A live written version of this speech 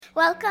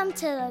Welcome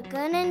to the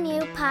Good and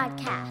New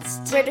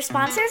podcast, where the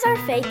sponsors are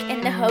fake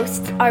and the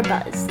hosts are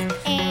buzzed.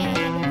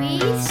 And we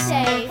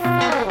say,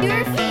 follow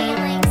your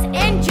feelings,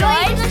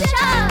 enjoy the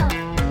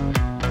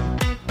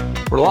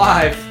show! We're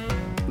live.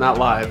 Not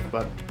live,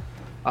 but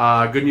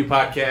Good New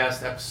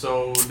Podcast,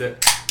 episode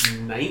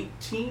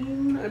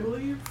 19, I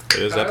believe. It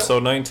is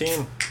episode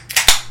 19.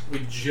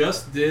 We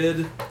just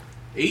did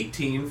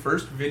 18,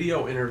 first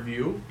video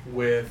interview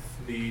with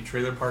the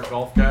Trailer Park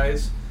Golf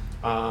guys.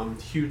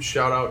 Huge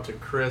shout out to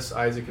Chris,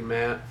 Isaac, and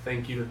Matt.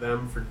 Thank you to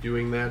them for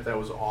doing that. That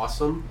was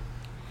awesome.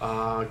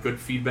 Good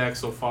feedback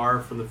so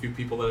far from the few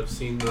people that have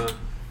seen the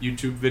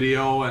YouTube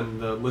video and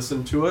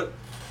listened to it.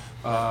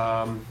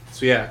 So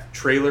yeah,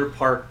 Trailer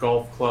Park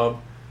Golf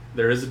Club.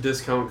 There is a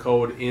discount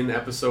code in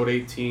episode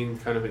 18,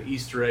 kind of an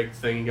Easter egg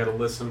thing. You got to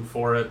listen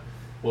for it.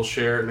 We'll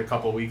share it in a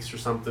couple of weeks or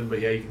something. But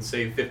yeah, you can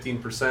save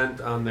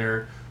 15% on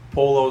their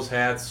polos,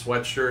 hats,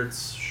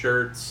 sweatshirts,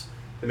 shirts.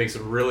 They make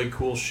some really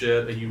cool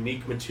shit. A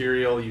unique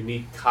material,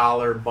 unique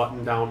collar,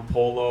 button-down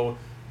polo,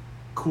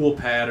 cool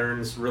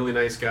patterns. Really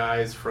nice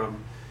guys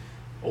from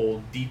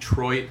old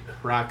Detroit,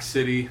 Rock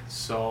City.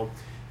 So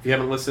if you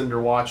haven't listened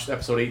or watched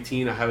episode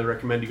 18, I highly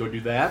recommend you go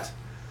do that.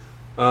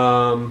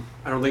 I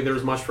don't think there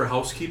was much for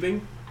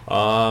housekeeping.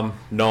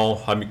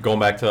 No, I'm going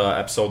back to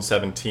episode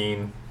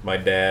 17. My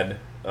dad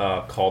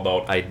called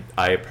out.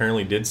 I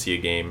apparently did see a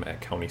game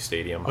at County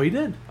Stadium. Oh, you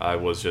did? I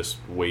was just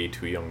way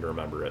too young to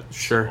remember it.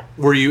 Sure.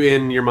 Were you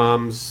in your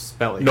mom's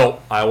belly? No,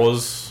 I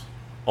was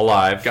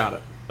alive. Got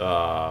it.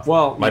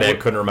 Well, my dad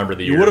couldn't remember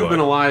the year. You would have been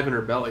alive in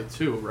her belly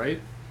too,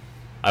 right?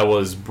 I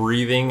was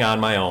breathing on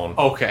my own.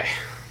 Okay.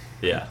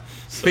 Yeah.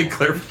 Big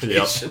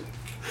clarification.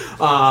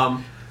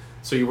 Yep.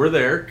 So you were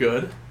there,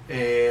 good.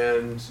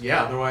 And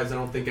yeah, otherwise I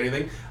don't think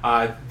anything.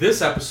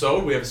 This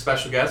episode, we have a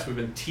special guest. We've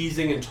been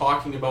teasing and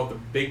talking about the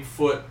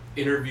Bigfoot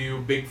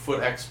interview,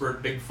 Bigfoot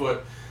expert,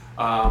 Bigfoot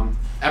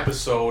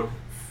episode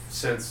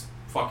since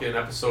fucking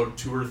episode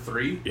 2 or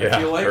 3, yeah, I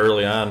feel like.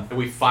 Early on. And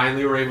we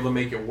finally were able to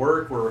make it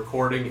work. We're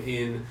recording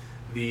in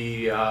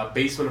the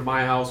basement of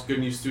my house, Good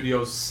News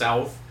Studios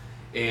South.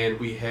 And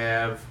we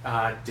have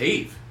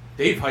Dave.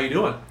 Dave, how you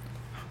doing?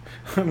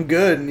 I'm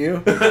good, and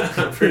you?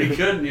 Pretty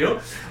good, and you?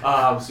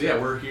 So yeah,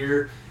 we're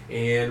here,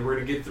 and we're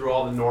going to get through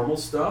all the normal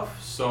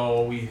stuff.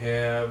 So we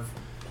have,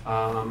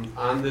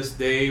 on this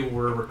day,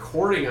 we're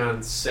recording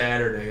on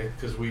Saturday,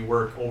 because we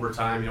work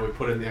overtime, we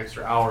put in the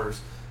extra hours.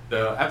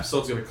 The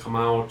episode's going to come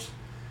out,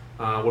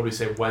 what do we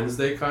say,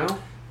 Wednesday, Kyle?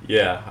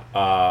 Yeah,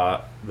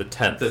 the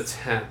 10th. The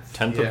 10th.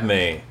 10th of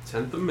May.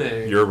 10th of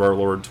May. Year of our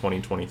Lord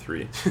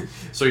 2023.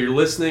 So you're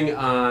listening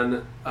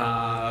on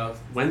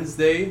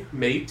Wednesday,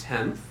 May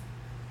 10th.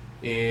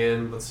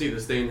 And let's see,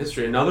 this day in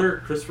history. Another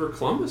Christopher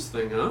Columbus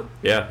thing, huh?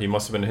 Yeah, he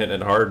must have been hitting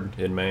it hard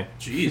in May.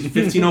 Jeez,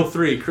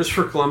 1503,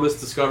 Christopher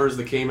Columbus discovers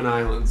the Cayman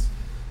Islands.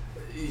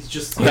 He's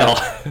just...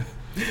 Well,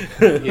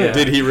 yeah.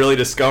 Did he really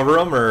discover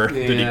them, or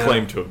did he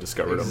claim to have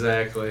discovered them?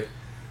 Exactly.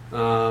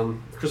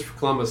 Christopher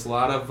Columbus, a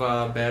lot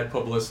of bad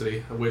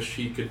publicity. I wish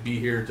he could be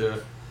here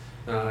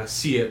to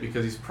see it,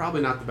 because he's probably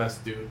not the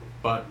best dude.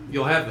 But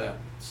you'll have that.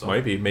 So.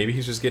 Might be. Maybe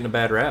he's just getting a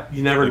bad rap.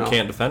 You never know. He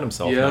can't defend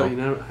himself Yeah, now. you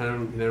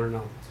never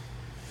know.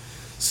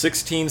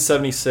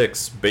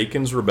 1676,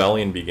 Bacon's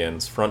Rebellion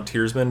begins.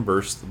 Frontiersmen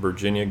versus the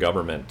Virginia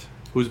government.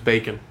 Who's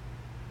Bacon?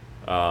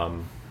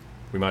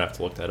 We might have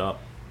to look that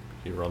up.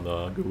 You run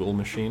the Google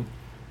machine.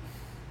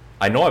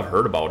 I know I've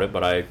heard about it,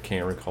 but I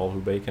can't recall who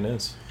Bacon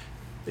is.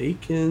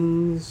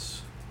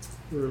 Bacon's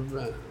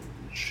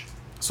Revenge.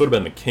 This would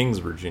have been the King's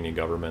Virginia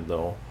government,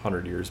 though,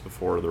 100 years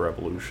before the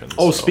Revolution.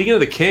 Oh, so. Speaking of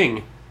the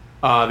King,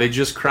 they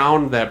just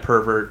crowned that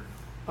pervert,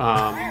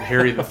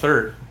 Harry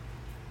III.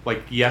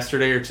 Like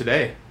yesterday or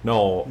today?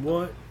 No.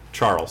 What?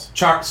 Charles.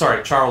 Charles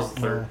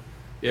III. Oh.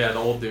 Yeah, the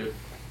old dude.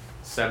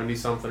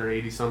 70-something or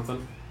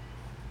 80-something.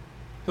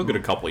 He'll get a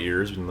couple of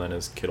years, and then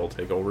his kid will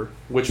take over.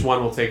 Which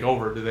one will take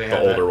over? Do they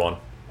have the older that? one?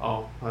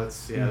 Oh,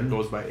 that's It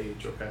goes by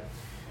age. Okay.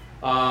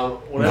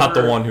 Not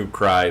the one who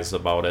cries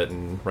about it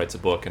and writes a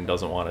book and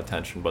doesn't want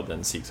attention, but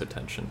then seeks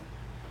attention.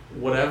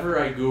 Whatever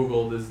I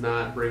Googled is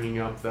not bringing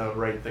up the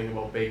right thing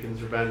about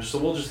Bacon's Revenge, so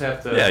we'll just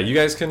have to... Yeah, you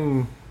guys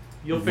can...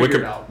 You'll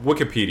figure it out.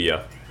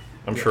 Wikipedia.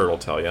 I'm sure it'll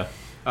tell you.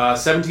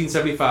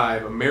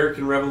 1775,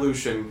 American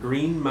Revolution.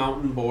 Green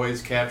Mountain Boys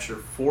capture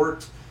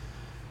Fort...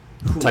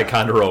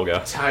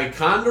 Ticonderoga.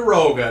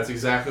 Ticonderoga, that's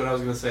exactly what I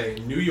was going to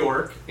say. New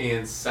York,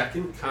 and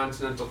Second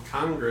Continental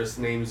Congress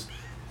names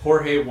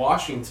Jorge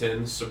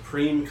Washington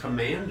Supreme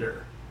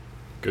Commander.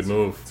 Good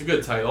move. It's a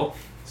good title.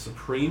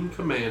 Supreme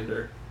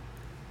Commander.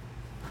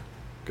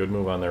 Good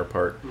move on their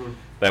part.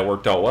 That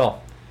worked out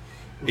well.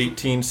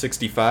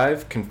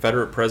 1865,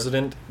 Confederate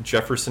President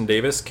Jefferson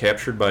Davis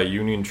captured by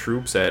Union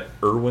troops at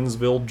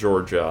Irwinsville,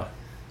 Georgia.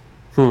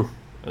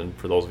 And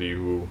for those of you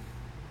who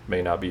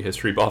may not be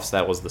history buffs,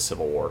 that was the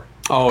Civil War.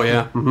 Oh,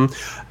 yeah.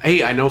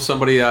 Hey, I know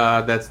somebody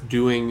that's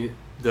doing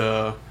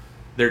their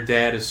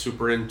dad is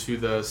super into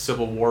the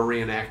Civil War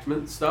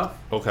reenactment stuff.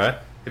 Okay.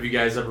 Have you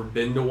guys ever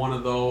been to one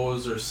of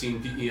those or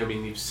seen,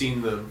 you've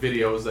seen the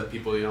videos that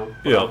people,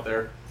 put out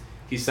there?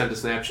 he sent a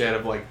Snapchat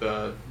of like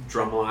the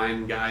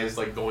drumline guys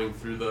like going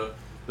through the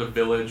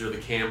village or the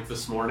camp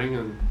this morning,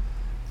 and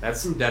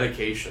that's some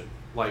dedication.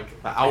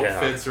 Like the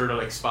outfits are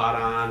like spot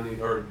on,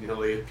 or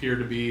they appear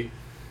to be,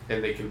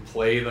 and they can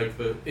play like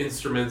the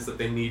instruments that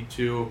they need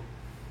to.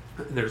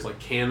 And there's like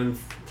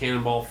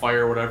cannonball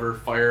fire, whatever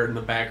fire in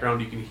the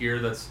background you can hear.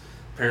 That's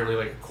apparently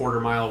like a quarter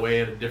mile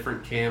away at a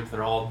different camp. They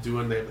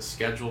have a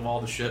schedule of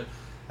all the shit.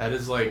 That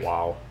is like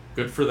wow,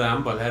 good for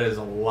them, but that is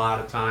a lot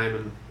of time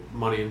and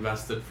money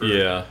invested for.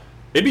 Yeah,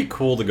 it'd be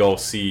cool to go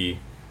see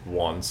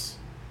once.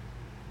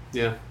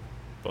 Yeah,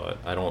 but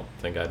I don't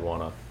think I'd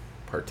want to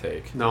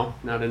partake. No,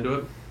 not into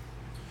it.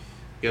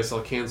 Guess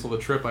I'll cancel the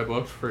trip I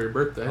booked for your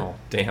birthday. Oh,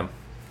 damn.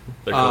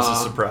 There goes a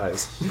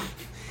surprise.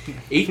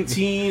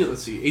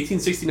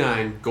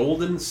 1869,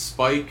 Golden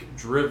Spike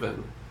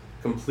Driven,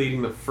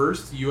 completing the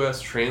first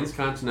U.S.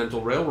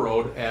 transcontinental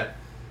railroad at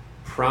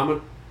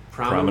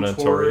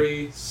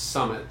Promontory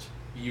Summit,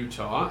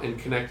 Utah, and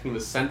connecting the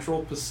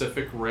Central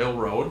Pacific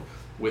Railroad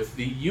with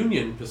the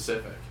Union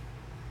Pacific.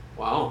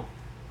 Wow,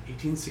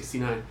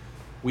 1869.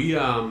 We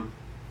have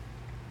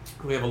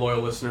a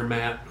loyal listener,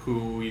 Matt,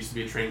 who used to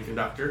be a train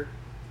conductor.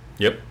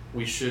 Yep.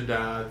 We should,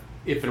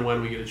 if and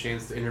when we get a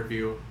chance to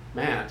interview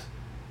Matt,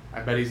 I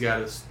bet he's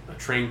got a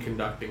train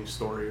conducting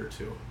story or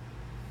two.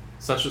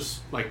 Such as,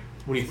 like,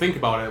 when you think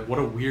about it, what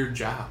a weird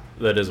job.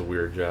 That is a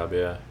weird job,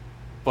 yeah.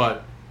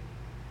 But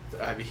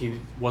he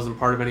wasn't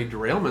part of any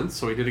derailments,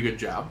 so he did a good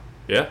job.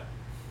 Yeah.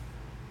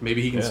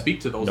 Maybe he can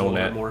speak to those a little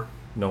bit more.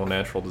 No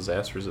natural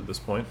disasters at this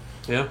point.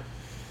 Yeah.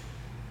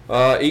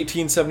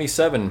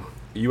 1877,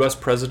 U.S.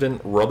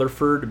 President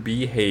Rutherford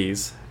B.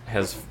 Hayes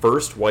has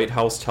first White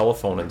House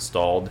telephone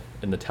installed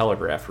in the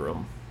telegraph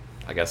room.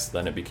 I guess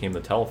then it became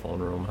the telephone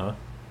room, huh?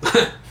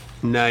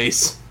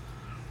 Nice.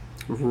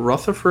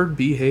 Rutherford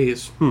B.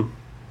 Hayes.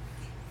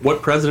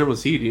 What president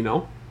was he? Do you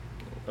know?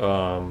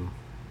 The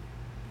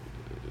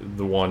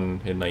one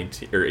in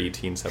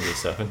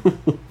 1877.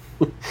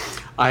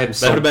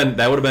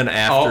 That would have been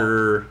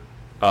after.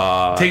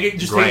 Take a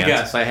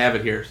guess. I have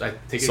it here.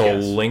 So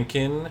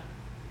Lincoln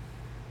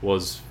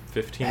was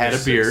 15. Had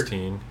a beard.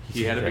 16.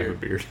 He had a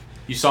beard.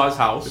 You saw his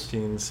house.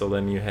 15. So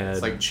then you had.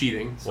 It's like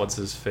cheating. What's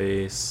his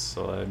face?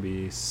 So that'd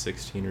be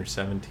 16 or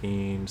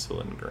 17. So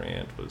then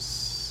Grant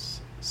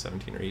was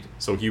 17 or 18.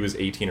 So he was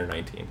 18 or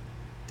 19.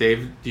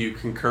 Dave, do you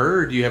concur,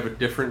 or do you have a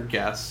different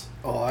guess?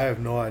 Oh, I have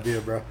no idea,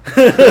 bro.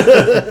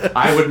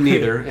 I wouldn't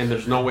either, and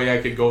there's no way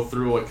I could go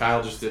through what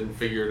Kyle just did and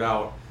figure it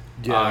out.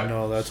 Yeah,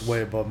 no, that's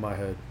way above my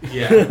head.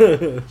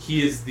 Yeah.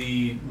 He is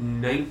the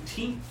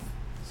 19th,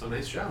 so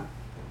nice job.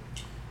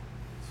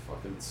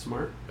 Fucking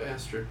smart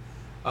bastard.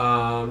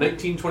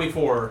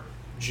 1924,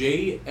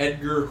 J.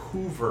 Edgar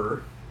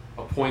Hoover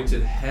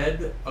appointed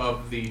head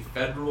of the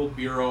Federal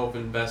Bureau of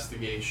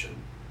Investigation.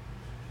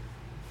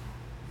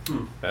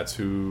 That's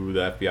who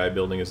the FBI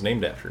building is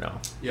named after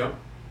now. Yep.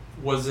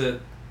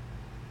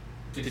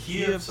 Did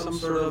he have some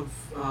sort of,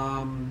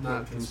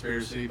 not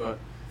conspiracy, but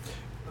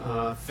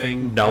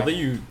thing? Now that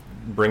you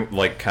bring,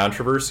 like,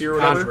 controversy or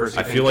whatever,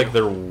 I feel like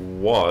there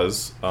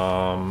was,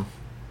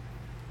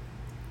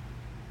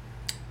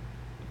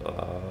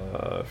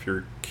 if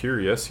you're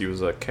curious, he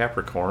was a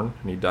Capricorn,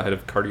 and he died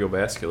of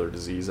cardiovascular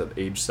disease at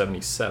age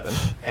 77.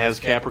 As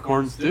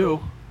Capricorns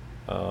do.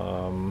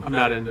 I'm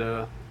not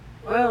into...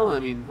 Well, I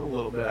mean, a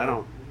little bit. I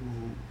don't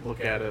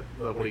look at it,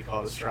 what do you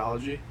call it,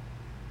 astrology?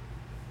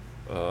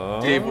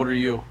 Dave, what are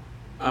you?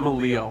 I'm a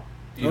Leo.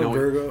 Do you know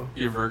Virgo.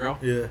 You're Virgo?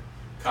 Yeah.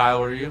 Kyle,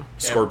 what are you?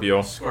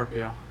 Scorpio.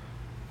 Scorpio.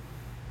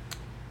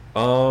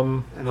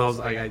 And those,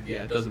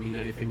 it doesn't mean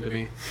anything to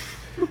me.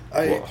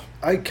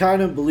 I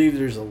kind of believe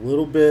there's a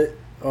little bit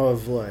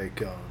of,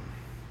 like,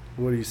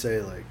 what do you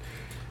say, like,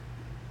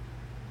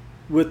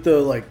 with the,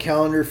 like,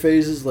 calendar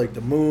phases, like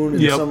the moon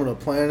and some of the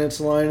planets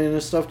lining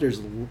and stuff,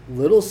 there's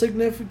little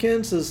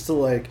significance as to,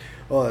 like,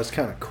 oh, that's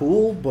kind of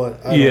cool,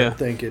 but I don't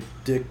think it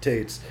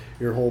dictates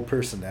your whole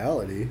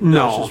personality.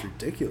 No. It's just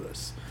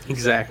ridiculous.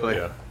 Exactly.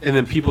 Yeah. And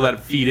then people that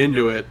feed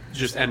into it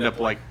just end up,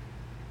 like,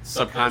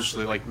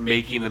 subconsciously, like,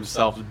 making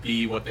themselves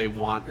be what they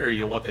want, or,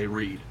 what they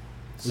read.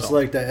 It's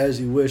like that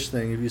as you wish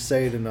thing. If you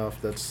say it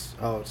enough, that's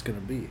how it's going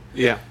to be.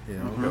 Yeah. You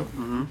know?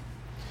 Mm-hmm.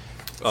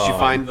 Did you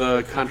find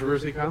the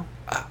controversy, Kyle?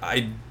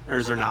 Or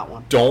is there not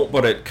one? Don't,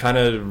 but it kind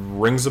of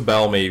rings a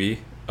bell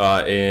maybe.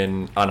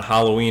 On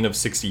Halloween of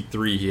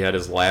 '63, he had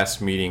his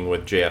last meeting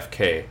with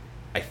JFK.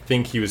 I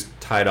think he was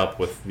tied up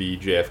with the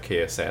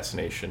JFK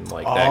assassination,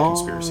 like that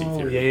conspiracy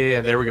theory.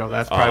 Yeah, there we go.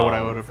 That's probably what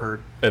I would have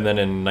heard. And then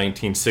in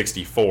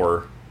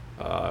 1964,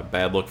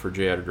 bad look for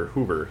J. Edgar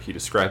Hoover, he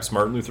describes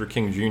Martin Luther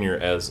King Jr.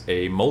 as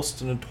a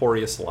most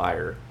notorious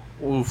liar.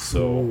 Oof.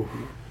 So,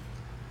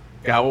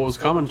 got what was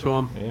coming to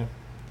him. Yeah.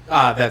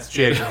 That's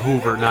J. Edgar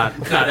Hoover, not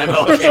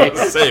MLK.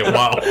 Say,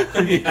 wow.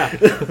 Yeah.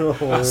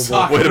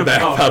 Way to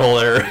backpedal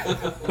there.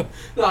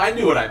 No, I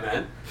knew what I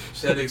meant.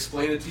 Just had to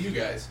explain it to you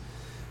guys.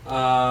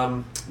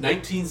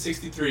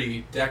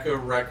 1963, Decca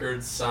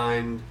Records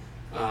signed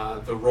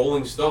the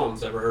Rolling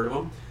Stones. Ever heard of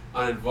them?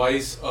 On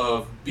advice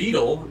of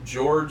Beatle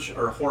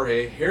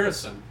Jorge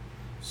Harrison,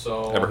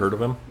 So Ever heard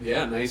of him?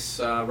 Yeah, nice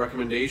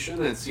recommendation.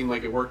 And it seemed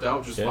like it worked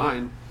out just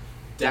fine.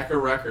 Decca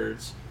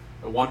Records.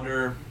 I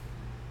wonder,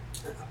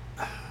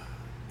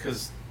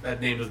 because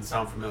that name doesn't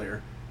sound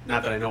familiar.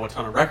 Not that I know a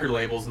ton of record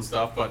labels and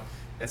stuff, but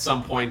at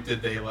some point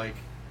did they like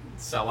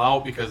sell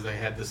out because they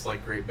had this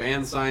like great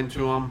band signed to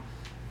them?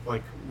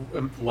 Like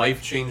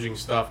life-changing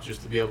stuff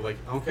just to be able to like,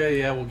 okay,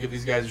 yeah, we'll give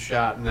these guys a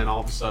shot, and then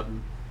all of a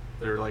sudden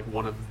they're like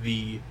one of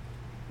the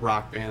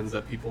rock bands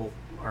that people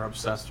are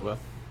obsessed with.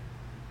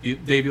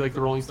 Dave, you like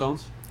the Rolling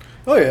Stones?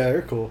 Oh yeah,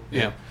 they're cool.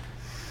 Yeah.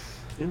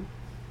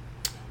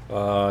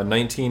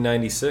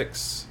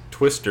 1996,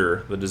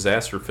 Twister, the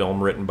disaster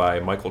film written by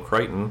Michael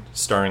Crichton,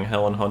 starring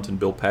Helen Hunt and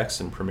Bill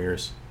Paxton,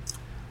 premieres.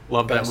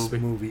 Love that Best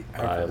movie.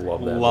 ever. I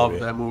love that Love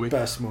movie. that movie.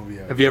 Best movie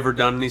ever. Have you ever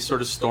done any sort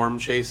of storm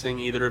chasing,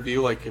 either of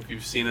you? Like, if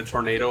you've seen a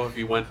tornado, if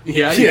you went...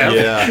 Yeah.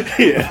 Yeah.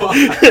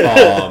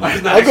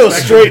 I'll go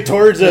straight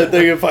towards that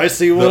thing if I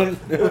see one.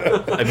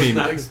 I mean,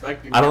 not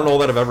expecting I don't know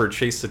that I've ever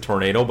chased a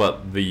tornado,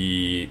 but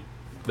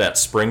that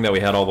spring that we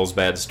had all those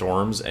bad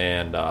storms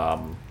and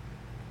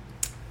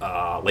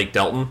Lake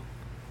Delton,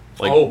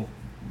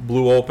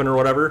 blew open or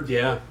whatever.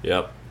 Yeah.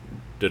 Yep.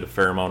 Did a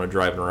fair amount of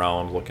driving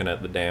around, looking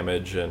at the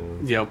damage,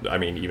 and I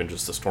mean, even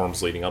just the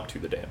storms leading up to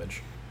the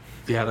damage.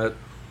 Yeah, that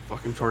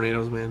fucking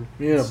tornadoes, man.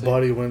 Me and a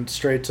buddy went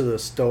straight to the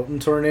Stoughton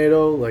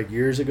tornado like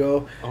years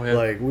ago. Oh, yeah.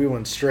 Like we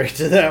went straight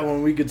to that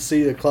when we could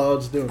see the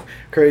clouds doing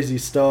crazy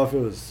stuff.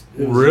 It was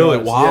really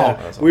nuts. wow. Yeah.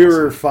 That's We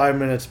awesome. were 5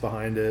 minutes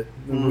behind it.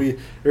 And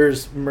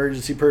there's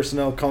emergency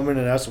personnel coming,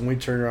 and that's when we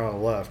turned around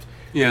and left.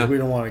 Yeah. We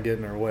don't want to get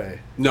in their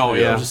way. No,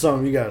 It's yeah. just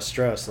something you gotta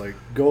stress. Like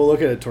go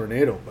look at a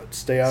tornado, but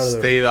stay out of the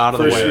way.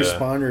 first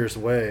responders'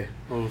 way.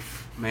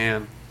 Oof,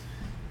 man.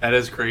 That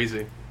is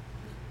crazy.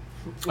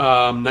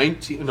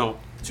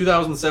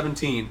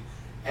 2017,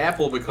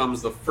 Apple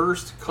becomes the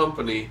first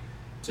company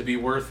to be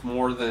worth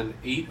more than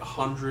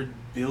 $800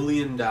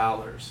 billion.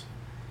 This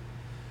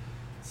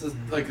is,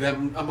 like, that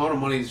amount of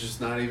money is just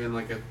not even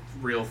like a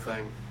real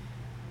thing.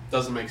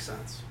 Doesn't make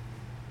sense.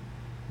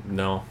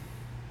 No.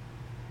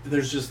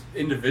 There's just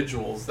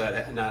individuals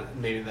that, not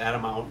maybe that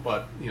amount,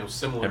 but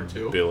similar And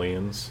to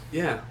billions.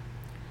 Yeah,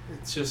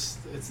 it's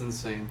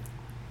insane.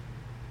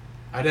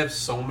 I'd have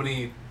so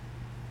many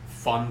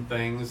fun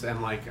things,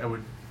 and like I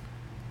would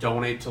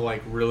donate to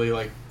like really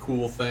like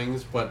cool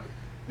things, but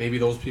maybe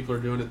those people are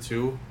doing it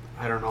too.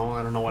 I don't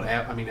know what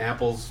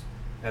Apple's,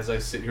 as I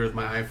sit here with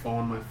my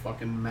iPhone, my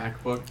fucking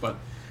MacBook, but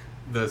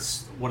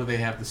what do they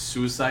have, the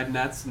suicide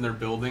nets in their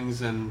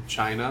buildings in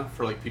China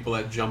for like people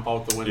that jump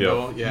out the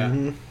window? Yep. Yeah.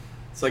 Mm-hmm.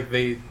 It's like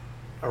they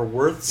are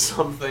worth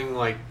something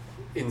like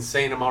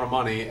insane amount of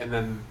money, and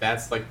then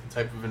that's like the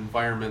type of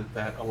environment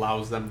that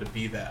allows them to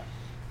be that.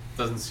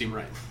 Doesn't seem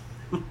right.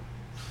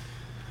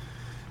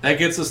 That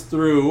gets us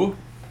through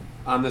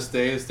on this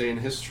day in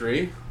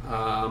history.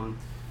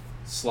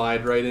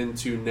 Slide right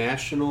into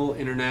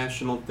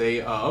International Day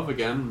of,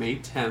 again, May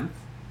 10th.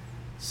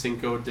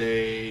 Cinco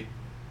de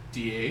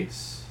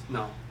Diez?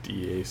 No.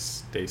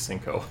 Diez de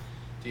Cinco.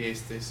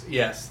 Diez de...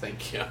 Yes,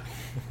 thank you.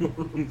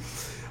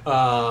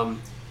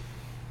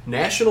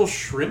 National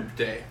Shrimp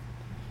Day.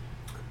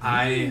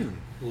 I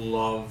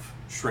love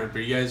shrimp. Are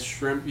you guys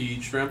shrimp? You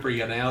eat shrimp, or you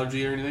got an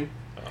allergy or anything?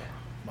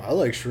 I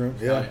like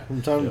shrimp. Yeah, Oh, yeah.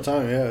 from time to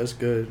time. Yeah, it's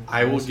good.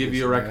 I will It's give good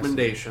you a snacks.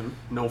 recommendation.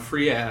 No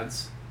free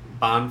ads.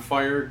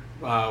 Bonfire,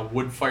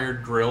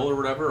 wood-fired grill or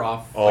whatever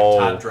off Oh.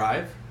 Todd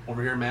Drive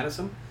over here in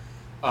Madison.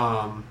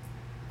 On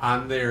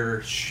their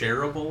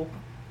shareable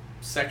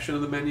section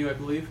of the menu, I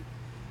believe,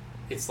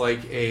 it's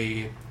like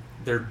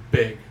they're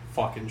big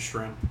fucking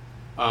shrimp.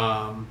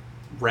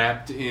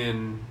 Wrapped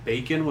in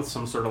bacon with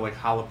some sort of like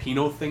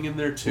jalapeno thing in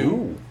there too.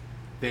 Ooh.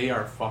 They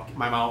are fucking...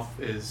 My mouth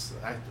is...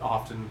 I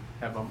often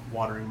have a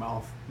watering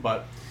mouth,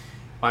 but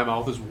my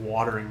mouth is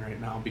watering right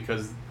now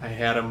because I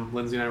had them...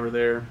 Lindsay and I were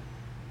there,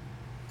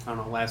 I don't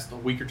know, a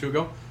week or two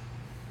ago.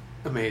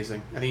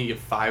 Amazing. I think you get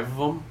 5 of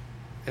them,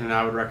 and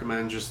I would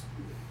recommend just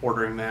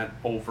ordering that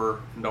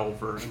over and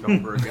over and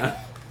over again.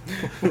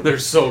 They're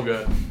so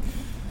good.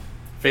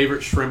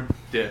 Favorite shrimp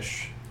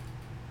dish?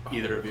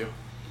 Either of you?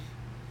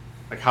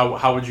 Like,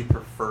 how would you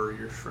prefer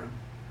your shrimp?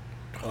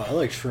 Oh, I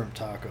like shrimp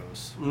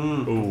tacos.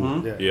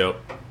 Ooh. Yeah. Yep.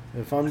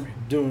 If I'm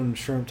doing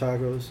shrimp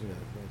tacos,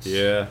 that's,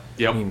 Yeah.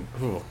 Yep. I mean,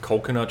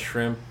 coconut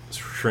shrimp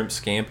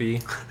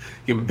scampi.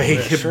 You can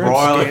bake it, shrimp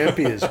broil it.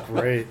 scampi is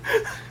great.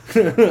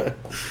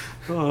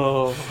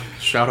 Oh,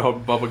 shout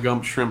out Bubba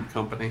Gump Shrimp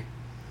Company.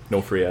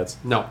 No free ads.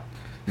 No.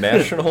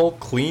 National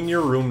Clean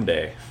Your Room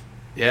Day.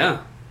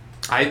 Yeah.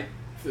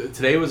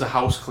 Today was a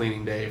house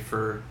cleaning day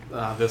for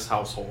this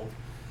household.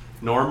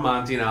 Norm,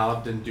 Monty, and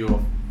Olive didn't do a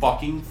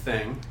fucking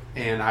thing,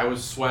 and I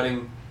was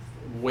sweating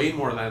way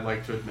more than I'd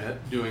like to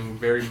admit, doing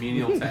very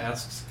menial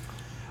tasks.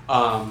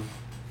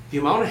 The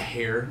amount of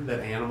hair that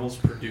animals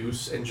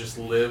produce and just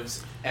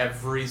lives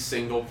every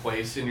single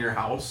place in your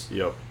house.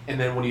 Yep. And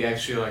then when you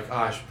actually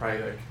I should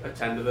probably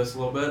attend to this a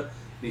little bit, and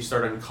you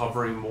start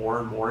uncovering more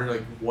and more, you're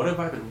like, what have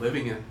I been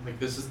living in? Like,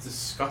 this is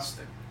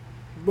disgusting.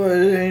 But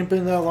it ain't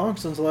been that long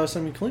since the last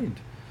time you cleaned.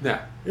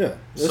 Yeah. Yeah,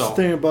 that's the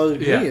thing about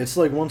me. Yeah. It's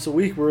like once a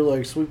week we're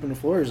like sweeping the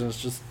floors and it's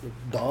just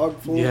a dog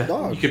full of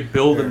dogs. You could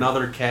build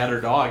another cat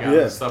or dog out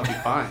of the stuff you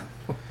find.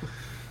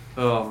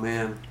 Oh,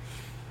 man.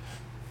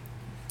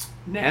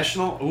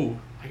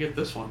 I get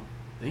this one.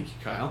 Thank you,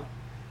 Kyle.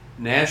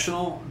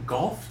 National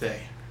Golf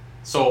Day.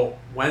 So,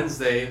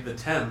 Wednesday, the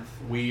 10th,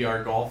 we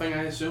are golfing,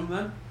 I assume,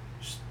 then?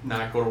 Just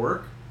not go to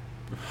work?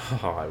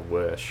 Oh, I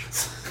wish.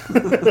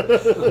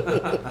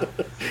 A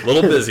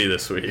little busy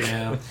this week.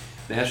 Yeah.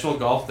 National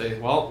Golf Day.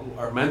 Well,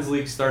 our men's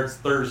league starts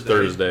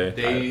Thursday.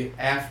 Day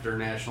after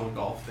National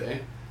Golf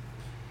Day.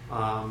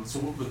 So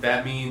would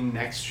that mean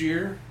next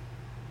year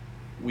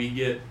we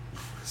get,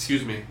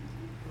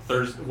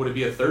 Thursday? Would it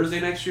be a Thursday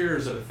next year, or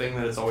is it a thing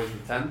that it's always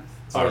the 10th?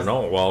 I don't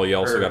know. Well, you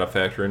also got to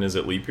factor in, is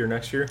it leap year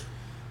next year?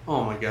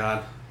 Oh my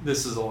God.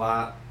 This is a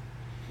lot.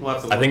 We'll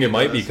have to I think it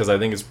might be because I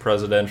think it's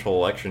presidential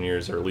election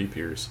years or leap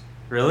years.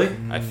 Really?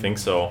 I think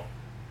so.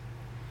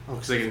 Oh,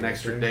 because they get an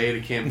extra day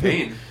to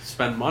campaign,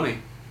 spend money.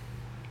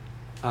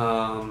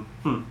 Well,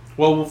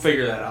 we'll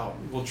figure that out.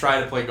 We'll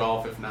try to play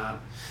golf if not.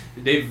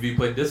 Dave, have you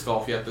played disc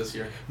golf yet this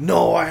year?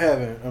 No, I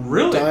haven't. I'm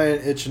really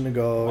dying, itching to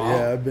go. Wow.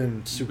 Yeah, I've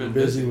been super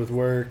busy with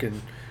work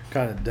and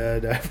kind of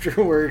dead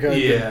after work. I've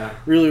been Yeah.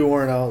 really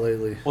worn out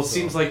lately. Well, it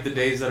seems like the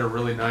days that are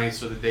really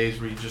nice are the days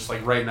where you just,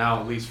 like right now,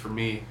 at least for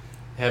me,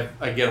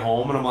 I get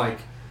home and I'm like,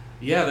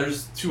 yeah,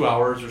 there's 2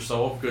 hours or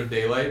so of good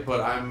daylight, but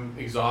I'm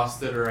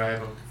exhausted or I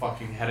have a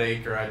fucking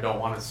headache or I don't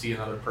want to see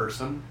another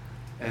person.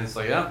 And it's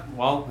like, yeah,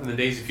 well, in the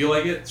days you feel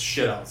like it, it's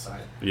shit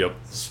outside. Yep.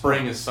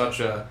 Spring is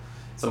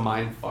it's a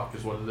mind fuck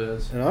is what it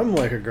is. And I'm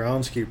like a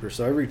groundskeeper,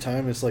 so every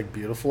time it's like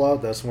beautiful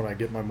out, that's when I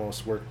get my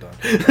most work done.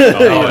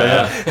 Oh,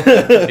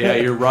 yeah. Yeah,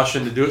 you're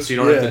rushing to do it so you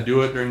don't have to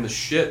do it during the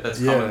shit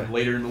that's coming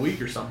later in the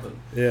week or something.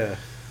 Yeah.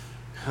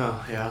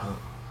 Oh, yeah.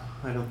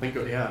 I don't think,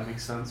 it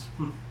makes sense.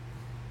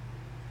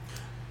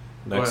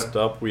 Next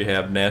up, we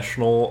have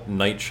National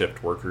Night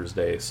Shift Workers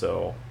Day,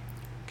 so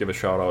give a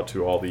shout out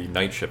to all the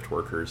night shift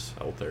workers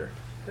out there.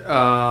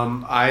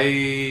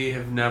 I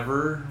have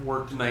never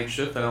worked a night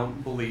shift, I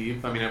don't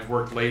believe. I mean, I've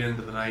worked late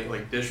into the night,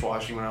 like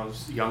dishwashing when I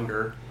was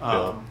younger.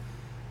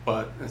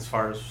 But as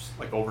far as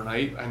like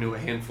overnight, I knew a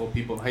handful of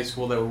people in high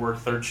school that would work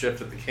third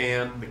shift at the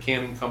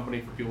canning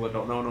company, for people that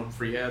don't know, no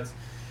free ads.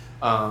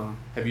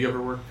 Have you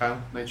ever worked, Kyle,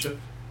 night shift?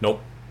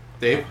 Nope.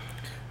 Dave?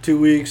 2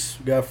 weeks,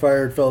 got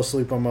fired, fell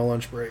asleep on my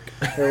lunch break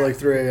at like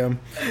 3 a.m.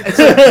 It's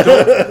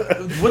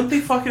like, wouldn't they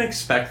fucking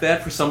expect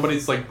that for somebody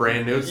that's like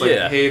brand new? It's like,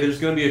 hey, there's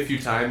going to be a few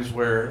times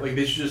where like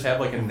they should just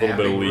have like a little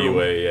bit of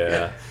leeway,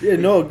 Yeah,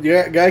 no,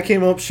 guy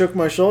came up, shook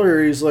my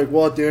shoulder. He's like,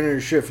 well, at the end of your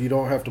shift, you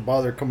don't have to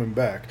bother coming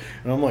back.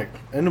 And I'm like,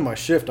 end of my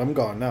shift, I'm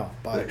gone now.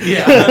 Bye.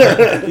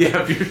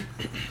 Yeah,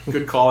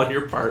 good call on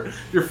your part.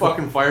 You're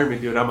fucking firing me,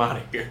 dude. I'm out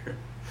of here.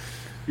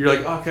 You're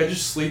like, oh, can I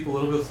just sleep a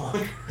little bit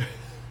longer?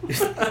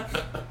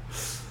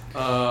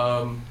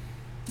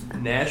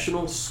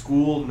 National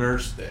School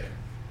Nurse Day.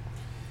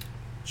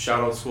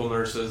 Shout out school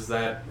nurses.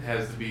 That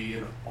has to be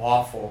an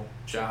awful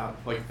job.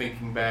 Like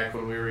thinking back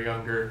when we were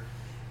younger,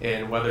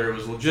 and whether it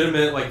was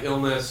legitimate like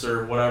illness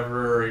or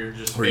whatever, or you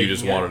just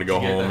wanted to go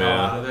home, the hell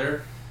out of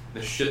there.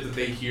 The shit that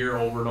they hear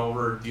over and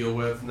over or deal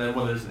with, and then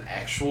when there's an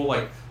actual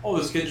like, oh,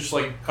 this kid just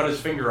like cut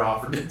his finger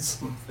off or did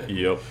something.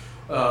 Yep.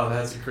 Oh,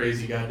 that's a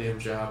crazy goddamn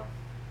job.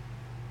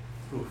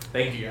 Ooh,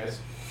 thank you guys.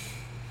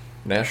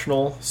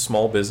 National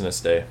Small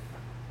Business Day.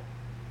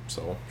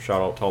 So,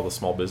 shout out to all the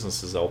small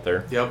businesses out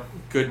there. Yep.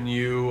 Good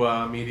New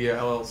Media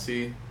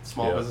LLC,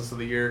 Small Business of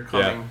the Year,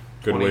 coming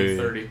good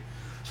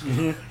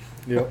 2030.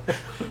 Yep.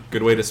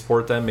 Good way to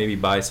support them. Maybe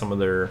buy some of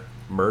their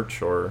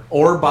merch or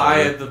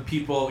buy the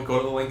people. Go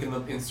to the link in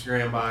the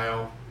Instagram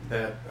bio.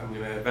 That I'm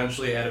gonna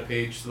eventually add a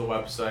page to the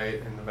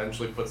website and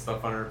eventually put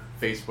stuff on our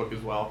Facebook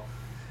as well.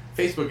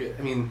 Facebook,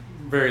 I mean,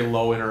 very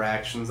low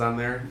interactions on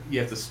there.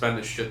 You have to spend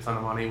a shit ton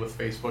of money with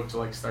Facebook to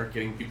like start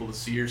getting people to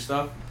see your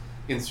stuff.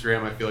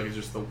 Instagram, I feel like, is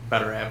just the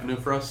better avenue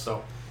for us.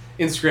 So,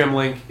 Instagram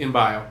link in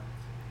bio.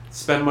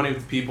 Spend money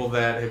with people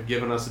that have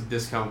given us a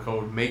discount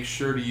code. Make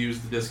sure to use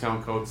the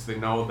discount code so they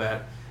know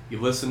that you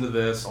listen to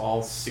this.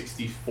 All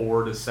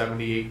 64 to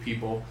 78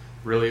 people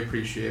really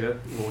appreciate it.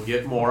 We'll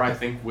get more, I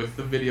think, with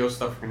the video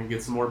stuff. We're going to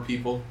get some more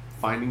people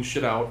finding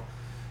shit out.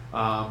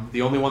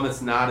 The only one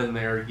that's not in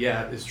there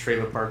yet is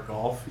Trailer Park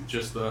Golf,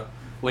 just the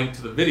link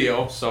to the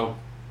video. So,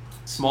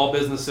 small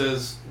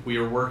businesses, we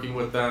are working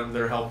with them.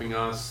 They're helping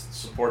us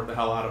support the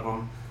hell out of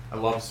them. I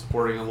love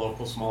supporting a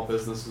local small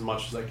business as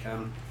much as I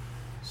can.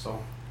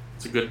 So,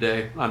 it's a good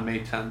day on May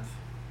 10th.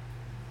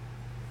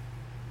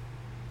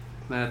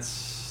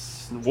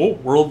 That's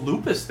World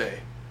Lupus Day.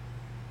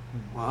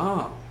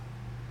 Wow.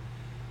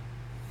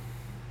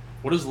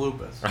 What is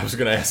lupus? I was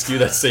going to ask you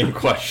that same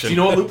question. Do you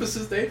know what lupus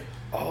is, Dave?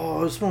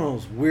 Oh, it's one of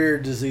those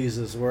weird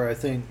diseases where I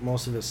think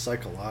most of it's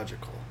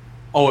psychological.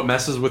 Oh, it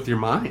messes with your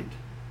mind.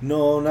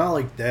 No, not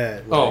like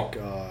that. Like,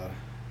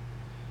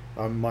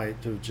 I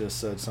might have just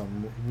said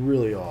something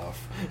really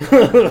off.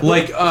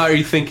 Like, are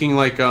you thinking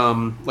like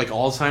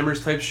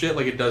Alzheimer's type shit?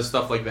 Like it does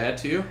stuff like that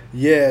to you?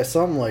 Yeah,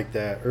 something like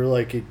that, or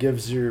like it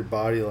gives your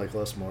body like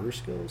less motor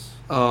skills.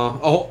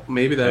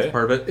 Maybe that's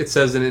part of it. It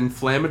says an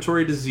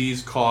inflammatory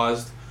disease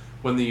caused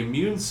when the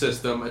immune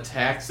system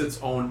attacks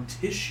its own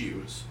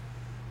tissues.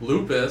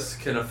 Lupus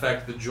can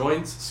affect the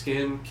joints,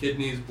 skin,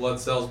 kidneys, blood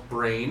cells,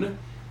 brain,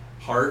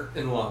 heart,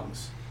 and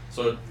lungs.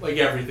 So, like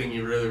everything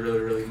you really, really,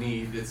 really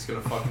need, it's going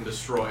to fucking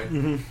destroy.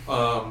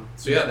 So,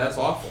 yeah, that's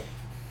awful.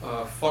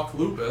 Fuck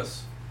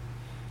lupus.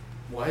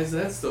 Why is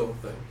that still a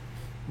thing?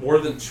 More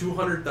than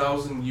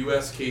 200,000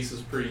 U.S.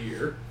 cases per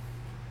year.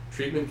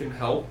 Treatment can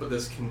help, but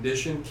this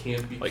condition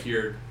can't be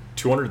cured.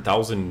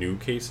 200,000 new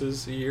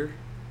cases a year?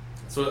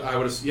 So, I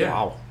would have... Yeah.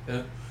 Wow.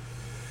 Yeah.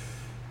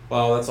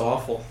 Wow, that's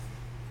awful.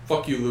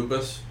 Fuck you,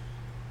 lupus.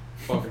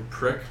 Fucking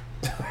prick.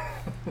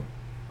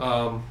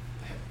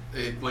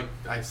 Like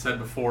I said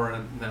before,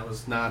 and that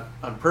was not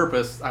on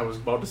purpose, I was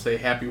about to say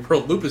Happy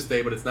World Lupus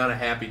Day, but it's not a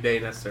happy day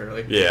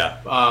necessarily. Yeah.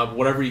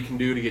 Whatever you can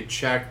do to get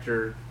checked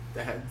or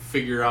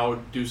figure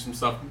out, do some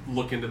stuff,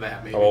 look into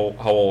that maybe. How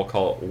we'll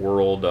call it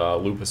World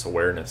Lupus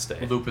Awareness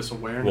Day. Lupus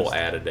Awareness We'll Day.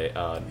 add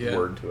a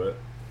word to it.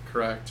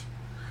 Correct.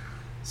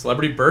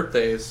 Celebrity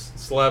birthdays.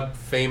 Celeb,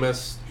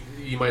 famous,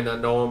 you might not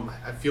know them.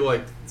 I feel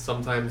like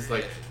sometimes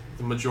like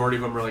the majority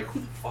of them are like, who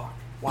the fuck?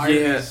 Why are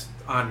these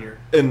on here?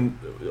 And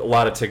a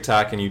lot of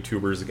TikTok and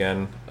YouTubers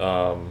again.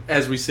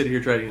 As we sit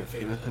here trying to get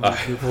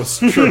famous.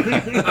 True.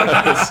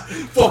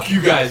 Fuck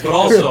you guys, but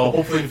also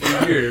hopefully in a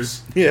few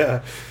years,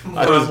 Yeah.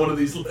 I was on one of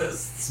these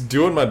lists.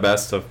 Doing my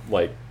best to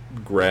like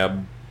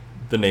grab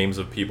the names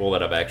of people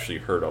that I've actually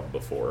heard of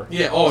before.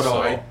 Yeah. Oh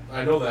no,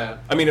 I know that.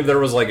 I mean, if there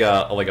was like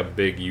a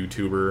big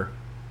YouTuber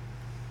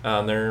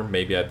on there,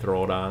 maybe I'd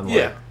throw it on.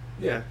 Like,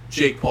 Yeah.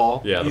 Jake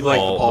Paul. Yeah, you the like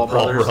Paul the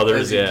Paul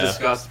brothers, as you yeah.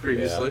 discussed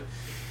previously. Yeah.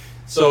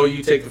 So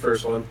you take the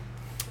first one.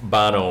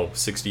 Bono,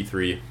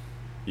 63.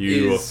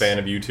 You a fan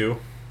of U2?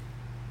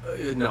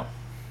 No.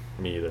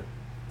 Me either.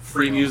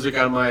 Free music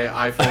on my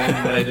iPhone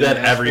that I didn't That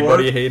ask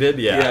everybody for. hated?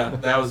 Yeah.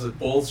 That was a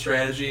bold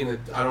strategy, and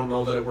I don't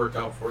know that it worked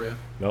out for you.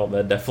 No,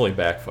 that definitely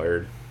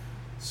backfired.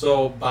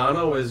 So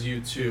Bono is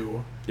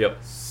U2. Yep.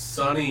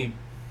 Sonny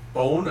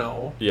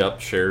Bono. Yep,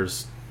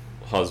 Cher's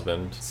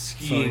husband.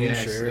 Skiing Sonny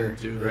accident,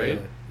 Cher. dude,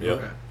 right? Yeah. Yep.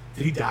 Okay.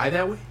 Did he die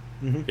that way?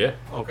 Yeah.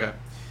 Okay.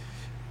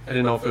 I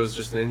didn't know if it was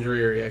just an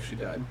injury or he actually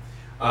died.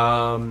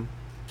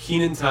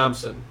 Keenan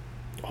Thompson,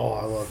 Oh,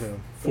 I love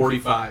him.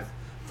 45.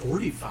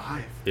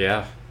 45?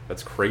 Yeah,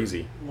 that's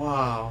crazy.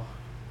 Wow.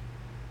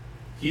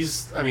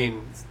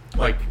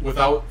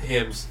 Without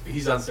him,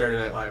 he's on Saturday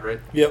Night Live, right?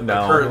 Yep.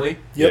 No. Currently?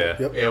 Yep.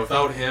 Yeah. Yep. Yeah,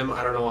 without him,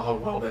 I don't know how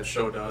well that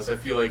show does. I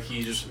feel like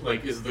he just,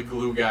 is the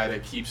glue guy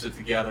that keeps it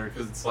together,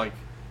 because it's,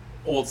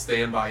 old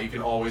standby. You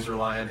can always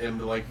rely on him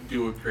to,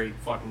 do a great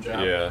fucking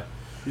job. Yeah.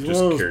 He's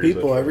Just one of those carries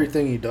people. that show.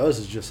 Everything he does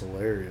is just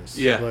hilarious.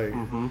 Yeah. Like,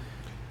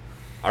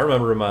 I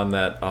remember him on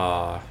that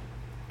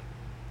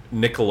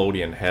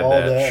Nickelodeon had All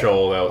that That.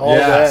 show out. All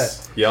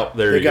Yes. Yep,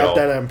 there they you go. got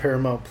that on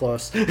Paramount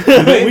Plus. we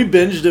they?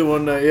 binged it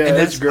one night. Yeah, And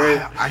that's great.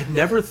 I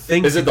never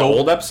think Is it the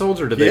old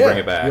episodes or did they bring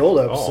it back? The old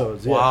Oh.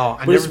 episodes. Yeah. Wow,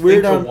 I But it's never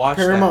weird think to on watch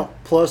Paramount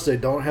Plus. They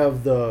don't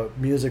have the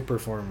music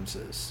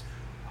performances.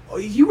 Oh,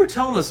 you were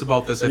telling us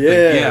about this, I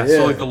think. Yeah,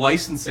 So, yeah. the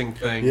licensing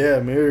thing. Yeah,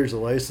 maybe there's a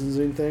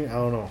licensing thing. I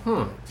don't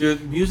know.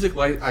 Dude, music,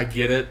 I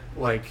get it.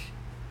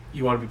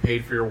 You want to be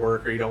paid for your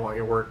work or you don't want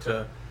your work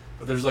to...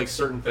 But there's,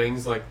 certain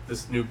things, like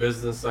this new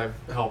business I've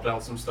helped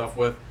out some stuff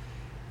with.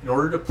 In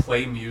order to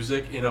play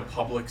music in a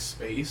public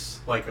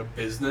space, like a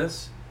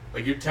business,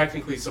 you're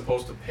technically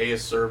supposed to pay a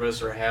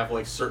service or have,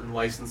 certain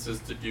licenses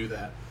to do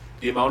that.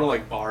 The amount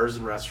of, bars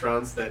and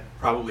restaurants that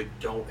probably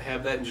don't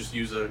have that and just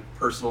use a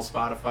personal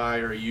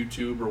Spotify or a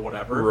YouTube or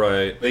whatever.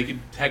 Right. They could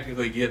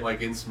technically get,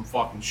 in some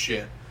fucking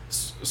shit.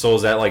 So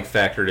is that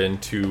factored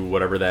into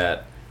whatever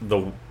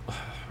the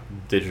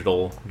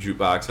digital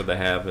jukebox that they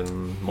have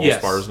in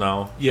most bars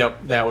now?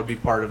 Yep, that would be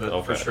part of it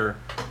for Okay. sure.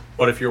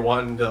 But if you're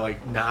wanting to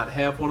not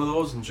have one of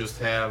those and just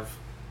have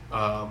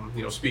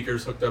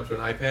speakers hooked up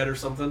to an iPad or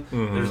something,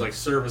 there's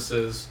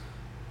services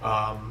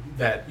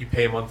that you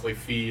pay a monthly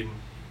fee and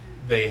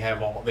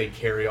they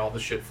carry all the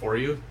shit for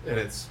you, and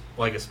it's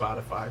like a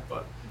Spotify,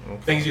 but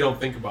things you don't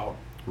think about.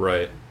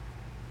 Right.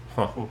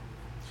 Huh.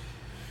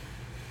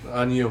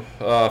 On you.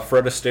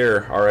 Fred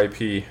Astaire,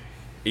 R.I.P.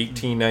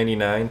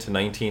 1899 to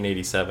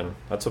 1987.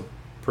 That's a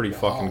pretty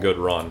fucking good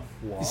run.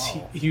 Wow. Is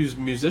he was a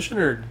musician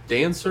or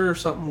dancer or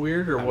something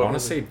weird or I what? want to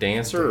was say it?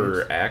 dancer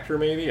or actor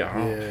maybe. I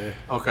don't know.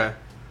 Yeah. Okay.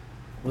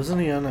 Wasn't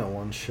he on that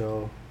one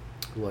show,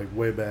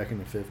 way back in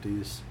the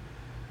 50s?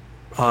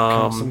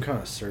 Um, Some kind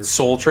of surf.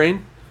 Soul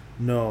Train,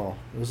 No,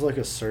 it was like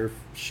a surf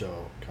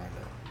show, kind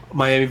of.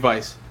 Miami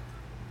Vice.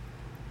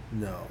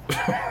 No.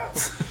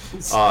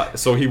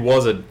 So he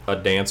was a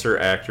dancer,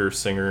 actor,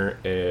 singer,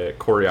 a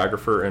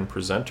choreographer, and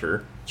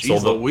presenter. Jeez so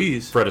the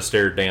Louise. Fred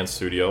Astaire Dance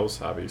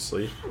Studios,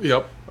 obviously.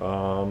 Yep.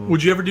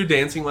 Would you ever do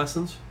dancing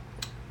lessons?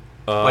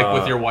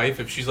 With your wife,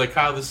 if she's like,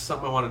 Kyle, this is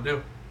something I want to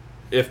do.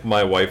 if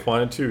my wife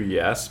wanted to,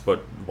 yes,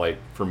 but like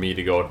for me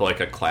to go to like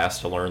a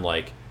class to learn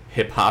like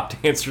hip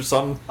hop dance or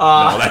something,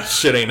 no, that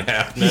shit ain't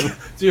happening.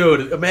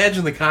 Dude,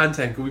 imagine the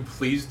content. Can we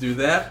please do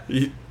that?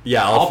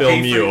 Yeah, I'll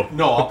film you.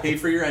 No, I'll pay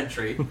for your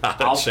entry.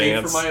 I'll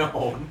pay for my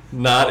own.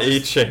 Not a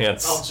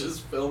chance. I'll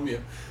just film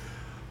you.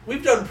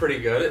 We've done pretty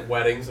good at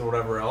weddings and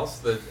whatever else.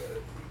 The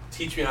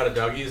Teach Me How to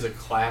Dougie is a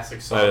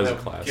classic song that is a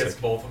classic. Gets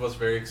both of us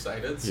very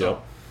excited.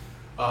 So,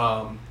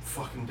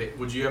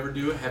 would you ever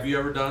do it? Have you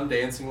ever done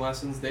dancing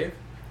lessons, Dave?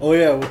 Oh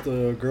yeah, with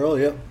the girl,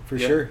 yep, for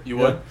sure. You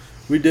would?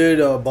 We did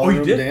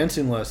ballroom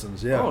dancing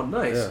lessons, yeah. Oh,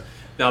 nice. Yeah.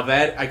 Now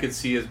that I could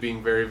see as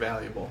being very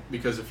valuable,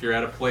 because if you're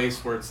at a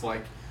place where it's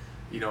like,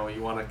 you know,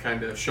 you want to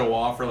kind of show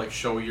off or like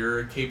show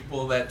you're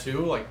capable of that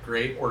too, like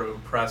great, or to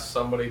impress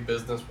somebody,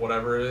 business,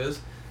 whatever it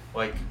is,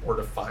 like, or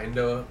to find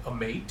a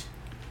mate.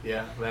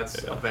 Yeah,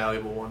 that's a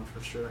valuable one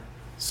for sure.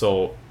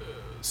 So,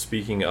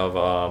 speaking of,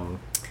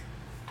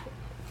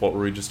 what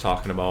were we just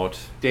talking about?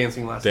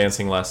 Dancing lessons.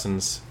 Dancing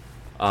lessons.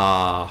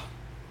 There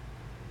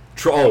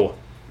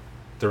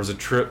was a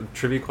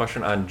trivia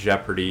question on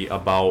Jeopardy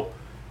about,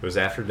 it was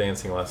after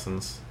dancing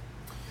lessons.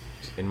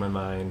 It's in my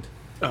mind.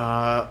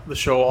 The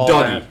show all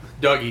Dougie.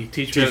 That. Dougie.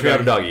 Teach Me How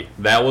to Dougie.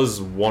 That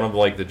was one of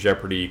like the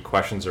Jeopardy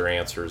questions or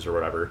answers or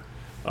whatever,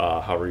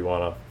 however you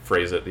want to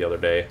phrase it the other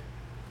day,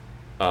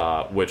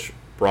 which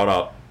brought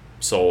up,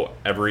 so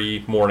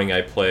every morning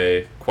I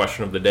play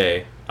Question of the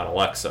Day on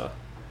Alexa,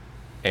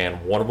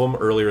 and one of them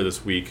earlier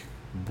this week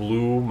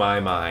blew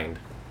my mind,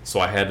 so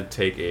I had to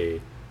take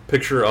a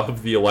picture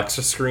of the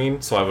Alexa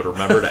screen so I would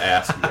remember to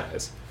ask you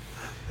guys.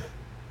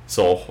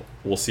 So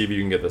we'll see if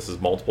you can get this as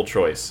multiple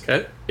choice.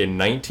 Okay. In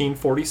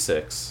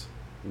 1946,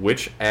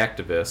 which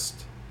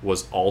activist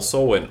was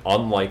also an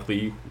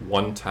unlikely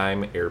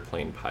one-time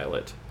airplane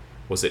pilot?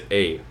 Was it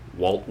A,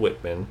 Walt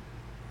Whitman,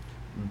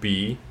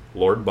 B,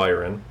 Lord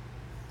Byron,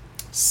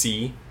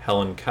 C,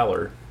 Helen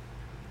Keller,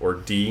 or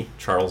D,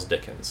 Charles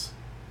Dickens?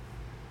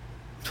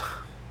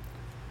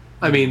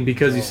 I mean,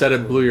 because you said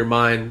it blew your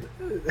mind,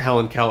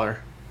 Helen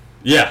Keller.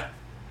 Yeah.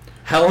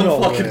 Helen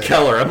fucking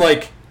Keller. I'm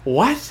like,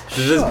 what?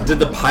 Did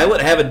the pilot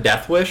have a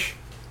death wish?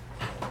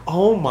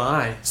 Oh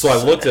my. So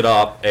I looked it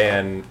up,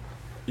 and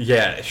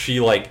yeah, she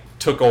like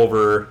took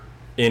over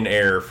in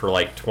air for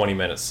like 20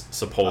 minutes,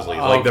 supposedly.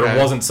 Like there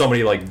wasn't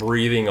somebody like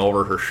breathing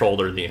over her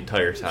shoulder the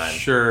entire time.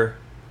 Sure.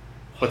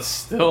 But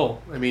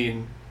still, I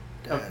mean,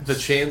 the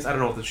chance, I don't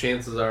know what the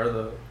chances are,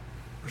 the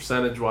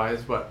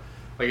percentage-wise, but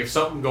like if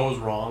something goes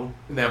wrong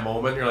in that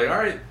moment, you're like, all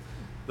right,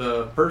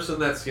 the person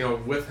that's, you know,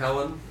 with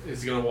Helen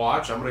is going to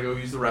watch. I'm going to go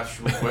use the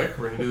restroom quick.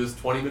 We're going to do this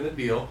 20-minute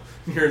deal.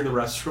 You're in the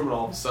restroom, and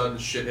all of a sudden,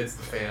 shit hits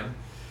the fan.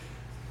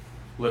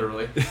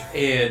 Literally.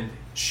 And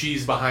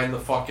she's behind the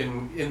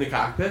fucking, in the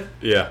cockpit.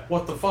 Yeah.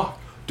 What the fuck?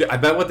 Dude, I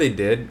bet what they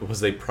did was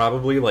they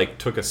probably, like,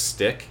 took a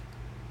stick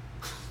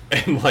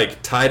and,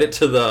 like, tied it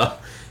to the...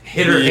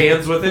 Hit her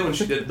hands with it when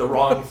she did the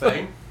wrong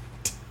thing.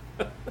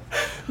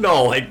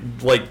 No,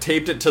 like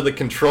taped it to the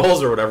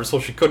controls or whatever, so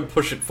she couldn't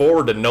push it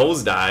forward to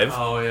nosedive.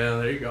 Oh yeah,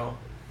 there you go.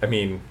 I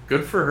mean,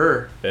 good for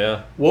her.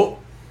 Yeah. Well,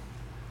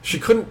 she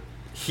couldn't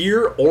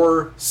hear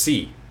or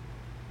see.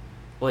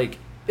 Like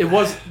it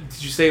was.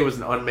 Did you say it was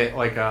an unmanned,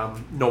 like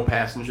no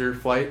passenger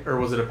flight, or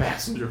was it a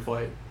passenger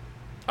flight?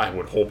 I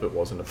would hope it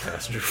wasn't a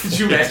passenger flight. Did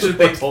you imagine if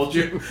they told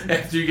you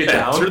after you get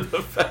After down?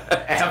 the fact.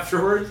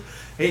 Afterwards?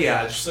 Hey,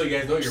 just so you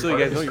guys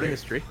know your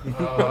history.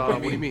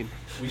 What do you mean?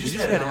 We just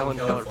had Helen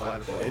Keller fly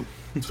the plane.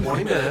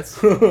 20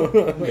 minutes.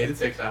 Made a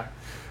TikTok.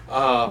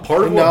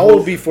 Part of now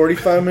we'll be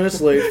 45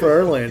 minutes late for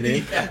our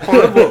landing.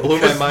 Part of what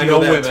blew my mind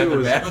on that too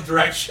is bad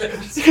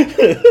directions.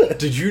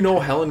 Did you know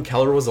Helen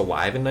Keller was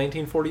alive in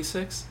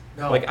 1946?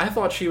 No. Like I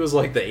thought she was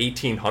like the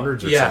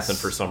 1800s or something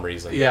for some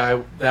reason.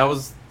 Yeah, that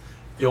was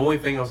the only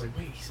thing I was like,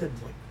 wait, he said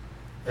like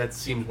that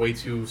seems way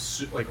too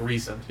like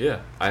recent.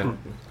 Yeah, I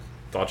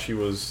thought she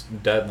was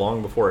dead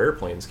long before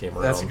airplanes came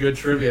around. That's a good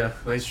trivia.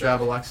 Nice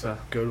job, Alexa.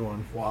 Good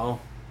one. Wow.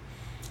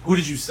 Who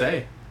did you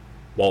say?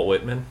 Walt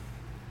Whitman.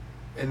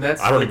 And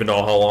that's I don't even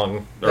know how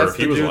long. That's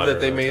the dude that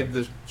they made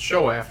the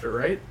show after,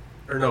 right?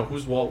 Or no?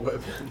 Who's Walt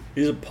Whitman?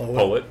 He's a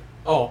poet.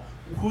 Oh,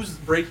 who's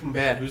Breaking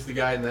Bad? Who's the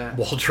guy in that?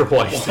 Walter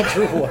White.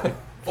 Walter White.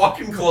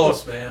 Fucking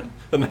close, man.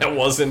 And that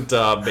wasn't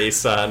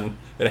based on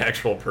an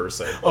actual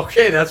person.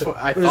 Okay, that's what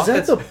I thought. Is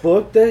that the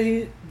book that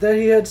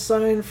he had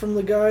signed from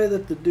the guy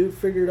that the dude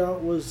figured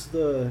out was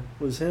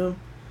him?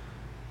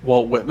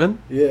 Walt Whitman?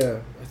 Yeah,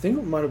 I think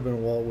it might have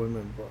been Walt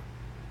Whitman, but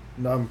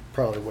no, I'm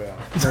probably way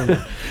off.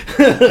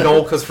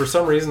 No, because for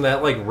some reason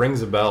that like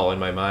rings a bell in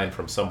my mind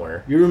from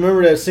somewhere. You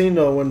remember that scene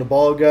though when the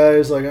bald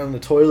guy's like on the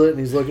toilet and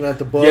he's looking at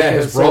the book? Yeah,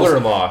 his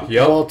brother-in-law.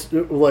 Yep. Walt,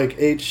 like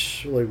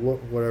H, like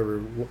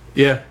whatever.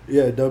 Yeah.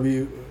 Yeah,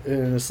 W,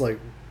 and it's like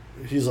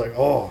he's like,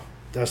 oh,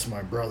 that's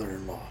my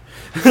brother-in-law.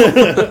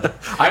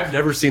 I've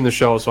never seen the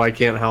show, so I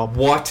can't help.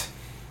 What?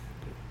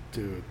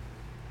 Dude.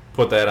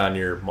 Put that on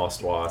your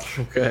must-watch.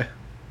 Okay.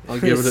 I'll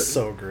give it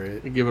so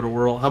great. Give it a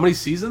whirl. How many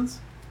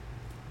seasons?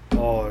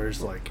 Oh,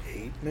 there's like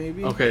 8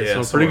 maybe. Okay,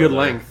 Yeah, so pretty good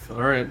somewhere there. length.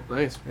 All right,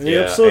 nice. And the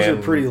episodes are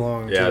pretty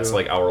long. Yeah, too. it's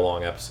like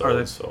hour-long episodes. Are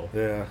they? So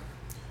Yeah.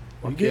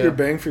 You get your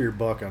bang for your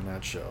buck on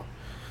that show.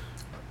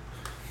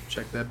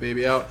 Check that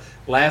baby out.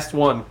 Last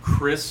one,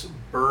 Chris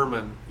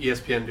Berman,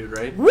 ESPN dude,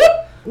 right? Whoop!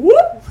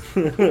 Whoop!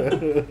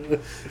 The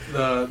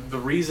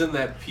reason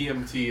that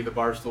PMT, the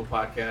Barstool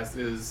podcast,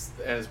 is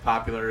as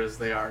popular as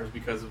they are is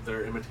because of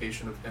their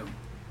imitation of him.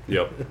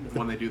 Yep.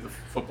 When they do the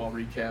football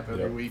recap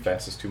every week.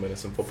 Fastest 2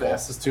 minutes in football.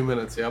 Fastest 2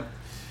 minutes, yep.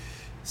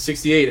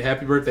 68,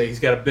 happy birthday. He's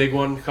got a big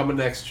one coming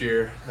next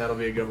year. That'll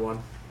be a good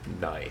one.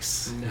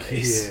 Nice.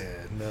 Yeah,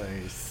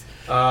 nice.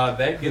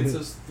 That gets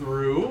us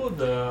through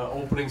the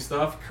opening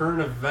stuff.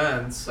 Current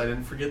events. I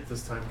didn't forget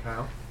this time,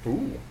 Kyle.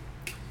 Ooh.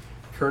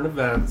 Current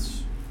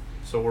events.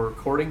 So we're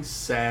recording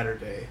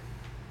Saturday.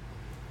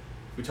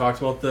 We talked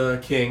about the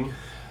King.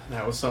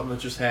 That was something that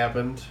just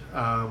happened.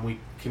 We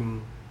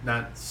can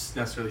not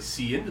necessarily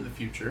see into the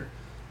future,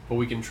 but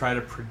we can try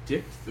to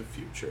predict the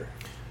future.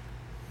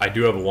 I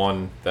do have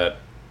one that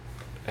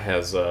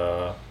has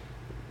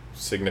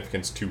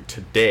significance to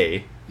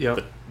today,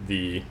 Yep.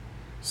 the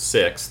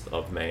 6th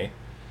of May.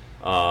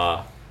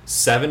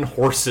 7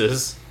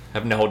 horses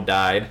have now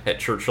died at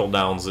Churchill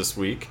Downs this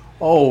week.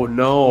 Oh,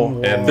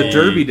 no. And the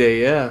Derby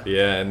Day, yeah.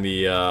 Yeah, and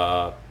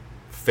the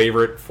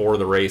favorite for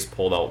the race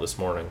pulled out this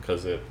morning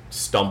because it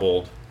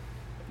stumbled,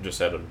 just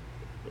had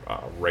a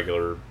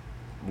regular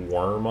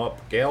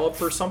warm-up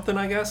gallop or something,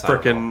 I guess.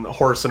 Frickin'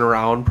 horsing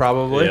around,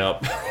 probably.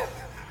 Yep.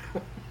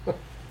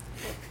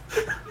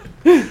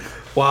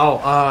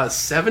 Wow,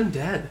 7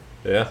 dead.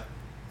 Yeah.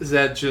 Is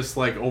that just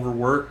like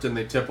overworked and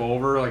they tip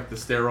over, like the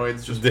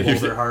steroids just pull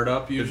their heart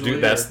up usually?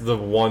 Dude, that's the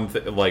one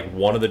like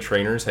one of the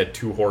trainers had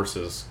 2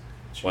 horses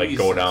like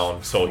go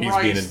down, so he's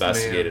being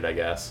investigated, man. I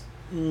guess.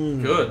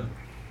 Good.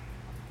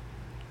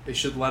 They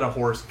should let a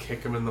horse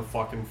kick him in the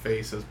fucking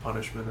face as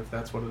punishment if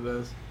that's what it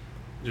is.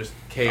 Just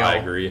KO. I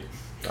agree.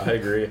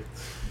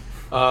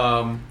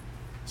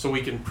 So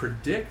we can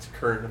predict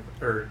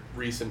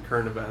recent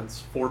current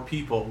events for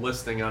people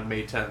listening on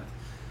May 10th.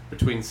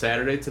 Between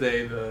Saturday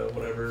today, the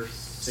whatever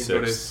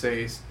Cinco de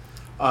Seis.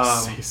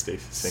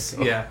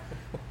 Cinco. Yeah.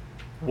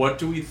 What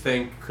do we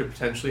think could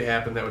potentially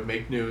happen that would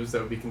make news,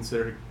 that would be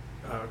considered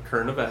a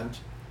current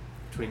event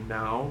between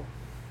now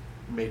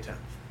and May 10th?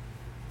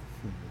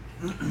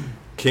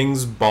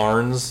 Kings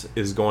Barnes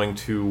is going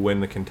to win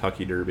the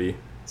Kentucky Derby.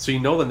 So you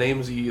know the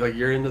names,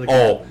 you're into the...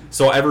 Oh,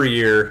 so every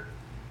year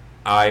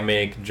I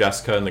make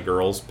Jessica and the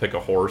girls pick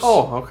a horse.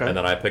 Oh, okay. And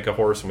then I pick a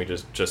horse and we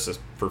just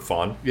for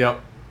fun.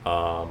 Yep.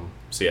 So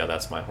yeah,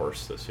 that's my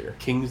horse this year.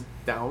 Kings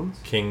Downs?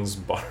 Kings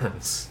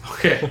Barnes.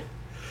 Okay.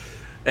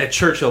 At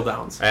Churchill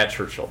Downs. At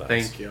Churchill Downs.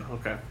 Thank you.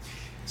 Okay.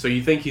 So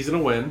you think he's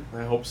gonna win?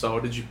 I hope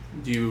so. Do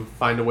you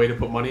find a way to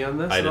put money on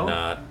this? I did all?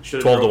 not.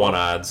 Should've 12-1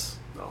 odds.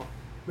 No.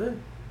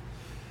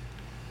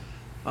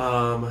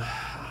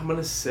 I'm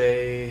gonna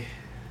say.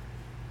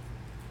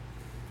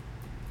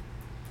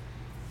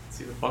 Let's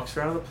see, the Bucks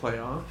are out of the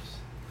playoffs.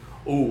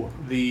 Oh,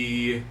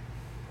 the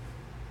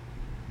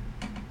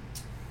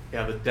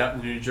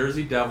New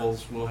Jersey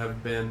Devils will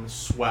have been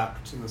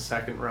swept in the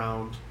second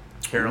round.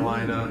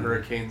 Carolina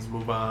Hurricanes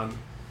move on,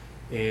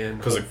 and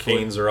because the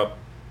Canes are up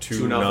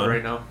 2-0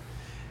 right now,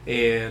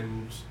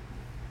 and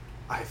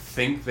I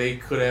think they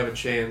could have a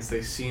chance.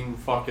 They seem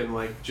fucking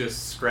like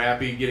just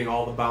scrappy, getting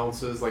all the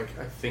bounces. Like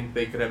I think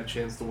they could have a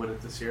chance to win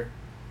it this year.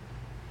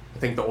 I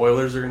think the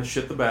Oilers are gonna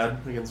shit the bed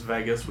against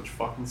Vegas, which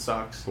fucking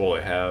sucks.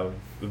 Well,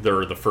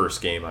 they're the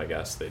first game, I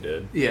guess they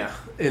did. Yeah,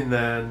 and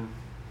then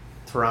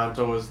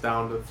Toronto is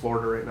down to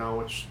Florida right now,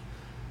 which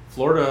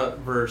Florida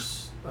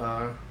versus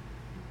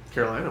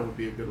Carolina would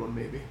be a good one,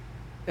 maybe.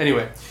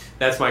 Anyway,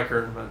 that's my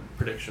current event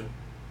prediction.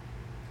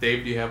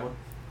 Dave, do you have one?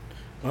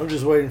 I'm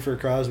just waiting for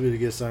Crosby to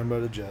get signed by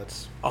the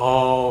Jets.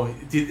 Oh,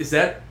 is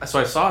that... So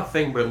I saw a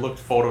thing, but it looked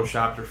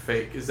photoshopped or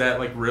fake. Is that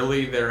like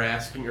really they're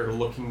asking or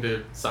looking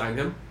to sign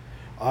him?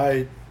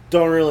 I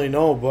don't really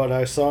know, but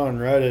I saw on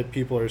Reddit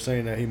people are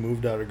saying that he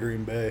moved out of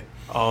Green Bay.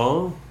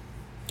 Oh,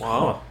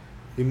 wow.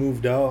 He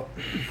moved out.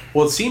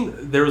 Well, it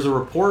seemed there was a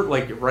report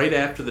like right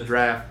after the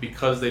draft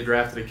because they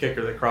drafted a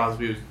kicker that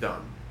Crosby was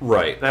done.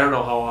 Right. And I don't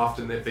know how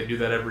often if they do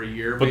that every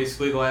year,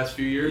 basically the last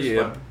few years.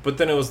 Yeah, but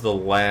then it was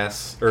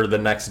the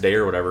next day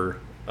or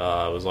whatever. It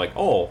was like,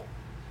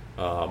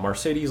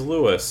 Mercedes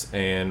Lewis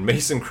and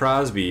Mason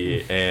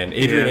Crosby and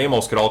Adrian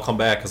Amos could all come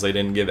back because they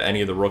didn't give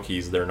any of the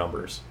rookies their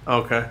numbers.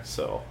 Okay.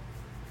 So.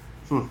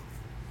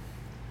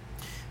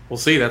 We'll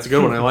see. That's a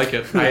good one. I like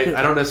it.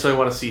 I don't necessarily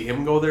want to see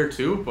him go there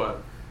too,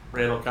 but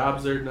Randall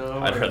Cobb's there now.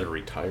 I'd rather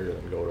retire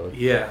than go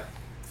to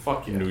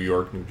fuck yeah. New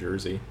York, New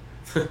Jersey.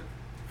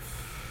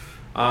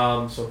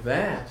 So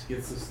that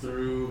gets us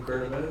through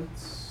current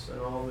events and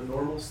all the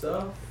normal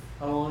stuff.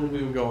 How long have we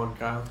been going,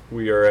 Kyle?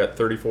 We are at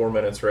 34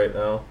 minutes right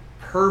now.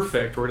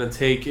 Perfect. We're going to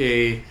take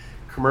a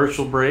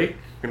commercial break.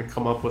 We're going to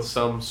come up with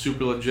some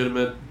super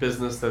legitimate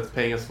business that's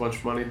paying us a bunch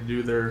of money to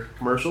do their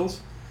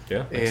commercials.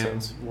 Yeah, makes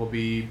sense. We'll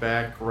be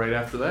back right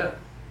after that.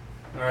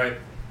 All right.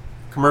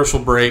 Commercial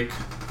break.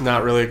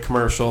 Not really a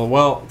commercial.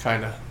 Well,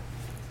 kind of.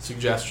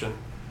 Suggestion.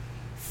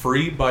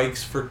 Free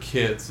bikes for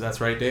kids. That's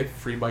right, Dave?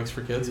 Free bikes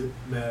for kids?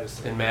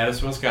 Madison. In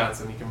Madison,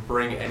 Wisconsin. You can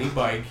bring any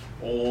bike,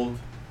 old,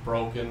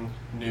 broken,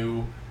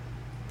 new,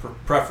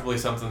 preferably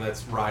something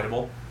that's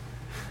rideable,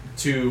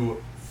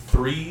 to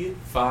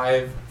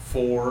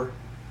 354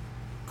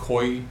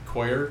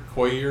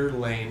 Coyer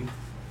Lane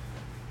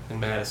in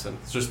Madison.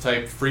 Just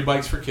type free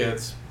bikes for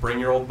kids. Bring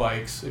your old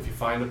bikes if you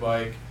find a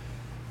bike.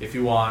 If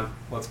you want,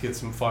 let's get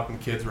some fucking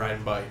kids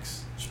riding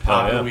bikes. Just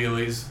popping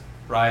wheelies,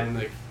 riding,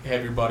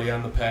 have your buddy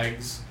on the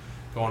pegs,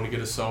 going to get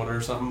a soda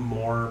or something.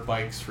 More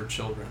bikes for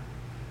children.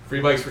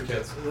 Free bikes for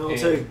kids. They'll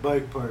take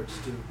bike parts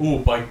too. Ooh,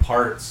 bike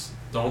parts.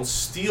 Don't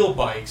steal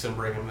bikes and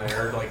bring them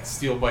there. Like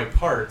steal bike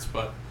parts,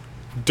 but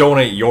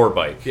donate your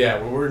bike.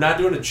 Yeah, we're not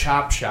doing a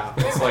chop shop.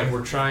 It's like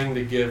we're trying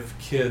to give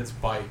kids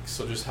bikes,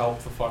 so just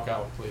help the fuck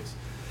out, please.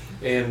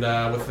 And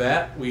with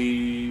that,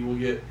 we will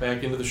get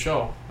back into the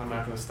show. I'm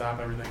not going to stop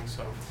everything.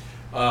 So,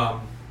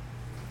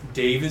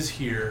 Dave is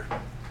here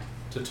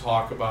to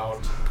talk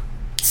about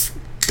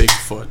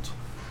Bigfoot.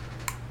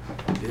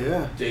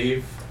 Yeah.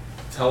 Dave,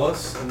 tell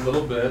us a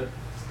little bit.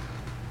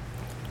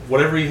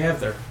 Whatever you have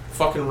there.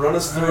 Fucking run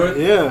us through it.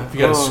 Yeah. If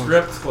you got a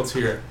script, let's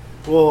hear it.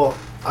 Well,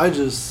 I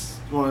just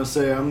want to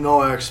say I'm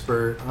no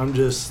expert. I'm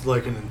just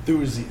like an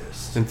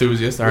enthusiast.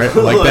 Enthusiast, all right. I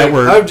like that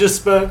word. I've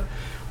just spent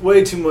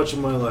way too much of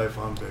my life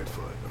on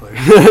Bigfoot. Like,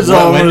 that's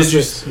all when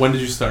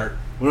did you start?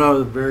 When I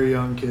was a very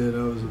young kid,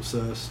 I was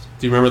obsessed.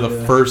 Do you remember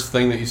the first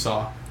thing that you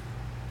saw?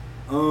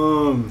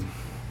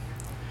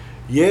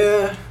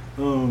 Yeah.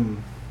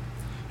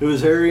 It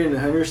was Harry and the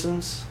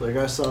Hendersons. Like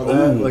I saw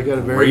that like at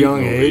a very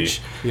young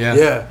age. Yeah.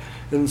 Yeah.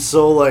 And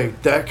so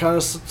like that kind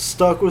of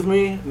stuck with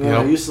me. And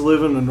I used to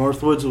live in the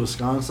Northwoods of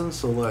Wisconsin,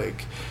 so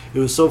like it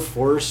was so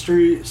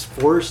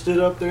forested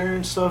up there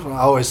and stuff. And I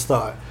always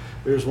thought,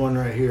 there's one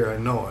right here. I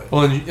know it.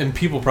 Well, and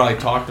people probably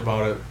talked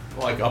about it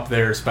like up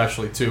there,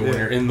 especially too when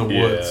you're in the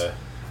woods.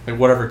 Like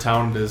whatever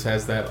town it is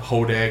has that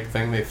hodag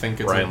thing. They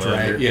think it's a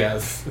drag. Yeah.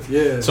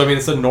 So I mean,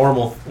 it's a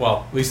normal.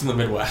 Well, at least in the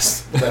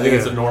Midwest, I think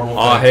it's a normal.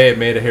 Oh, hey, it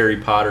made a Harry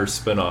Potter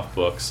spin-off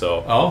book.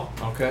 So. Oh,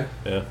 okay.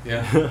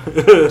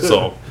 Yeah.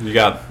 So you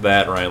got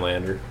that,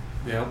 Rhinelander.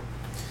 Yeah.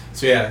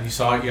 So yeah, you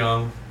saw it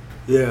young.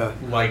 Yeah.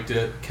 Liked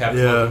it. Kept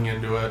looking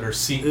into it, or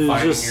finding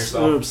yourself. It was just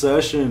an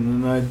obsession,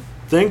 and I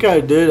think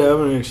I did have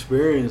an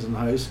experience in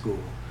high school.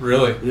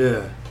 Really?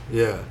 Yeah.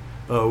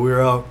 We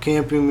were out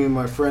camping. Me and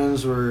my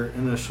friends were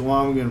in the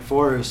Chequamegon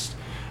forest,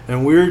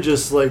 and we were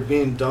just like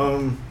being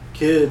dumb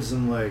kids,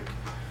 and like,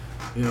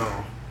 you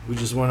know, we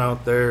just went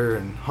out there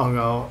and hung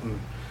out, and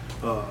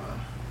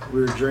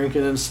we were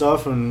drinking and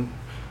stuff, and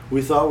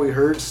we thought we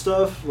heard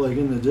stuff like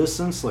in the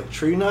distance, like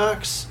tree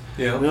knocks.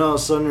 Yeah. And then all of a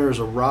sudden there was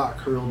a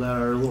rock hurled at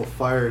our little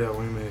fire that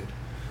we made.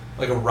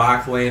 Like a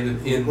rock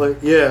landed in.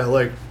 Like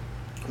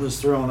was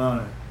thrown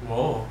on it.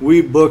 Whoa.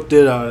 We booked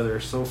it out of there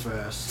so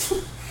fast.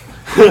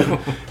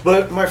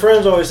 But my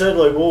friends always said,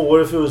 like, well,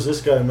 what if it was this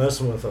guy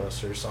messing with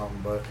us or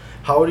something? But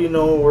how do you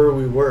know where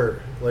we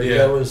were? Like,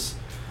 that was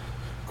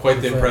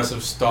quite the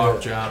impressive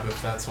stalk job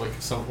if that's like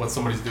what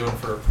somebody's doing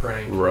for a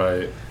prank.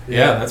 Right.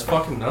 Yeah, that's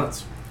fucking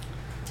nuts.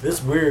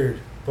 It's weird.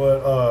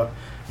 But, but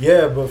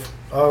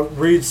I'll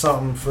read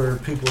something for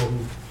people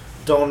who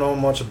don't know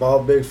much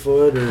about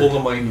Bigfoot. Or,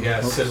 pull the mic,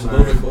 sit a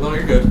little bit. No,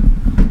 you're good.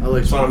 I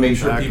like just want to make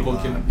sure people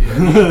can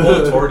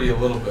pull it toward you a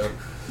little bit.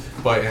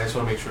 But I just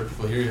want to make sure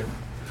people hear you.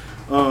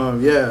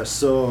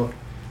 So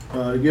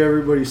to get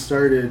everybody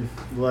started,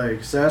 like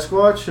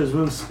Sasquatch has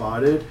been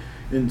spotted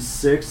in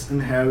 6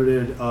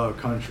 inhabited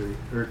country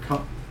or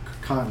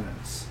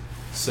continents.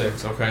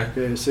 6, okay.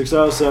 Okay, 6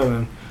 out of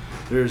 7.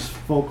 There's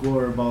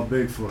folklore about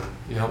Bigfoot.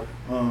 Yep.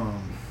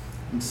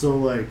 And so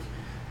like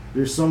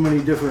there's so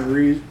many different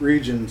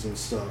regions and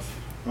stuff.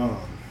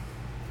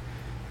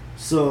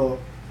 So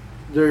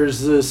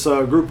there's this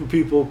group of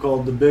people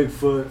called the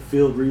Bigfoot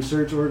Field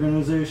Research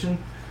Organization.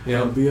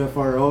 Yeah.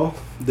 BFRO.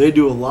 They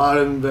do a lot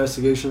of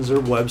investigations. Their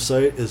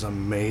website is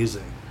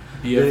amazing.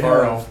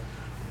 BFRO.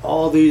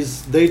 All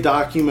these, they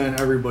document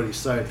everybody's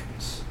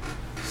sightings.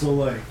 So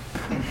like,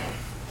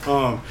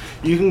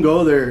 you can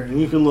go there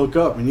and you can look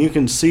up and you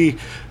can see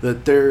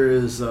that there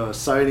is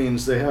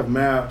sightings. They have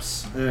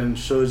maps and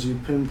shows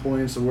you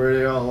pinpoints of where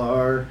they all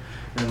are,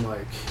 and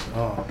like,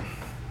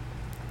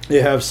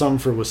 they have some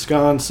for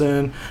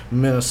Wisconsin,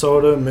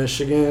 Minnesota,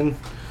 Michigan.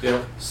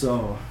 Yeah.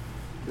 So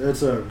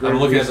that's a great I'm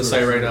looking at the resource.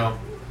 site right now.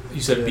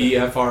 You said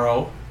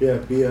BFRO? Yeah,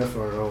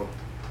 BFRO.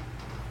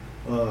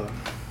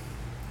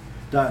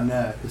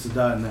 .net. It's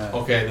a .net.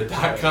 Okay, the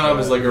 .com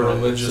is like a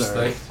religious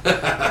thing.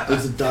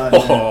 It's a .net.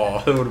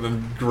 Oh, it would have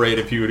been great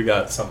if you would have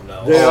got something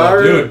else. They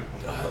are, dude.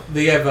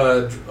 They have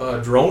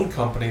a drone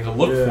company to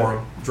look for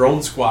them. Drone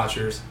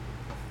squatchers.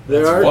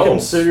 They are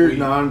considered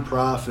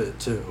non-profit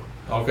too.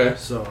 Okay.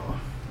 So.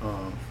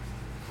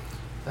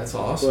 That's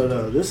awesome.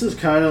 But this is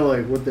kind of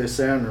like what they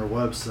say on their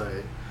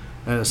website,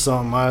 and it's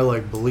something I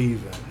like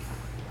believe in.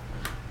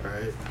 All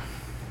right.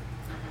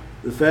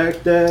 The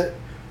fact that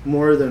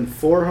more than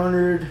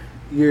 400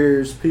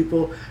 years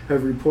people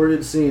have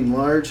reported seeing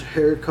large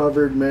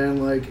hair-covered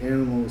man-like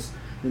animals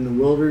in the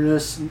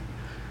wilderness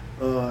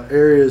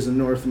areas in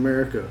North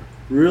America.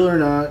 Real or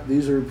not,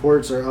 these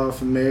reports are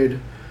often made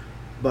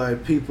by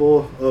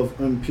people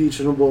of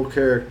unimpeachable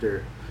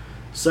character.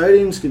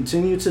 Sightings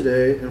continue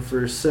today, and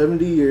for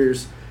 70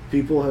 years,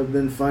 people have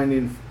been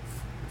finding,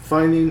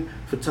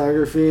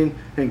 photographing,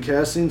 and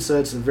casting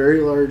sets of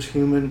very large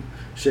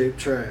human-shaped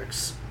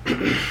tracks.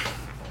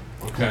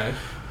 Okay.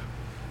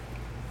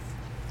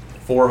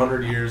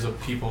 400 years of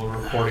people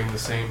reporting the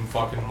same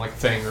fucking like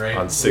thing, right?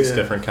 On 6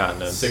 different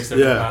continents. 6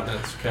 different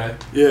continents, okay?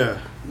 Yeah,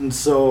 and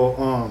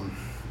so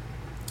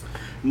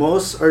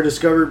most are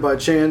discovered by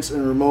chance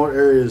in remote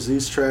areas.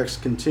 These tracks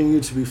continue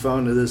to be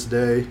found to this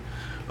day.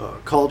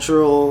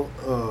 Cultural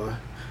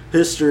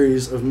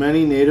histories of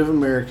many Native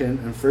American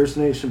and First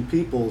Nation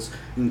peoples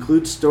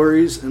include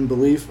stories and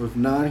belief of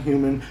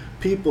non-human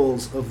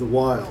peoples of the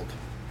wild.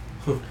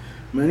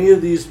 Many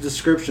of these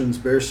descriptions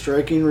bear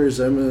striking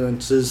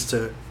resemblances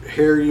to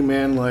hairy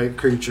man-like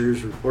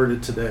creatures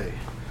reported today.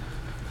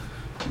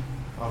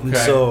 Okay. And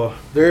so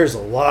there's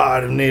a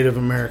lot of Native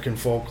American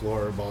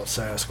folklore about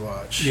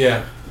Sasquatch.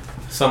 Yeah.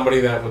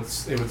 Somebody that would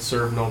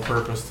serve no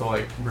purpose to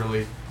like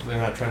really, they're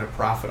not trying to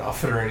profit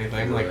off it or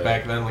anything. Like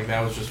back then, like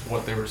that was just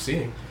what they were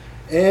seeing.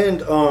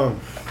 And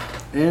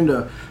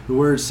the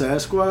word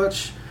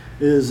Sasquatch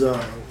is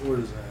what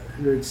is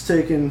that? It's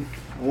taken.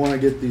 I want to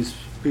get these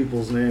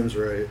people's names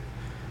right.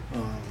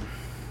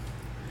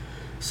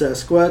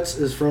 Sasquatch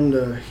is from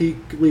the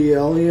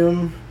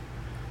Hickleyalium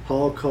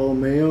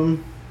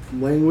Halkalmeum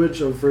language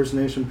of First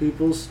Nation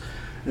peoples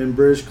in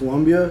British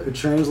Columbia. It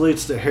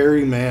translates to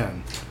hairy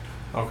man.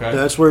 Okay.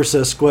 That's where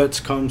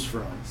Sasquatch comes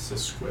from.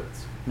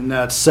 Sasquatch. And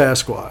that's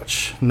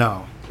Sasquatch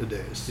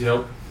nowadays.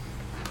 Yep.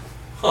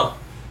 Huh.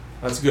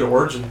 That's a good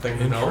origin thing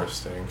to know.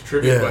 Interesting.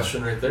 Trivia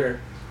question right there.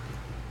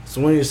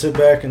 So when you sit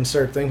back and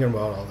start thinking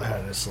about all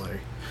that, it's like...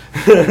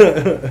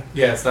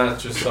 Yeah, it's not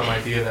just some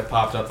idea that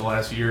popped up the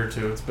last year or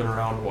two. It's been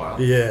around a while.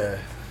 Yeah.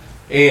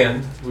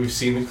 And we've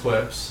seen the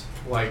clips.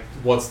 Like,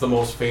 what's the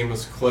most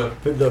famous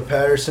clip? The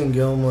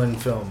Patterson-Gilman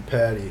film,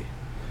 Patty.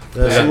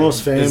 That's the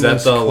most famous. Is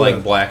that the clip.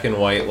 like black and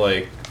white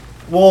like?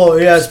 Well,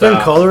 yeah, it's been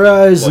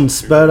colorized and Like,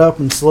 sped up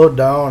and slowed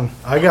down.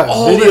 I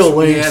got video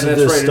links to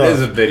this stuff. It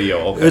is a video.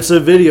 Okay. It's a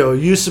video.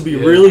 It used to be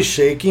really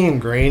shaky and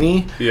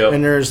grainy. Yep.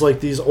 And there's like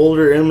these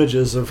older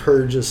images of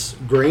her just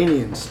grainy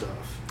and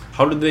stuff.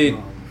 How did they?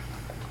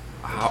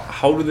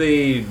 How do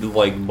they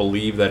like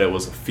believe that it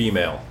was a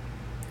female?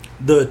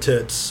 The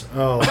tits.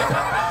 Oh.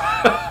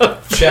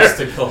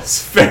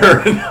 Chesticles.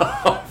 Fair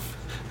enough.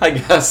 I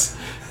guess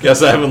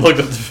I haven't looked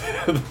at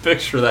the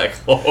picture that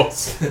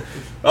close.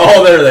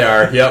 Oh, there they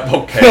are. Yep.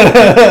 Okay.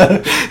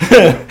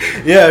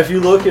 Yeah, if you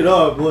look it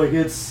up, like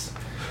it's.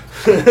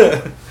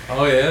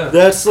 Oh yeah.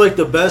 That's like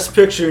the best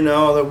picture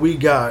now that we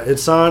got.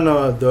 It's on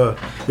the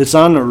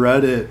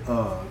Reddit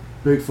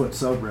Bigfoot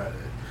subreddit.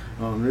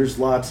 There's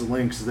lots of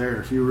links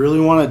there. If you really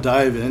want to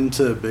dive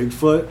into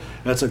Bigfoot,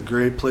 that's a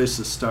great place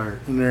to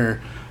start. And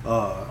there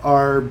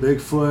are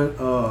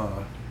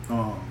Bigfoot,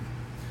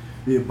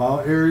 the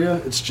About area,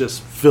 it's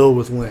just filled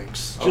with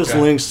links. Just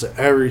links to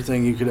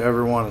everything you could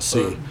ever want to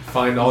see.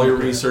 Find all your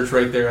research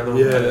right there on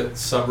the Reddit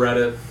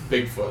subreddit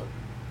Bigfoot.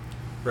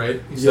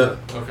 Right? You said?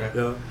 Okay.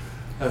 Yeah.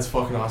 That's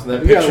fucking awesome.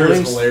 That We got picture is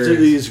links hilarious. to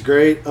these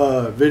great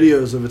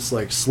videos of it's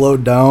like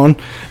slowed down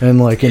and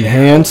like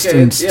enhanced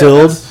and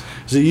stilled.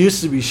 It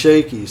used to be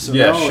shaky, so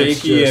now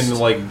shaky it's just, and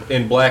like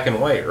in black and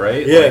white,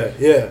 right? Yeah,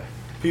 yeah.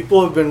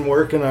 People have been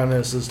working on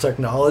this as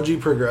technology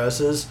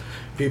progresses.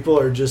 People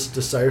are just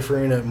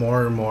deciphering it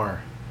more and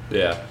more.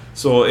 Yeah.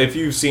 So if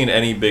you've seen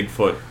any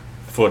Bigfoot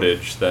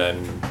footage,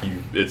 then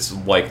it's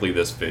likely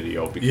this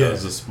video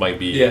because this might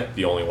be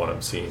the only one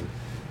I'm seeing.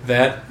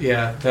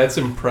 That's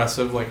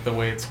impressive. Like the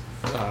way it's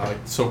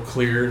so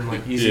clear and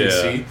like easy to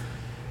see.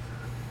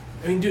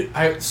 I mean,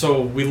 dude.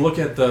 So we look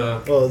at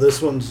the. Oh,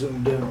 this one's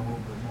zoomed in a little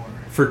bit more.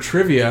 For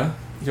trivia,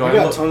 I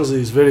got tons of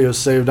these videos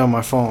saved on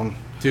my phone.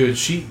 Dude,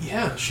 she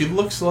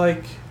looks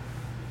like.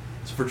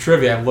 So for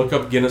trivia, I look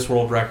up Guinness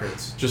World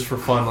Records just for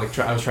fun. Like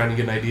I was trying to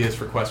get ideas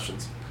for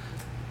questions.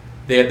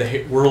 They had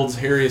the world's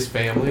hairiest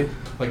family.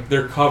 Like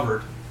they're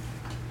covered.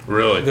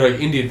 Really? They're like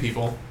Indian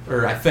people,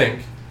 or I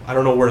think. I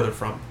don't know where they're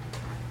from.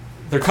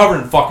 They're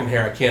covered in fucking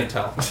hair. I can't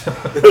tell.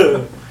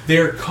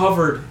 They're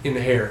covered in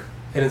hair,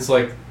 and it's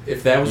like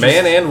if that was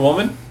man and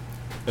woman,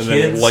 and kids,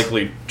 then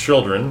likely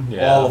children.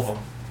 Yeah. All of them.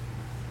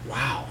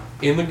 Wow.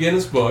 In the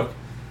Guinness Book.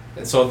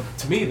 And so,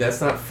 to me,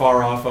 that's not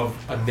far off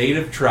of a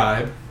native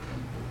tribe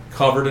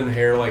covered in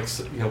hair like,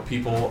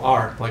 people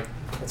are. Like,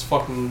 that's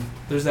fucking...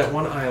 There's that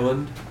one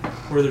island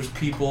where there's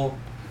people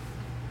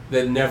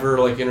that never,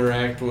 like,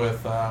 interact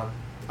with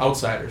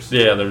outsiders.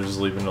 Yeah, they're just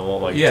leaving a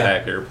little,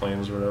 attack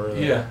airplanes or whatever.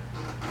 Yeah.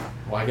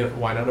 Why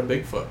not a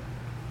Bigfoot?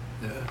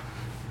 Yeah.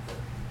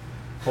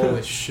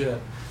 Holy shit.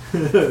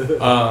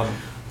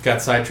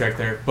 Got sidetracked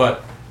there.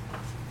 But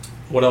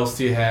what else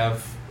do you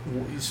have?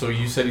 So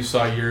you said you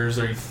saw yours,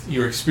 or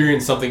you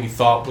experienced something you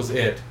thought was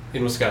it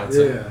in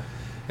Wisconsin. Yeah.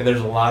 And there's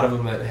a lot of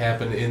them that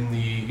happen in the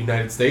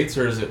United States,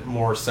 or is it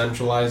more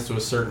centralized to a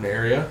certain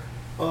area?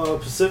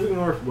 Pacific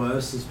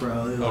Northwest is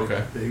probably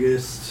the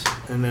biggest,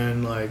 and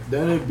then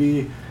then it'd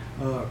be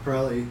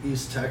probably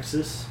East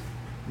Texas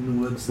in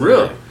the woods.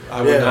 Really?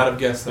 I would not have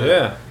guessed that.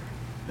 Yeah.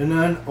 And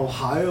then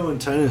Ohio and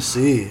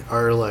Tennessee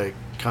are like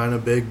kind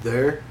of big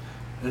there.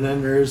 And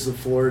then there's the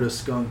Florida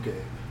skunk ape,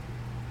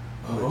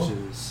 which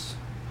is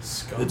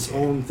skunk its ape.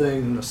 own thing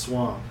in the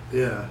swamp.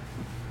 Yeah.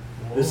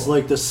 Whoa. It's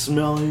like the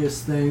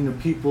smelliest thing. The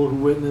people who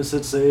witness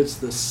it say it's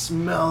the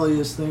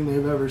smelliest thing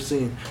they've ever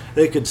seen.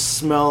 They could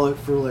smell it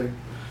for like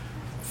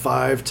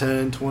 5,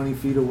 10, 20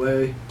 feet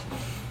away.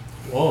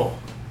 Whoa.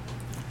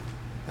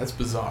 That's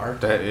bizarre.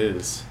 That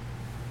is.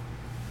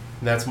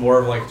 And that's more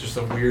of like just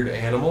a weird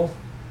animal?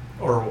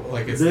 Or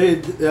like it's...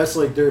 That's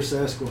like their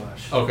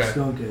Sasquatch. Okay.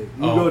 Skunk ape.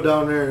 You Oh. go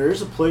down there,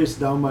 there's a place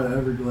down by the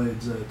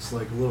Everglades that's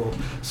like a little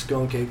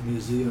skunk ape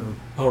museum.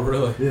 Oh,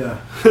 really? Yeah.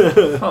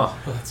 Huh. Oh,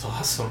 that's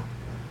awesome.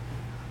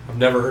 I've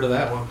never heard of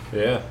that one.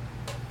 Yeah.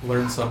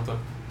 Learned something.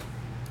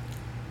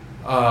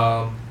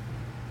 What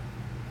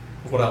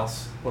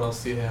else? What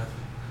else do you have?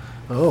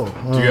 Oh.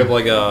 Do you have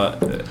like a?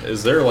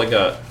 Is there like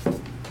a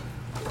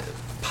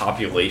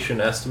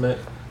population estimate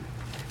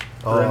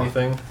or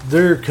anything?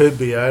 There could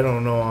be. I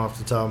don't know off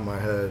the top of my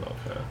head.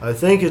 Okay. I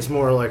think it's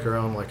more like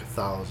around like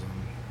 1,000.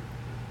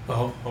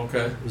 Oh,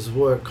 okay. Is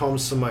what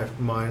comes to my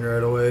mind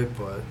right away,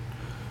 but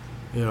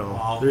you know,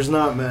 Wow. there's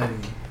not many.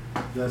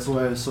 That's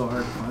why it's so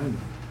hard to find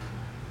them.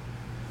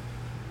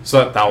 So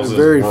that 1,000 is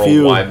Very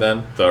few. worldwide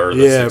then? Or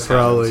the Yeah, 6,000s?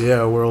 probably.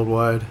 Yeah,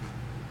 worldwide.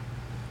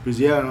 Because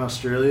yeah, in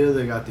Australia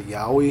they got the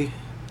Yowie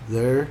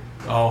there.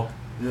 Oh,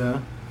 Yeah.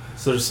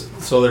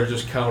 so they're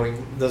just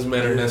counting. Doesn't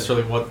matter Yeah.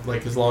 necessarily what,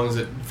 like, as long as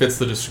it fits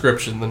the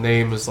description. The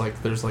name is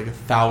like there's like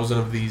 1,000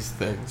 of these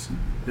things.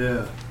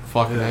 Yeah.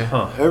 Fucking Yeah. A.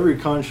 Huh. Every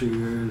country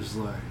there's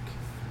like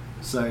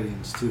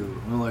sightings too.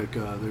 Like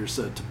there's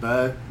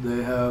Tibet.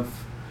 They have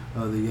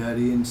the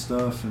Yeti and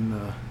stuff, and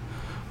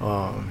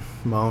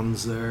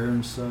mountains there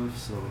and stuff.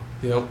 So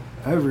Yep.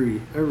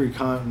 every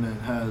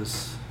continent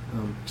has,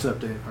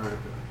 except Antarctica.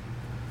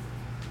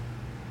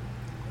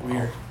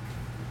 Weird.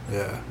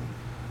 Yeah.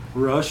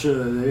 Russia,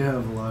 they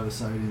have a lot of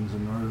sightings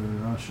in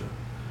northern Russia.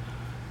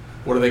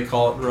 What do they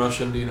call it in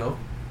Russian? Do you know?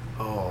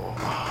 Oh.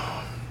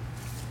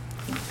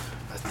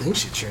 I think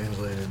she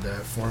translated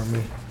that for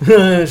me.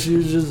 She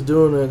was just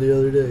doing that the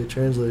other day,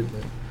 translating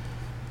it.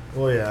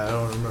 Oh yeah, I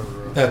don't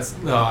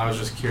remember. No, I was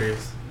just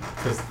curious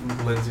because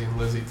Lindsay and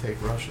Lizzie take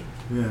Russian.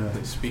 Yeah.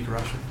 They speak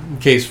Russian. In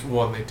case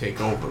one they take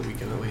over, we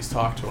can at least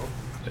talk to them.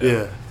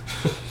 Yeah.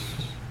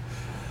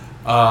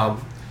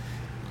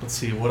 Let's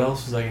see. What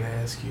else was I going to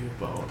ask you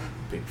about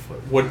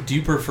Bigfoot? What do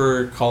you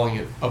prefer calling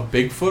it? A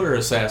Bigfoot or a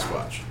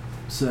Sasquatch?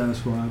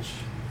 Sasquatch.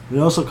 They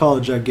also call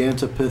it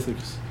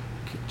Gigantopithecus.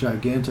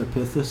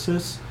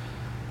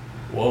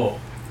 Whoa.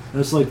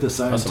 That's like the a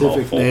scientific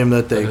mouthful. name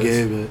that they That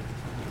is. gave it.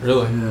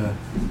 Really? Yeah.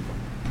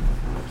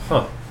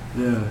 Huh.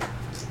 Yeah.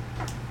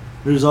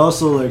 There's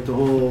also like the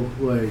whole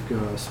like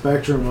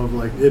spectrum of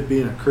like it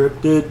being a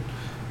cryptid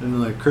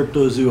and like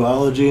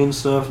cryptozoology and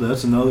stuff.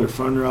 That's another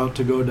fun route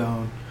to go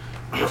down.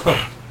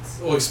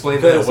 Well,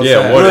 explain that. What's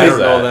Yeah, that? what I is don't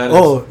know that? what that is.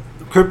 Oh,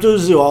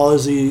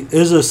 cryptozoology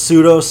is a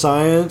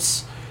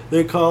pseudoscience,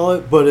 they call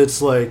it, but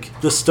it's like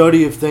the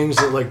study of things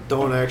that like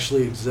don't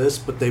actually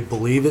exist, but they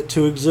believe it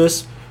to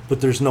exist,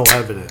 but there's no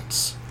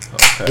evidence.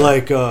 Okay.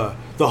 Like the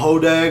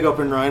hodag up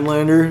in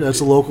Rhinelander, that's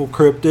a local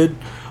cryptid.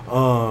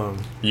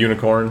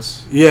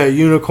 Unicorns. Yeah,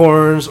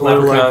 unicorns, or like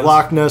Leprechauns.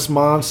 Loch Ness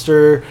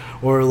monster,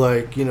 or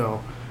like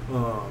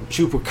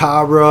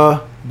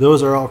chupacabra.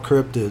 Those are all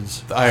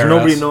cryptids. The IRS.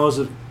 Nobody knows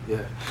if.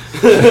 Yeah.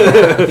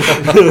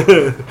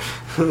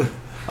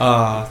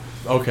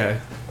 Okay.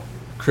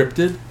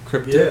 Cryptid?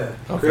 Cryptid? Yeah,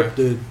 Okay.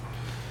 cryptid.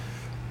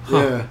 Huh.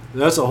 Yeah,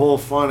 that's a whole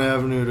fun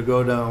avenue to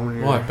go down when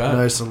you're Oh, I bet.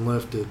 nice and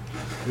lifted.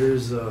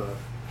 There's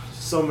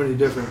so many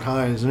different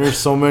kinds, and there's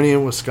so many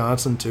in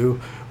Wisconsin too.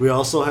 We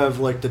also have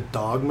like the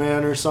dog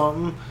man or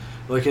something,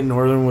 like in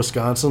northern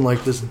Wisconsin,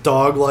 like this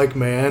dog-like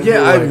man. Yeah,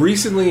 who, I like,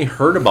 recently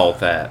heard about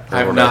that. or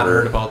I've not whatever.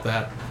 heard about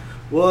that.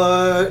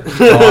 What?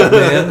 Dog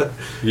man?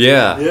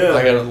 Yeah.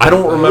 Yeah. I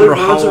don't It remember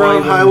how runs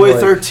around I Highway like,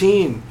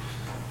 13.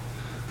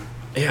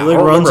 Yeah, It like I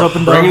don't runs remember up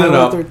and down bringing it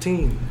Highway up.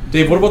 13.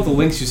 Dave, what about the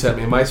links you sent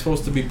me? Am I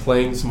supposed to be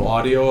playing some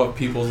audio of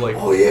people's like...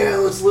 Oh yeah,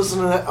 let's listen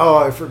to that. Oh,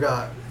 I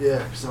forgot. Yeah,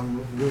 because I'm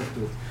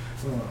lifted.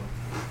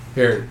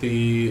 Here,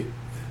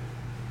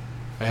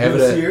 I have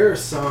it at... Sierra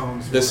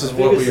Sounds. This I is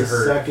think what it's we the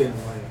heard. Second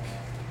link.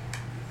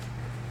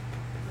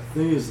 I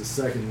think it's the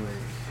second link.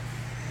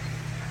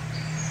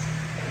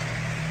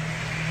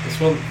 This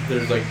one,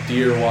 there's like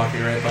deer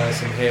walking right by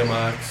some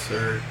hammocks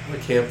or a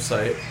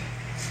campsite.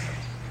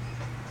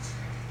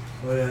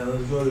 Oh yeah,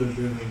 let's go to the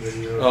different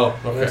video. Oh,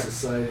 okay. That's a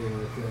sighting,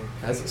 I think.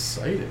 That's a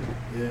sighting.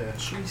 Yeah.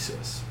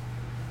 Jesus.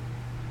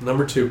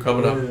 Number 2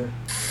 coming up. Yeah.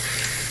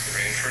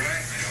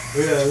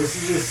 Yeah, this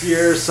is the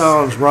Sierra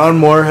Sounds, Ron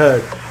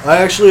Moorhead. I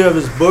actually have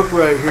his book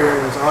right here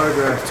and it's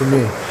autographed to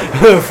me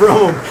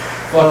from him.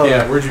 Fuck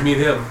yeah, where'd you meet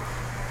him?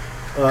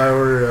 I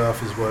ordered it off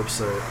his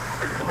website.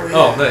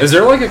 Oh, nice. Is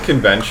there like a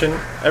convention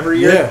every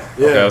year? Yeah,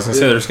 yeah. Okay, I was gonna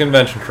say there's a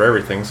convention for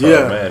everything. So I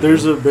Yeah, imagine.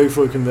 there's a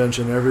Bigfoot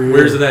convention every year.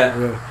 Where's it at?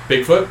 Yeah.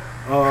 Bigfoot?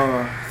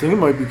 I think it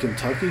might be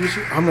Kentucky.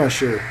 I'm not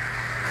sure.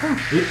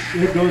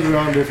 It goes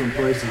around different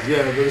places.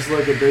 Yeah, but it's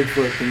like a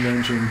Bigfoot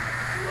convention.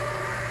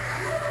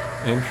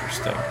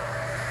 Interesting.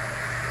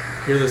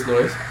 Hear this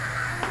noise?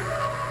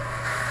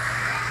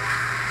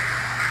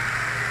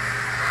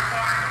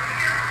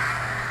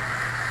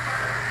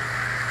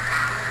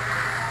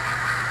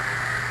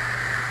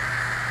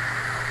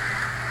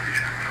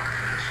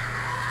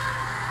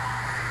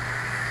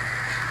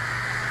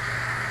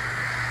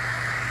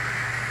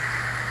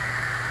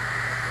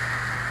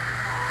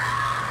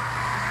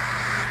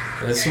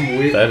 That's some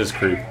weird. That is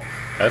creepy.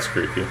 That's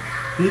creepy.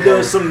 He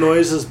does some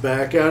noises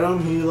back at him.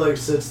 He like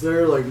sits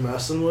there like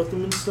messing with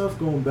them and stuff,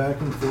 going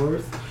back and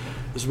forth.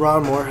 This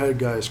Ron Moorhead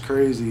guy is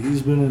crazy.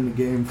 He's been in the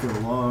game for a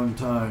long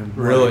time.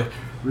 Really? Like,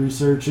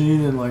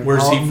 researching and like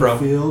Where's out he in from?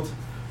 the field.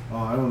 Oh,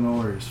 I don't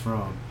know where he's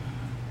from.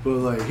 But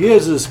like he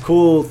has this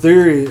cool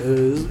theory.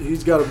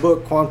 He's got a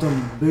book,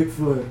 Quantum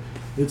Bigfoot.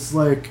 It's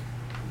like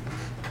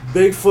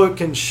Bigfoot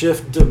can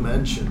shift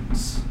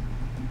dimensions.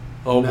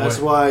 Oh And boy. that's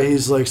why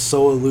he's like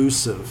so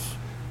elusive.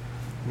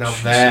 Now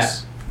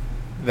Jesus.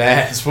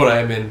 that is what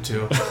I'm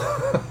into.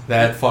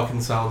 That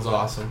fucking sounds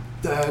awesome.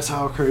 That's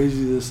how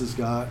crazy this has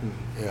gotten.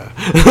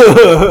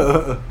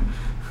 Yeah.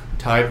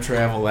 Time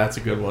travel, that's a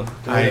good one.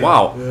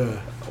 Wow.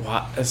 Yeah.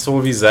 Wow. So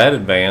if he's that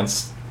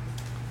advanced,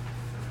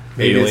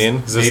 Maybe alien?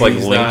 it's- Is this maybe like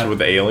he's linked not-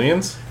 with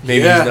aliens?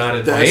 Maybe Yeah, he's not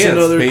that's advanced.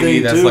 another Maybe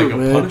thing that's too, like a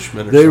man.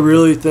 punishment or They something.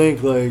 really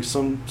think like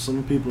some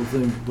people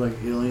think like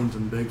aliens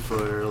and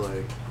Bigfoot are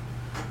like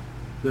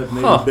that.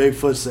 Maybe Huh.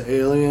 Bigfoot's the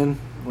alien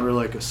or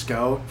like a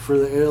scout for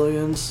the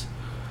aliens.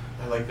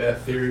 I like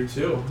that theory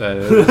too. That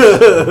is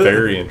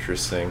very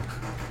interesting.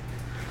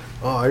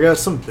 Oh, I got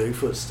some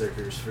Bigfoot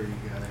stickers for you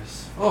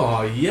guys.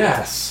 Oh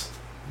yes.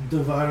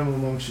 Divide them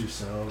amongst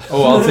yourselves.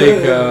 Oh, I'll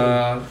take.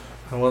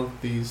 I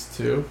want these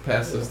two.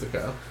 Pass those to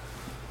Kyle.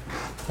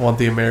 I want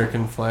the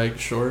American flag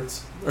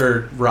shorts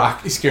or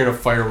rock. He's scared of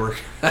firework.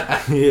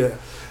 Yeah.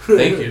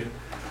 Thank you.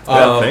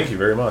 Yeah, thank you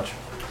very much.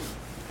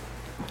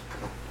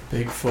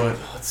 Bigfoot.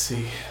 Let's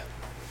see.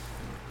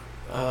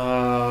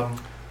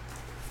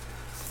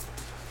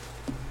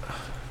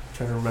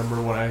 Trying to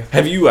remember what I.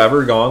 Have you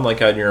ever gone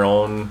like on your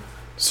own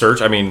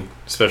search? I mean,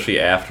 especially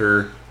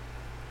after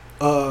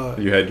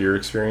you had your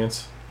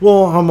experience.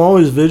 Well, I'm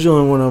always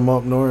vigilant when I'm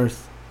up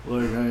north.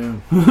 Like I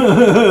am.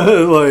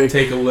 Like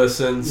Take a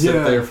listen, sit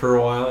Yeah. there for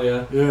a while.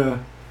 Yeah. yeah.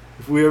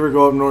 If we ever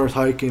go up north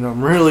hiking,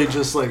 I'm really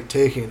just like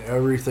taking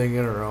everything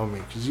in around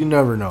me because you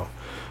never know.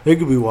 They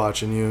could be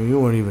watching you. You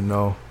won't even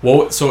know.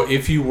 Well, so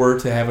if you were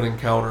to have an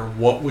encounter,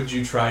 what would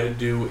you try to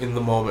do in the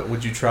moment?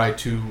 Would you try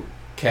to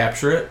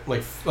capture it,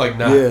 like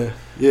not,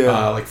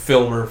 Yeah. like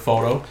film or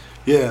photo?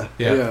 Yeah.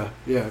 Yeah.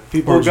 Yeah. Or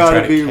People would you got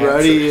try to to be capture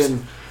ready it?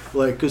 and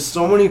like, because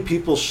so many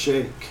people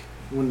shake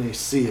when they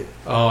see it.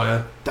 Oh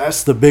yeah.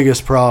 That's the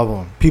biggest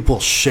problem. People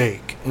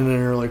shake and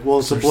they're like, well,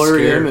 it's a They're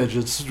blurry scared. image.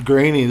 It's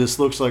grainy. This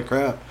looks like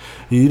crap.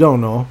 You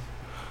don't know.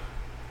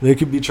 They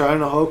could be trying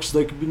to hoax.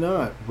 They could be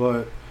not.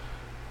 But,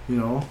 you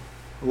know,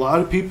 a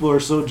lot of people are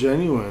so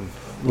genuine.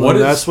 What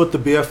is- That's what the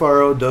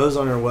BFRO does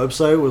on their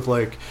website with,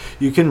 like,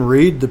 you can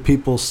read the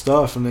people's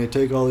stuff and they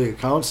take all the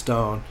accounts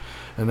down.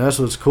 And that's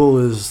what's cool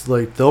is,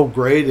 like, they'll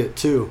grade it,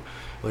 too.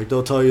 Like,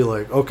 they'll tell you,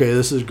 like, okay,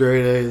 this is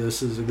grade A.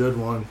 This is a good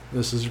one.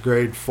 This is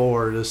grade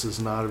 4. This is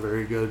not a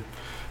very good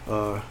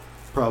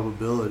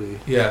probability.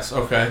 Yes.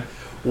 Okay.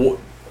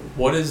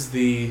 What is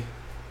the?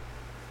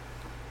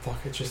 Fuck!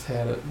 I just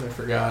had it. And I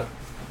forgot.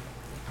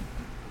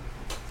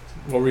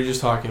 What were you just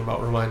talking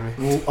about? Remind me.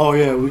 Well, oh,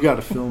 yeah, we got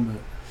to film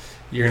it.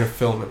 You're gonna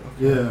film it.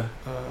 Okay. Yeah.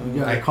 You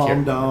got I to calm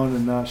can't down remember.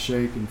 and not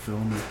shake and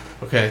film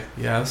it. Okay.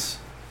 Yes.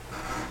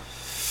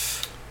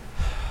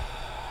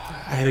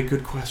 I had a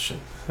good question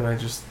and I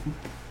just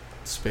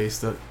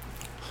spaced it.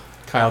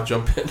 Kyle,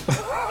 jump in.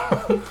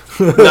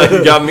 Now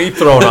you got me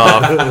thrown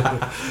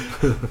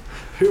off.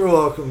 You're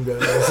welcome,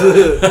 guys.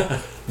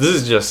 This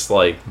is just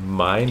like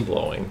mind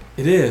blowing.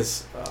 It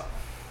is.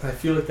 I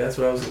feel like that's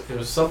what I was. It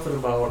was something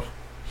about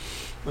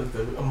like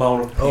the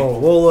amount of people. Oh,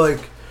 well,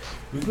 like,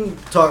 we can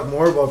talk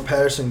more about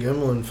Patterson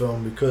Gimlin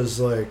film because,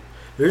 like,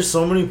 there's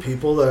so many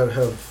people that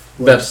have.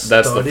 Like, That's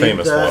the studied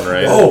famous that. one,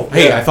 right? Oh,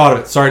 hey, Yeah. I thought of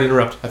it. Sorry to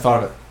interrupt. I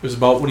thought of it. It was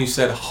about when you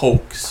said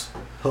hoax.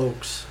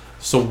 Hoax.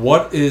 So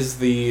what is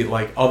the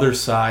like other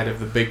side of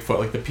the Bigfoot?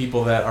 Like the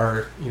people that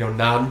are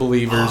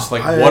non-believers.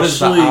 Like what is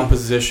the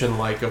opposition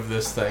like of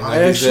this thing? Like,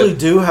 I actually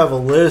do have a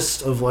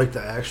list of, like,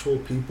 the actual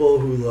people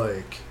who,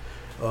 like,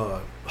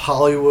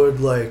 Hollywood,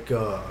 like,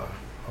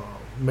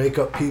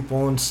 makeup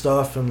people and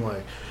stuff, and,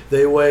 like,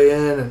 they weigh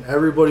in and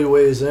everybody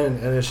weighs in,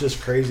 and it's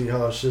just crazy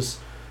how it's just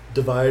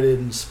divided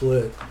and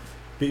split.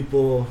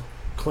 People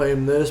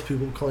claim this,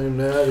 people claim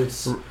that.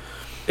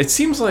 It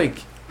seems like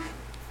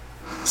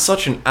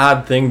such an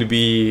odd thing to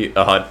be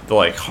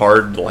like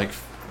hard like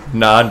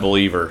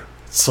non-believer.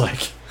 It's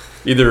like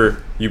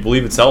either you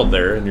believe it's out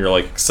there and you're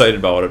like excited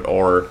about it,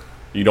 or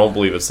you don't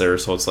believe it's there.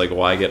 So it's like,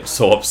 why get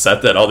so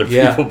upset that other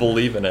people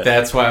believe in it?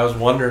 That's why I was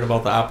wondering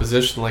about the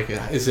opposition. Like,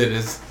 is it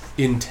as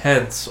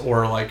intense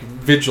or like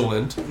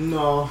vigilant?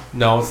 No.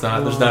 No, it's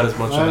not. There's not as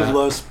much I of have that.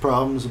 less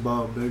problems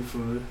about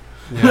Bigfoot.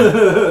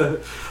 Yeah.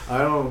 I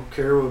don't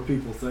care what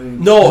people think.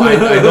 No, I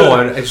know.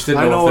 I just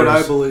didn't know. I know if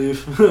what I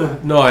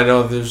believe. No, I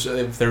know.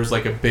 If there was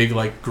like a big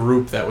like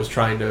group that was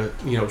trying to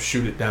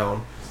shoot it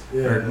down.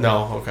 Yeah. Or,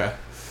 no. Okay.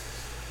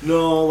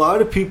 No, a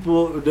lot of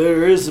people.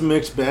 There is a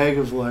mixed bag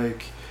of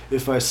like,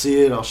 if I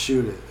see it, I'll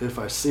shoot it. If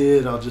I see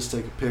it, I'll just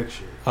take a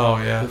picture. Oh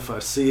yeah. If I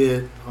see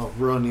it, I'll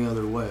run the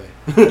other way.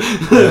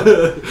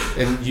 Yeah.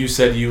 And you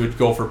said you would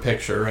go for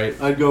picture, right?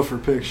 I'd go for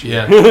picture.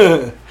 Yeah.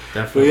 But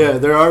Definitely. yeah,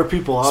 there are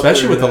people out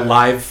Especially there with the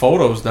live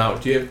photos now.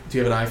 Do you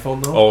have an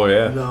iPhone though? Oh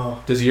yeah.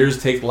 No. Does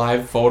yours take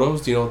live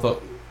photos? Do you know what the?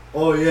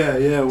 Oh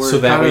yeah. Where So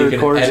it that kind way you of can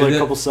records edit like it? a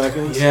couple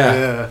seconds.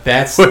 Yeah.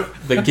 That's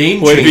the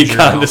game Way to be changer.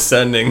 Now.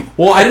 condescending.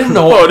 Well, I didn't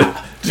know.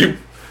 Do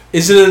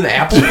Is it an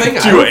Apple thing?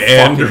 I don't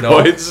fucking know.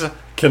 Androids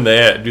do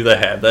they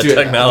have that Dude,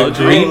 technology?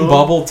 The green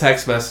bubble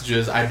text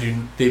messages,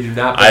 they do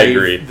not I behave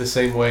agree. the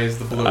same way as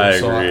the blue. I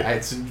so agree.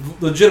 It's a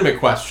legitimate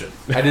question.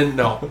 I didn't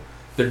know.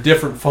 They're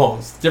different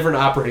phones, different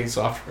operating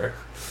software.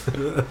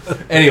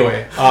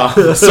 Anyway,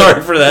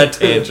 Sorry for that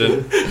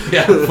tangent.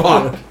 yeah,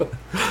 fuck.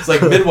 It's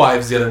like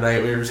midwives the other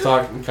night. We were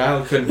talking.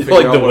 Kyle couldn't figure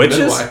Like out the what witches?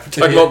 a midwife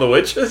Talking about the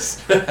witches?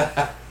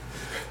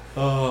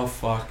 Oh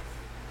fuck.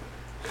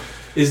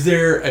 Is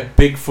there a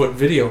Bigfoot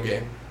video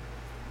game?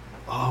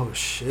 Oh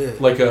shit.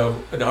 Like an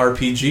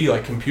RPG,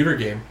 like computer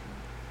game?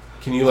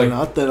 Can you like?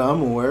 Not that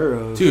I'm aware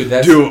of. Dude,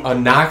 that's a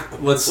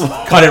knock. Let's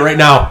cut it right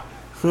now.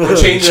 We're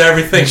changing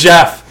everything.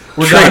 Jeff,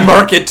 We're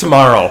trademark it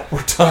tomorrow.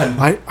 We're done.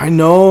 I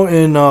know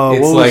in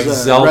It's what like was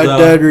that? Zelda Red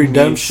Dead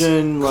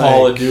Redemption, meets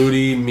Call of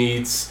Duty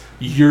meets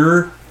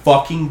your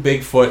fucking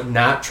Bigfoot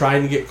not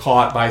trying to get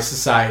caught by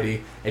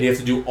society, and you have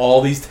to do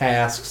all these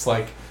tasks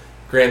like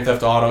Grand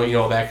Theft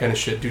Auto, that kind of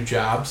shit. Do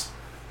jobs.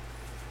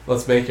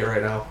 Let's make it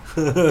right now.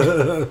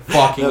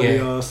 Fucking That'd be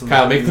A. awesome.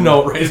 Kyle, make the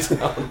note. Write it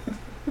down.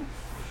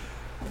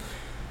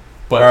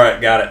 But All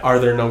right, got it. are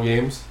there no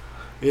games?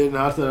 Yeah,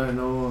 not that I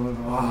know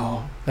of.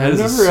 Wow, I've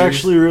never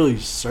actually really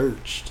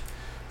searched.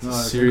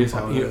 Serious.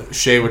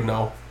 Shay would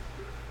know.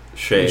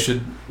 Shay, We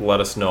should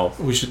let us know.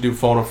 We should do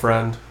phone a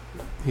friend.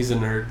 He's a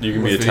nerd. You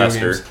can with be a video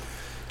tester. games.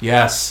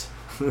 Yes.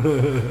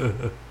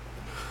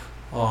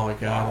 Oh my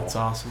god, that's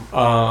awesome.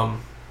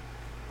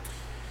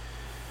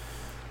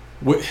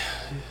 What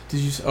did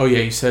you? Oh yeah,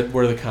 you said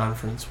where the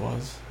conference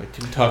was, like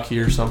Kentucky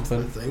or I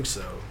something. think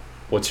so.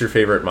 What's your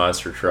favorite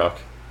monster truck?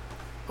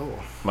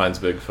 Oh, Mine's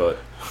Bigfoot.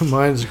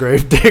 mine's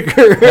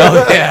Gravedigger.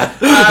 Oh yeah,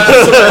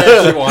 That's what I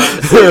actually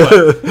wanted to say.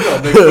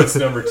 But, Bigfoot's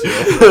number 2.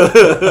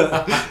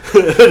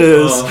 It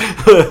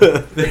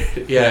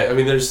is. Yeah, I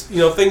mean, there's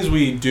things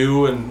we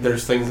do and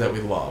there's things that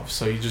we love.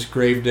 So you just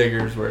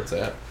Gravediggers where it's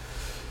at.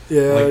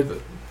 Yeah, Like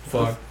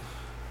fuck.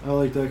 I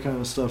like that kind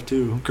of stuff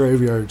too.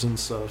 Graveyards and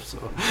stuff. So.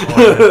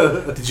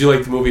 Oh, yeah. Did you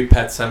like the movie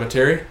Pet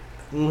Cemetery?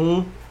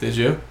 Mhm. Did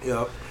you?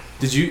 Yep.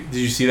 Did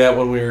you see that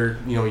when we were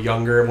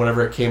younger?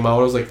 Whenever it came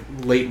out, it was like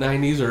late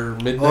 '90s or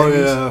mid '90s.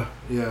 Oh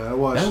yeah. I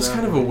watched. That was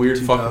kind of a in weird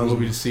 2000. fucking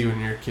movie to see when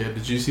you're a kid.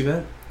 Did you see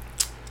that?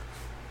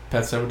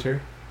 Pet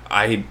Cemetery.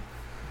 I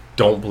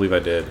don't believe I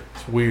did.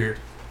 It's weird,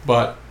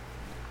 but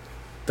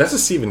That's a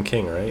Stephen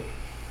King, right?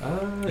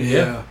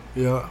 yeah.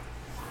 Yeah.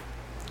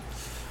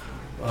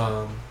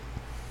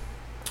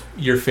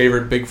 Your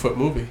favorite Bigfoot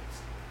movie?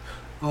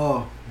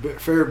 Oh,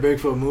 favorite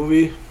Bigfoot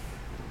movie?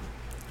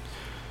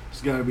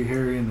 It's got to be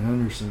Harry and the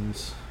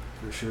Hendersons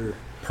for sure.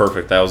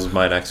 Perfect. That was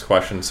my next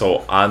question.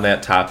 So on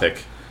that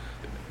topic,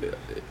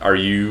 are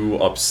you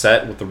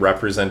upset with the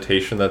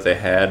representation that they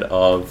had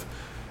of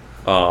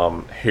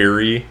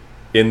Harry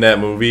in that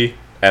movie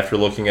after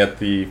looking at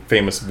the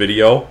famous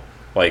video?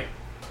 Like,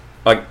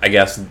 I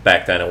guess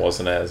back then it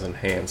wasn't as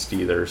enhanced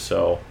either,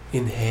 so...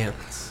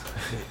 Enhance.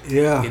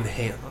 Yeah.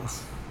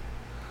 Enhance.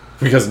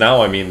 Because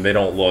now, I mean, they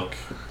don't look...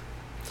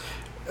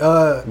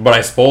 But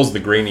I suppose the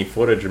grainy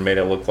footage made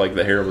it look like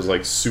the hair was,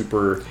 like,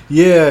 super...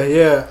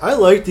 Yeah. I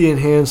like the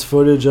enhanced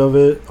footage of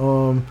it.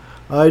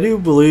 I do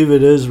believe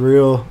it is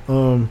real.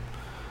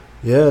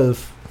 Yeah.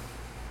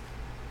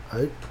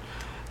 I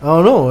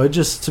don't know. It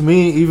just, to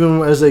me,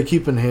 even as they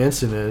keep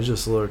enhancing it, it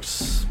just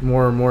looks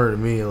more and more to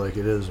me like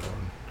it is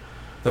one.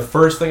 The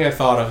first thing I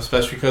thought of,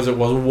 especially because it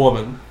was a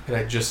woman, and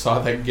I just saw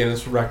that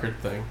Guinness record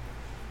thing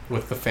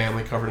with the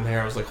family covered in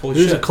hair, I was like, holy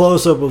There's shit. a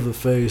close-up of the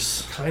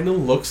face. Kind of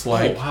looks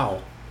like... Oh,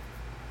 wow.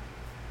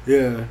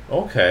 Yeah.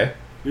 Okay.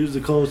 Here's the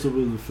close-up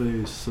of the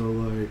face. So,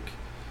 like...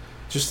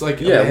 Just like...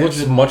 Yeah, it looks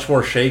imagine- much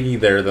more shaggy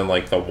there than,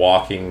 like, the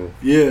walking...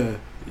 Yeah.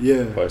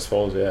 But I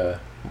suppose, yeah.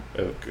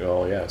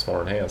 It's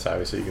more enhanced.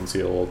 Obviously, you can see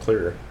it a little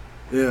clearer.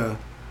 Yeah.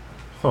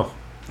 Huh.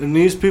 And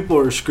these people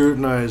are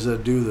scrutinized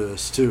that do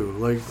this, too.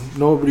 Like,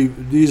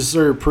 these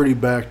are pretty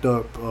backed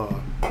up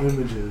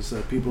images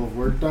that people have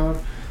worked on.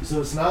 So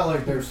it's not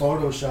like they're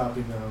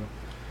photoshopping them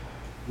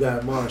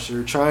that much.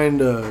 They're trying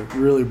to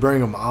really bring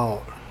them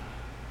out.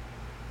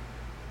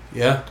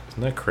 Yeah.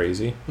 Isn't that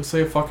crazy? Looks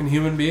like a fucking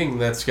human being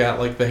that's got,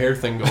 like, the hair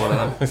thing going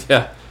on.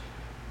 Yeah.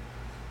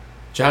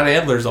 John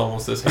Adler's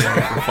almost this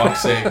handy, for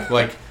fuck's sake.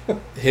 Like,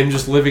 him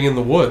just living in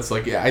the woods.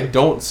 Like, I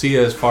don't see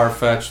it as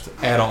far-fetched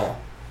at all.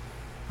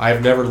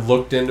 I've never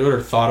looked into it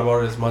or thought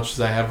about it as much as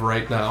I have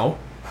right now.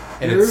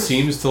 And it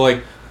seems to,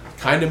 like,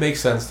 kind of make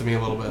sense to me a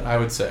little bit, I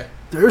would say.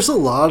 There's a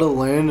lot of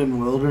land and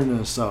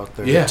wilderness out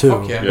there, Yeah, too.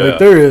 fuck yeah. Like,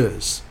 there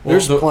is. Well,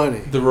 There's plenty.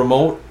 The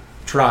remote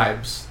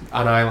tribes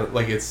on island,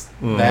 like, it's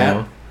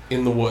that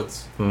in the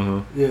woods.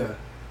 Mm-hmm. Yeah.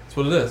 That's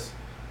what it is.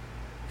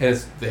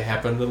 And they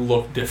happen to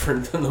look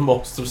different than the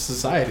most of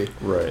society.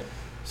 Right.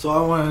 So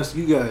I want to ask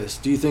you guys,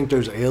 do you think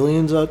there's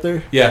aliens out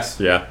there? Yes.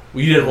 Yeah.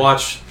 Well, you didn't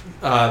watch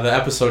the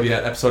episode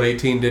yet, episode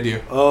 18, did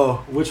you?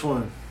 Oh, which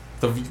one?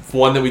 The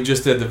one that we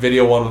just did, the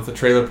video one with the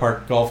Trailer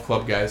Park Golf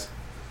Club guys.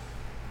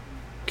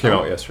 Came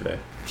out yesterday.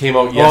 Came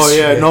out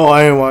yesterday. Oh, yeah. No,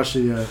 I ain't watched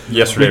it yet.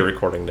 Yesterday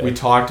recording day. We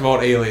talked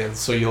about aliens,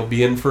 so you'll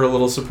be in for a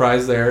little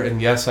surprise there.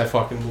 And yes, I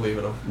fucking believe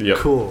in them. Yep.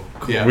 Cool.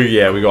 Yeah.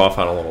 We go off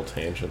on a little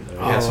tangent there.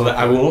 Yeah, so that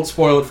I won't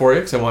spoil it for you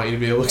because I want you to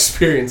be able to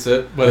experience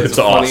it. But it's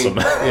awesome.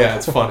 Yeah,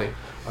 it's funny.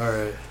 All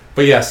right.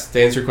 But yes, to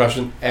answer your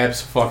question,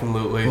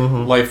 absolutely.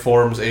 Mm-hmm. Life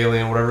forms,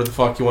 alien, whatever the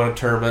fuck you want to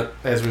term it.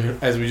 As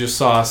we just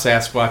saw,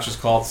 Sasquatch is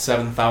called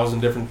 7,000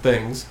 different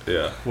things.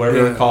 Yeah. Whatever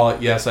you want to call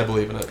it, yes, I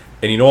believe in it.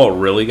 And you know what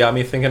really got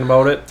me thinking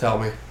about it? Tell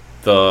me.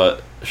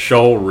 The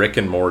show Rick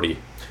and Morty.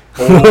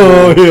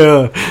 Oh,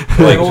 yeah.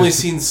 I've only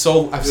seen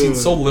so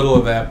little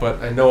of that,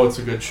 but I know it's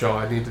a good show.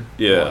 I need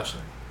to watch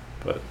it.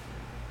 But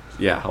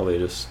yeah, how they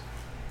just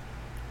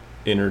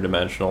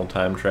interdimensional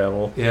time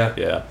travel. Yeah.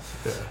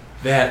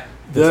 Yeah.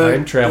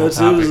 Time travel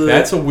topic.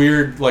 That's a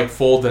weird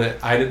fold in it.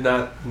 I did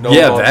not know.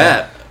 Yeah, about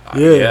that.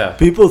 Yeah,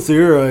 people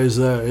theorize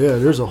that. Yeah,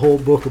 there's a whole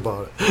book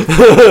about it.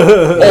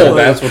 Oh,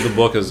 that's what the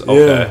book is.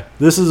 Okay. Yeah,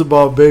 this is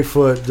about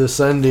Bigfoot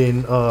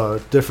descending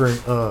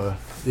different.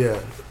 Yeah.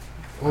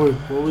 What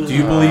was Do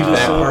you believe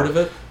that part of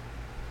it?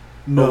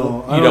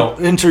 No, you don't.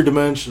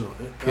 Interdimensional.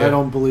 Yeah. I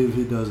don't believe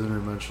he does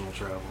interdimensional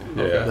travel.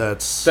 Yeah.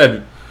 That's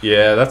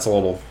that's a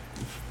little.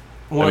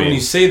 When you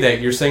say that,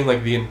 you're saying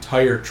like the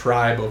entire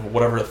tribe of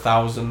whatever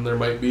 1,000 there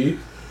might be,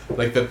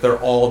 like that they're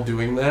all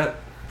doing that.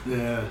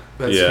 Yeah.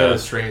 That's kind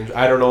of strange.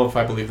 I don't know if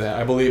I believe that.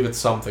 I believe it's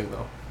something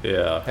though.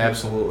 Yeah.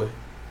 Absolutely.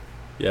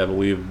 Yeah, I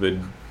believe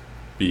it'd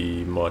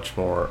be much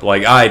more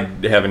like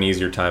I'd have an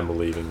easier time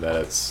believing that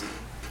it's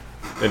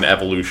an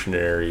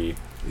evolutionary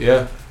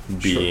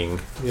being.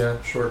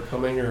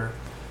 Shortcoming or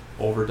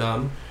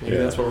overdone. Maybe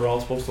that's what we're all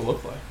supposed to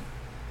look like.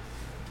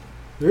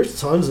 There's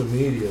tons of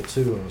media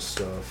too and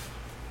stuff.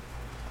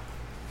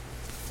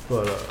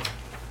 But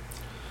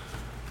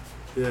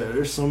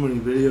there's so many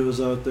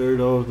videos out there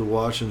though to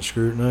watch and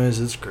scrutinize.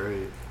 It's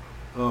great.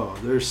 Oh,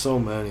 there's so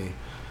many.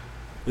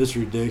 It's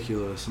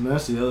ridiculous, and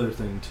that's the other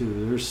thing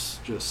too. There's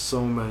just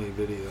so many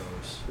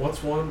videos.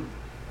 What's one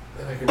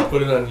that I can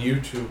put it on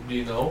YouTube? Do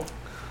you know?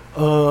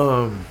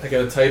 I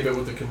gotta type it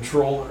with the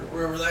controller.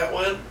 Wherever that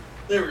went.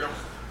 There we go.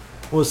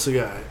 What's the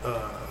guy?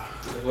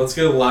 Let's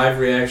get a live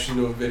reaction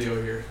to a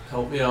video here.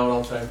 Help me out.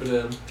 I'll type it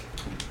in.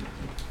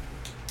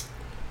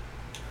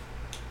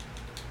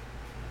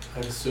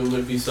 I'd assume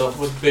it'd be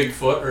something with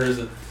Bigfoot, or is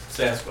it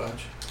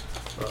Sasquatch?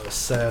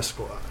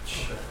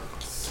 Sasquatch. Okay.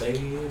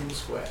 Same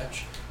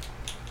squatch.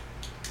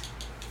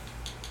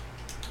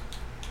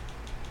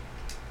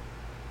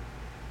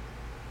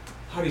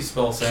 How do you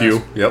spell Sasquatch?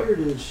 Q. Yep. Where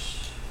did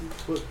she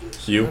put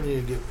this? Q. I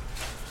need to get...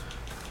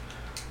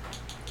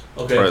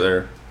 Okay. Right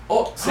there.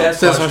 Oh,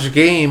 Sasquatch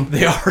game.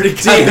 They already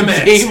got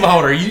the game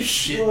out. Are you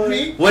shitting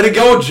me? Way to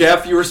go,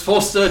 Jeff. You were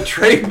supposed to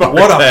trademark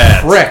What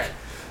that. a prick.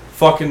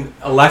 Fucking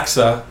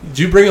Alexa. Did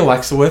you bring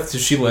Alexa with?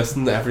 Does she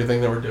listen to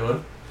everything that we're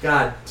doing?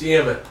 God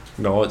damn it.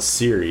 No, it's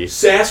Siri.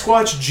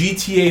 Sasquatch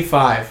GTA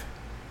 5.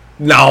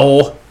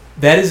 No.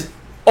 That is...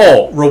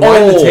 Oh.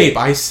 Rewind the tape.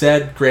 I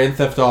said Grand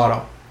Theft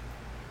Auto.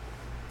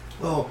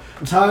 Oh,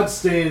 Todd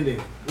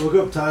Standing. Look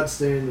up Todd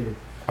Standing.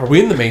 Are we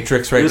in the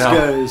Matrix right now?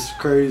 This guy is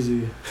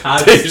crazy.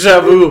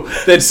 Deja vu.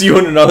 That's you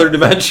in another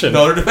dimension.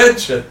 Another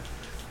dimension.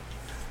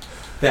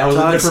 That was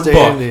Todd a different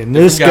Standing.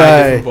 book. This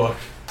guy. Different book.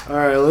 All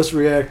right, let's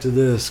react to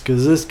this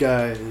because this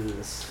guy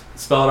is.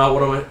 Spell it out.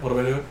 What am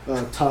I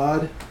doing?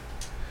 Todd.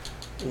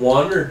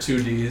 1 or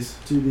 2 D's?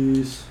 2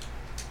 D's.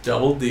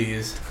 Double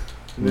D's.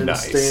 And then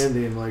Nice.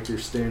 standing like you're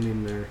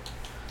standing there.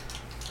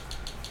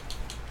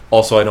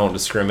 Also, I don't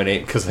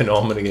discriminate because I know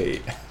I'm going to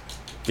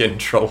get in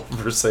trouble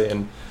for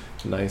saying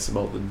nice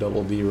about the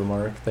double D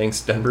remark.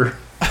 Thanks, Denver.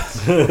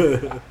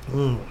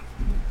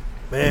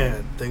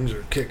 Man, things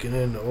are kicking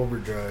into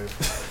overdrive.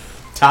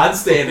 Todd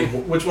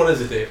Standing. Which one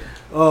is it, Dave?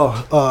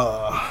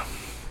 Oh,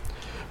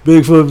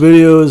 Bigfoot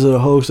video is a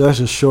hoax. That's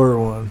a short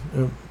one.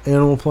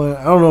 Animal Planet.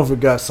 I don't know if it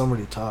got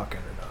somebody talking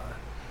or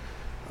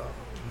not.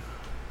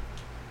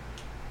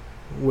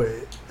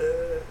 Wait.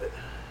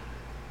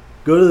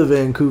 Go to the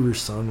Vancouver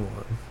Sun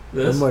one.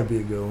 This? That might be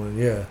a good one.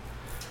 Yeah.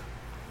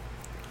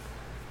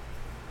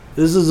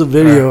 This is a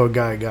video a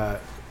guy got.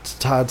 It's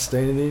Todd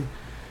Standing.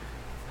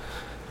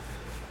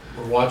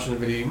 We're watching the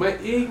video.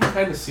 You can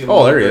kind of see him.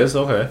 Oh, there he is.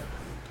 Okay.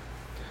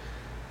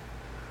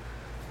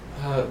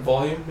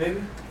 Volume,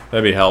 maybe?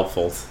 That'd be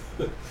helpful.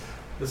 I'd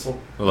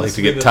like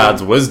to get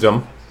Todd's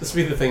wisdom. This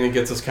will be the thing that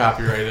gets us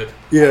copyrighted.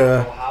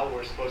 Yeah. How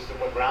we're supposed to,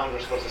 what ground ground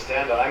we're supposed to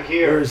stand on. I'm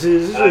here. This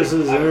is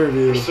his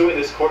interview. Pursuing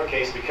this court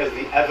case because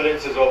the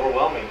evidence is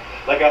overwhelming.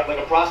 Like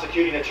a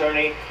prosecuting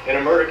attorney in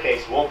a murder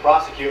case won't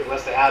prosecute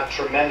unless they have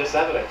tremendous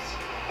evidence.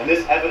 And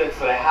this evidence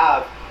that I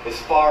have is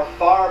far,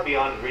 far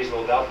beyond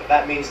reasonable doubt, but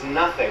that means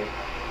nothing.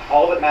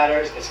 All that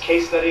matters is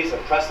case studies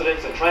and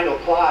precedents, and trying to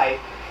apply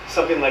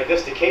something like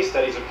this to case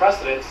studies and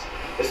precedents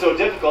is so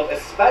difficult,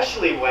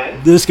 especially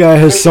when this guy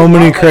has so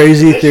many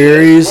crazy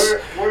theories,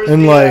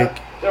 and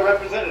the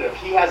representative,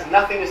 he has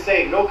nothing to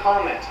say, no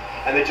comment,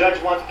 and the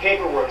judge wants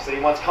paperwork, so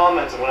he wants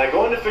comments. And when I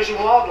go into Fish and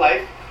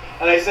Wildlife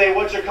and I say,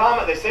 what's your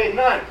comment? They say,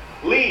 none.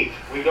 Leave.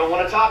 We don't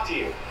want to talk to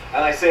you.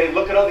 And I say,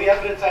 look at all the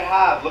evidence I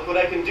have. Look what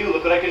I can do.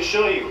 Look what I can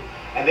show you.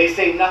 And they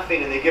say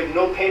nothing, and they give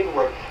no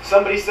paperwork.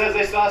 Somebody says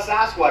they saw a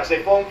Sasquatch.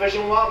 They phone Fish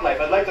and Wildlife.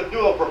 I'd like to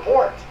do a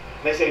report.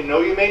 And they say, no,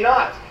 you may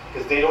not,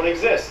 because they don't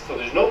exist. So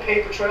there's no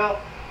paper trail.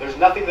 There's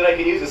nothing that I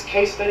can use as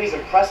case studies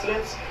and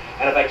precedents.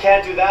 And if I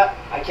can't do that,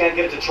 I can't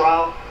get it to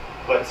trial.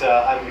 But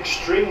I'm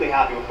extremely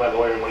happy with my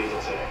lawyer and what he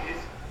did today.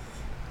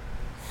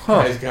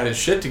 Huh. He's got his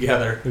shit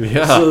together.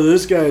 Yeah. So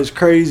this guy is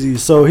crazy.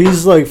 So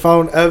he's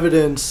found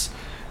evidence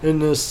in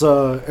this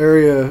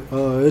area.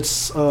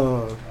 It's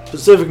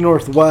Pacific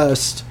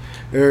Northwest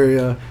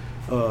area.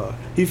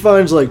 He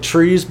finds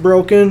trees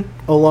broken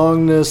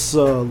along this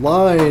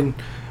line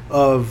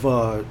of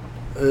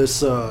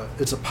it's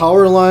a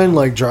power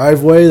line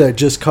driveway that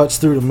just cuts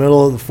through the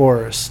middle of the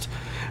forest,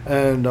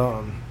 and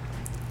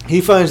he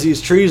finds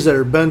these trees that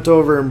are bent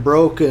over and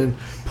broken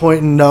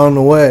pointing down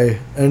the way,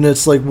 and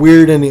it's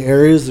weird in the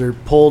areas they're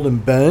pulled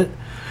and bent.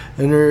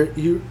 And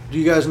do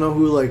you guys know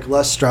who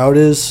Les Stroud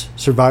is?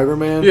 Survivor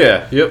Man?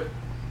 Yeah, yep.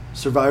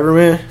 Survivor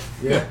Man?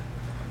 Yeah.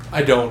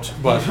 I don't,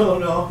 but...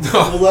 No.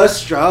 Well, Les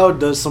Stroud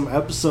does some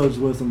episodes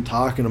with him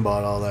talking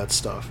about all that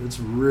stuff. It's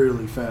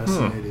really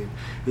fascinating.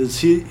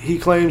 He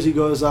claims he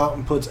goes out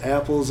and puts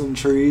apples in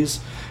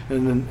trees,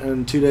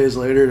 and 2 days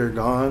later they're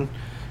gone.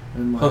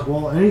 And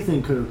well,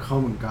 anything could have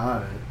come and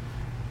got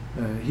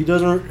it. He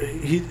doesn't.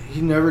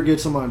 He never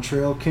gets them on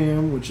trail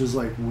cam, which is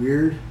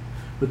weird.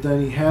 But then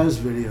he has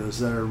videos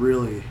that are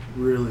really,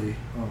 really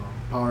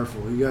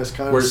powerful. You guys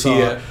kind of Where's saw.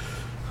 he at?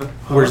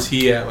 Where's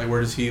he at?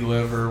 Where does he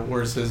live, or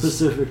where's his...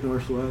 Pacific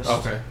Northwest.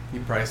 Okay.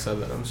 You probably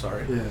said that. I'm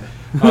sorry. Yeah.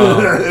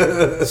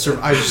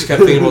 I just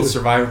kept thinking about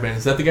Survivor Man.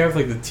 Is that the guy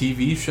with the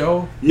TV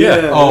show?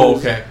 Yeah. Oh,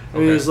 okay. I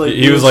mean, he's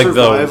he was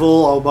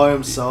survival all by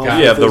himself.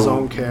 Yeah, with his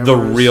own cameras. the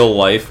real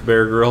life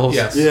Bear Grylls.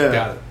 Yes. Yeah.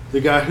 Got it. The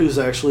guy who's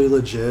actually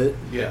legit.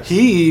 Yes.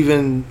 He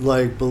even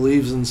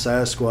believes in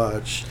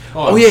Sasquatch.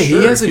 Oh yeah,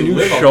 he has a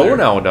new show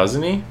now,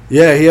 doesn't he?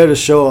 Yeah, he had a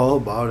show all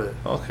about it.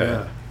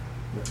 Okay.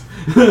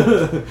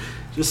 Yeah.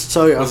 Just to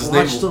tell you, What's I've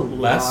his watched name?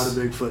 a Les? lot of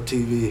Bigfoot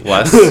TV.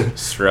 Les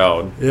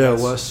Stroud. Yeah,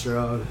 Wes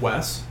Stroud.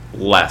 Wes?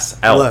 Les.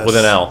 L Les. with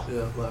an L.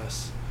 Yeah,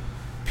 Les.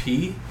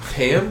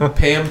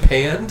 Pam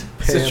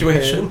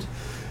situation. Panned.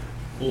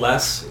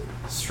 Les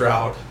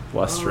Stroud.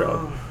 Les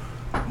Stroud.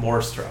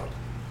 More Stroud.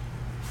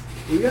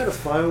 We gotta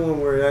find one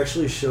where it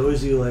actually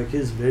shows you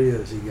his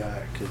videos he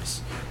got,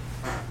 because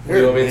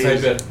You want me to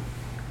type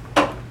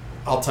in?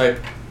 I'll type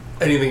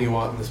anything you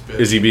want in this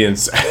bit. Is he being...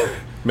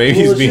 Maybe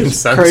he's being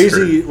censored.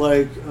 Crazy,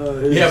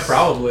 Yeah,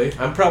 probably.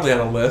 I'm probably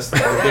on a list.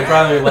 They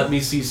probably let me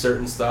see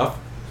certain stuff.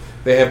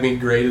 They have me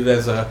graded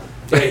as a...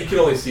 Yeah, you can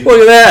only see... Look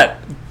at that!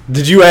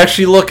 Did you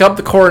actually look up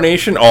the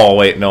coronation? Oh,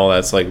 wait, no,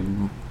 that's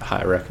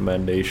high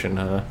recommendation,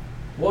 huh?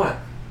 What?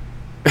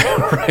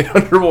 Right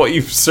under what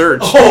you've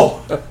searched.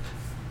 Oh!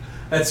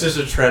 That's just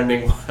a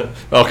trending one.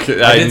 Okay,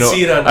 I did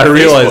see it on I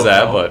realize Facebook,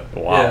 that, though. but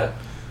wow. Yeah.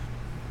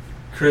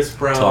 Chris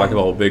Brown. Talk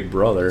about Big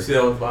Brother. See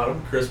that one at the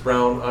bottom? Chris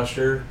Brown,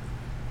 Usher.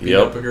 Beat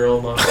Yep. up a girl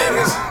in Las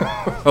Vegas.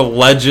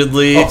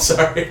 Allegedly. Oh,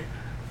 sorry.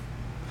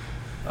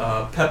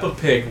 Peppa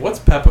Pig. What's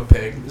Peppa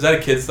Pig? Is that a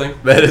kid's thing?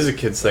 That is a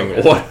kid's thing.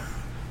 Okay.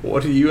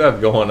 What do you have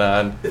going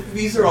on?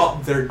 These are all...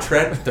 They're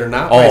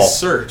not my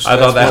search. I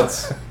thought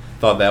That's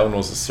thought that one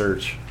was a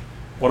search.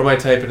 What am I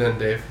typing in,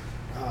 Dave?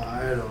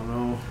 I don't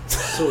know.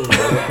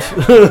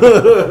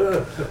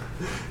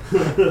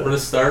 We're going to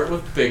start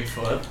with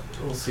Bigfoot.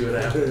 We'll see what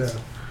happens.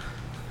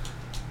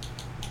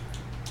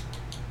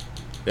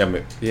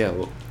 Yeah,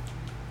 look.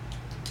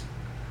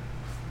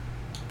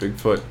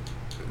 Bigfoot.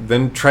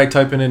 Then try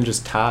typing in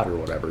just Todd or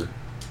whatever.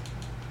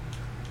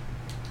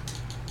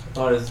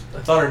 I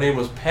thought her name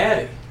was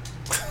Patty.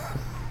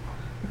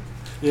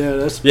 Yeah,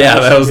 that's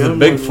that was the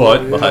Gimlin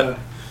Bigfoot, one, but...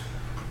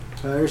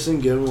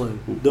 Patterson Gimlin.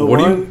 The What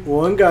do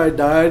one guy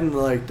died in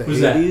the Who's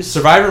 80s. that?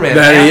 Survivor Man.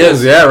 There he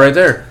is, yeah, right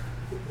there.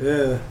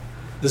 Yeah.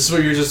 This is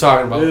what you were just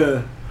talking about.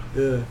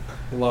 Yeah.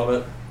 Love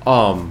it.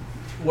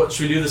 What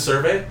Should we do the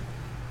survey?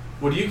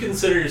 Would you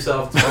consider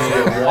yourself to be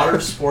a water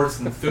sports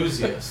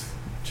enthusiast?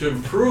 To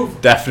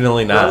improve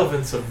definitely not.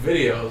 relevance of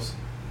videos,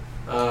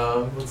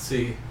 let's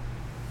see.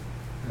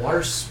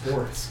 Water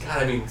sports.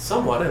 God, I mean,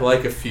 somewhat. I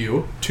like a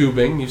few.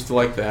 Tubing, used to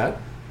like that.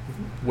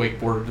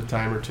 Wakeboarded a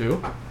time or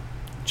two.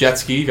 Jet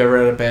ski. You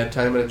ever had a bad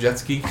time at a jet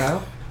ski,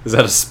 Kyle? Is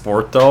that a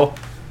sport though?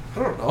 I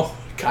don't know.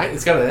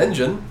 It's got an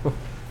engine.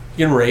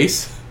 You can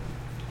race.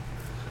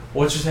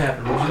 What just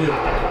happened? What'd you do?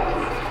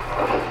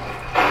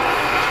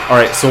 All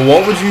right. So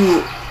what would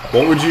you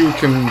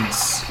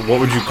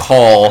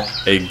call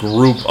a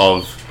group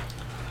of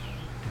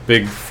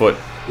Bigfoot?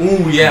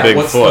 Ooh, yeah.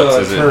 What's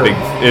Bigfoots? the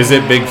term? Is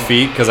it big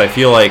feet? Because I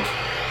feel like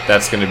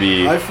that's going to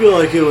be. I feel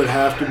like it would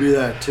have to be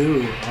that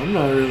too. I'm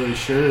not really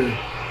sure.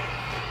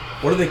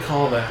 What do they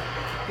call that?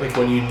 Like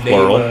when you name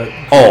Plural?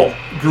 a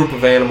group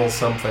of animals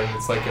something.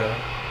 It's like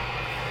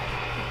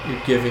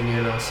you're giving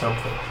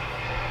something.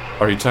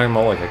 Are you talking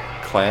about like a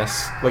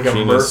class, Like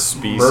genus, a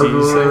species?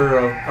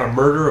 a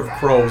murder of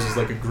crows is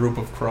like a group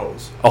of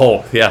crows.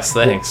 Oh, yes,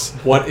 thanks.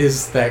 What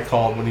is that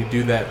called when you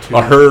do that to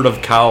A herd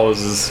of cows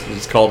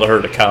is called a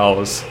herd of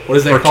cows. What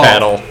is that or called?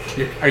 Cattle.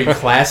 Are you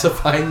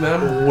classifying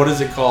them? What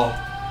is it called?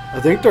 I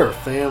think they're a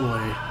family.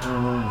 I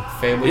don't know.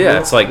 Family? Yeah,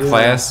 group? it's like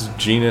class,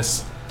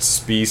 genus,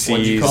 species.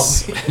 What'd you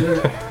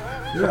call me?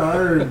 There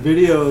are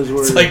videos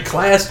where It's like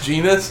class,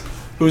 genus.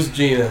 Who's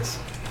genus?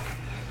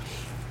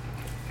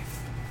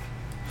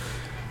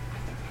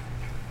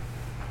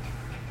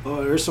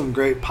 oh, there's some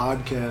great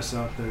podcasts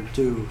out there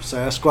too.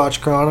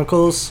 Sasquatch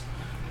Chronicles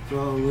for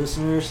all the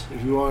listeners.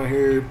 If you want to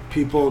hear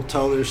people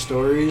tell their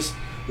stories,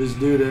 this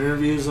dude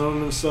interviews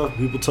them and stuff.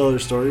 People tell their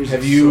stories. Have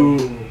It's you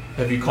so cool.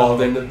 have you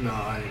called in? No,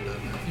 I ain't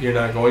done that. You're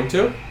not going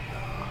to?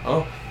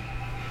 Oh.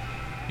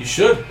 You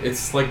should.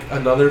 It's like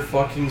another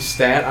fucking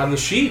stat on the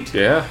sheet.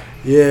 Yeah.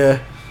 Yeah.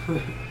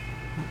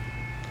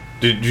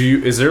 Did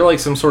you? Is there like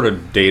some sort of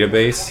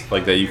database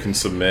like that you can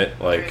submit?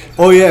 Like.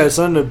 Oh yeah, it's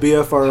on the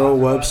BFRO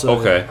website.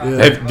 Okay.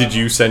 Yeah. Did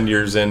you send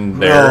yours in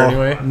there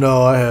anyway?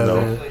 No, I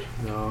haven't.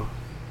 No.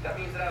 That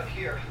means that out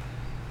here,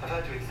 I've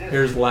had to exist.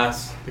 Here's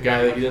Les, the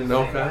guy that you didn't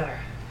know, Kyle.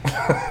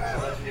 A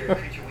legendary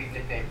creature we've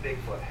nicknamed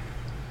Bigfoot.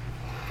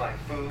 Find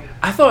food,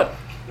 I thought.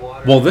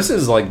 water, Well, this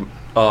is like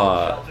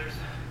shelters.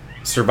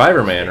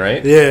 Survivor Man,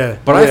 right? Yeah.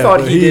 But I thought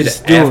but he did he's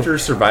doing- after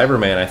Survivor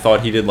Man. I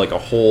thought he did like a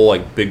whole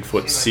like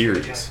Bigfoot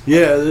series.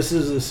 Yeah, this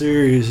is a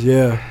series.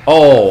 Yeah.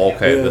 Oh,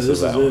 okay. Yeah, this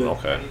is that one. it.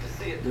 Okay. I need to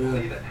see it to Yeah.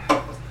 believe it.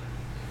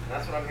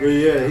 That's what I'm But here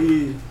yeah,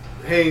 he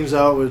hangs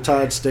out with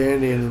Todd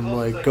Standing and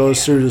like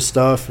goes through the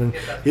stuff, and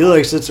he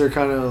like sits there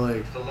kind of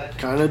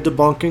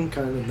debunking,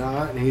 kind of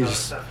not, and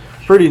he's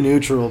pretty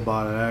neutral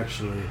about it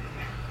actually.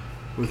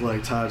 With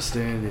like Todd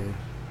Standing,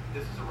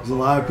 there's a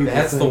lot of people.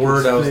 That's the think word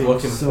it's I was fake,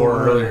 looking so for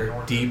hard. earlier.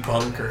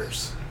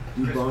 Debunkers.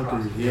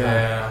 Debunkers, yeah.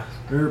 Yeah.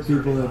 There are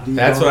people that debunk.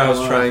 That's what I was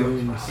a lot of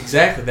trying. things.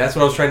 Exactly. That's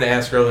what I was trying to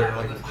ask earlier.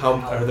 Like, how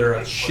are there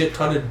a shit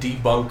ton of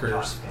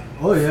debunkers?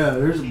 Oh yeah,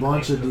 there's a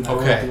bunch of debunked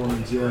Okay.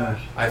 ones. Yeah.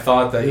 I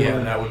thought that Yeah.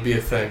 that would be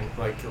a thing.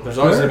 Like, there's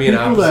always There gonna are be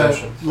an people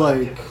opposition. that,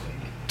 like,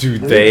 Do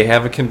they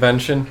have a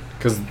convention?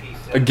 Because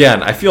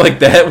again, I feel like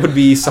that would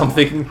be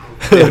something.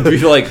 It would be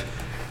like,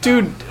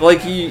 dude,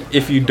 like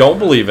if you don't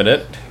believe in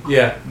it,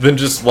 Yeah. then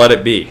just let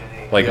it be.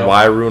 Like, Yep.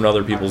 why ruin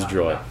other people's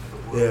joy?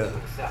 yeah.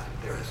 accept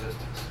their existence.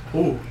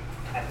 Ooh.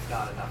 And it's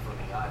not enough for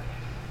me either.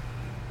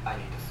 I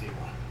need to see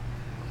one.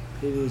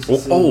 He needs to Oh,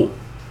 see- oh,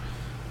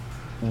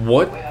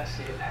 what The way I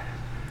see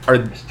it, are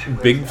there's two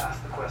ways big? to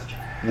ask the question.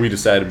 We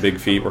decided big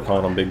feet. We're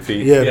calling them big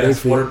feet. Yeah, big Yes.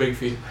 feet. What are big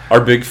feet? Are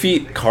big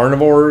feet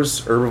carnivores,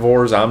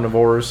 herbivores,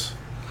 omnivores?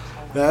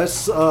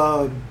 That's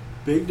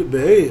big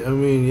debate. I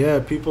mean, yeah,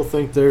 people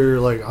think they're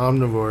like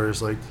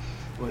omnivores, like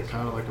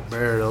kind of like a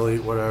bear. They'll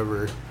eat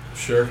whatever,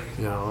 Sure.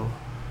 you know.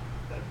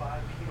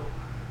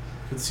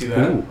 Could see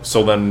that. Ooh.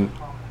 So then,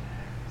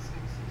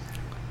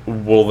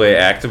 will they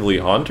actively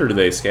hunt or do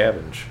they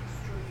scavenge?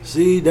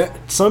 See,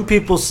 that some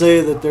people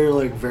say that they're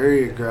like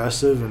very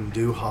aggressive and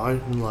do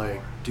hunt and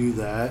like do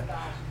that,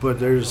 but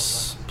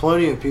there's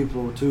plenty of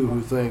people too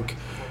who think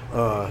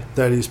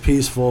that he's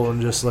peaceful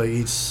and just like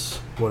eats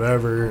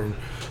whatever. And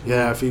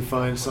yeah, if he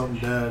finds something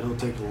dead, he'll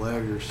take a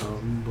leg or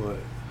something. But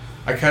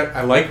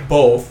I like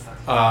both.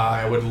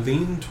 I would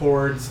lean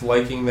towards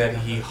liking that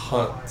he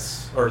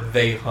hunts or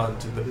they hunt.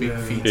 The big Yeah.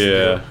 feet.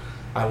 Yeah. do.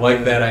 I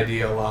like that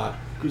idea a lot.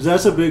 because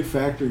that's a big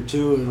factor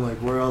too, in like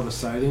where all the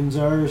sightings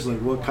are, is like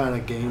what kind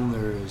of game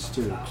there is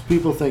too. 'Cause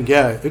people think,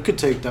 yeah, it could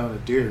take down a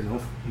deer,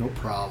 no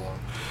problem.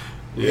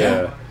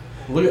 Yeah.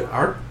 Look at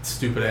our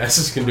stupid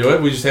asses can do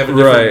it. We just have a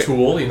different Right.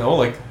 tool,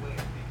 like.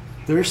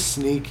 They're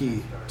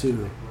sneaky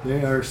too.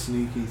 They are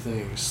sneaky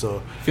things.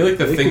 So I feel like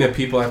the They thing could that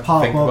people have to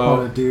pop think up on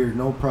a about. deer,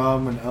 no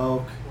problem. An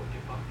elk.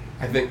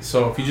 I think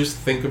so. If you just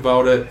think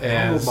about it I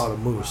don't know as about a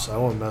moose. I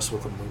won't mess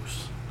with a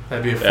moose.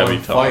 that'd be a fun That'd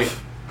be tough. fight.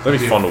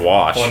 That'd be fun to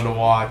watch. Fun to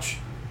watch.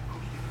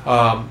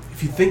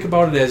 If you think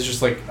about it as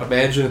just like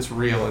imagine it's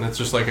real and it's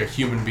just like a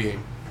human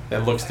being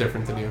that looks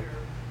different than you.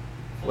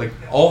 Like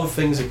all the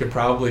things it could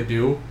probably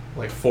do,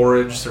 like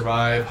forage,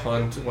 survive,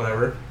 hunt,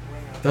 whatever,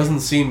 doesn't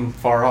seem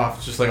far off.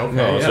 It's just like okay,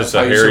 No, it's yeah, just that's a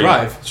how you hairy.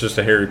 survive. It's just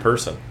a hairy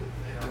person.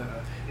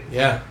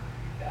 Yeah.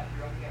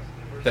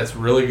 That's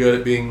really good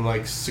at being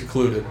like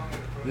secluded.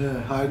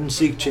 Yeah, hide and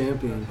seek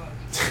champion.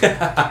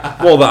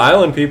 Well, the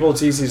island people,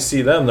 it's easy to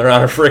see them. They're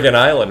on a freaking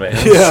island, man.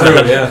 Yeah.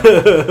 True,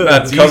 yeah.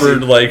 Not It's covered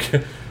easy.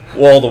 like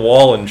wall to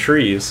wall in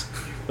trees.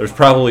 There's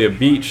probably a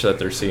beach that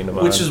they're seeing them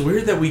on. Which is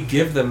weird that we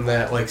give them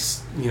that like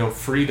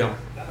freedom.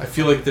 I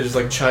feel like there's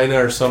like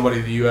China or somebody,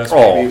 the U.S.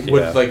 Oh, maybe, yeah.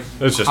 would like.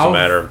 It's just how- a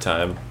matter of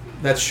time.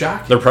 That's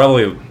shocking.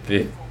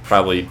 They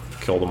probably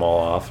killed them all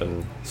off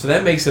and so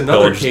that makes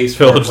another case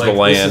for pillaged like, the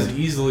land. This is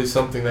easily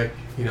something that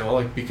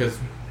like because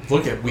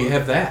look at we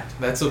have that.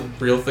 That's a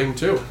real thing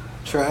too.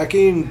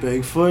 Tracking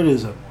Bigfoot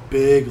is a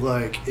big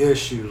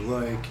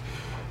issue.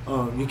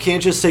 You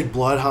can't just take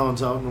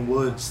bloodhounds out in the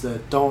woods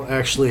that don't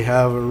actually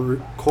have a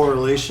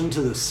correlation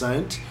to the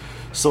scent.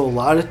 So a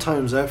lot of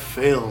times that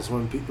fails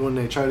when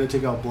they try to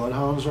take out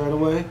bloodhounds right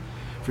away.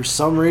 For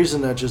some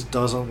reason, that just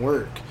doesn't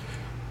work.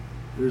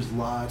 There's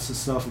lots of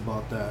stuff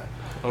about that.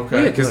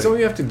 Okay. Yeah, because don't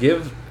you have to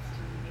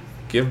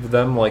give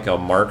them a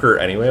marker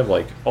anyway of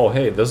oh,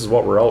 hey, this is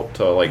what we're out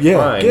to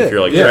find if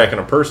you're tracking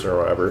a person or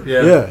whatever.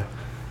 Yeah.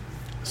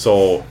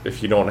 So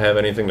if you don't have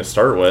anything to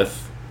start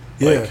with,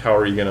 how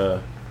are you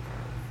gonna?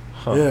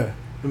 Huh. Yeah,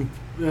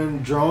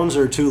 and drones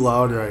are too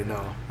loud right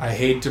now. I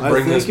hate to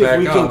bring this back up. I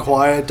think if we can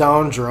quiet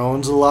down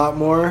drones a lot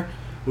more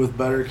with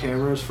better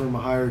cameras from a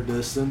higher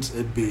distance,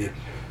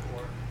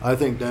 I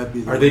think that'd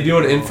be. Are they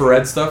doing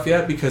infrared stuff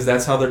yet? Because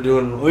that's how they're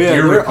doing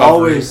deer recovery.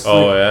 Always.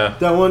 Oh yeah.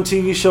 That one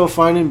TV show,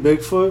 Finding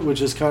Bigfoot,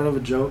 which is kind of a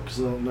joke because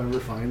they'll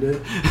never find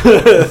it.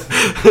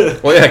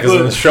 Well, yeah, because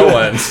then the show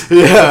ends.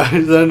 Yeah,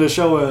 then the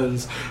show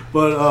ends.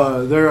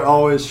 But they're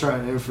always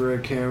trying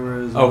infrared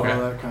cameras and all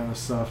that kind of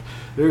stuff.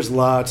 There's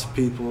lots of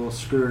people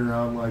screwing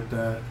around like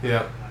that.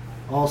 Yeah.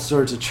 All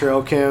sorts of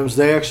trail cams.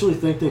 They actually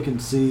think they can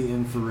see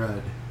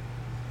infrared.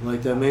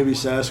 That maybe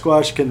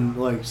Sasquatch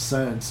can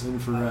sense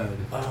infrared.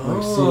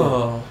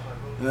 Oh.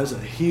 See it. That's a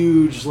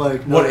huge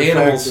what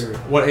animals? Factor.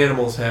 What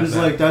animals have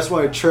that? That's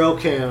why trail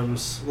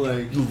cams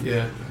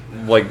yeah.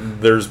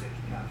 There's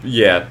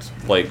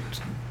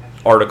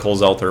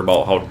articles out there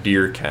about how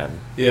deer can.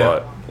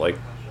 Yeah. But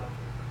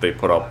they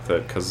put up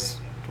that because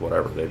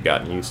whatever they've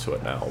gotten used to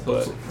it now.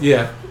 But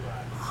yeah.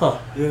 Huh.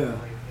 Yeah.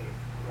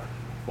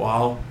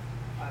 Wow.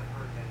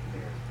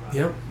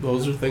 Yep.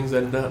 Those are things I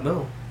did not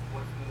know.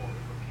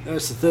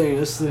 That's the thing.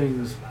 This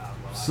thing's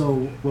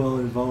so well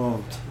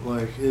evolved.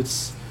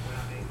 It's.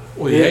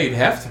 Well, yeah, you'd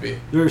have to be.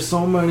 There are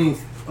so many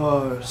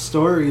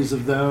stories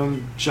of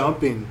them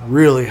jumping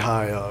really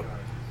high up,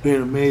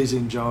 being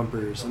amazing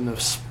jumpers, and the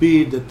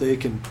speed that they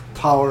can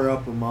power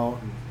up a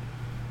mountain,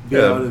 be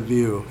out of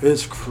view.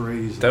 It's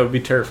crazy. That would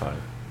be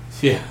terrifying.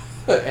 Yeah,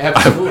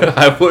 absolutely.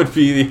 I would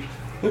be.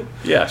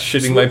 Yeah,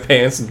 shitting my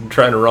pants and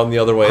trying to run the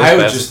other way as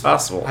fast as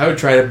possible. I would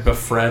try to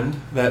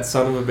befriend that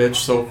son of a bitch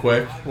so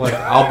quick.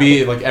 I'll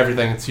be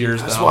everything. It's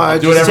yours That's now. why I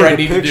do just whatever take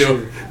I need a picture.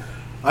 to do.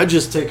 I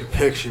just take a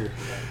picture.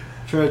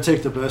 Try to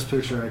take the best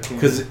picture I can.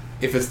 Because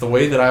if it's the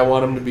way that I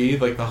want him to be,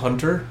 the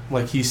hunter,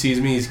 he sees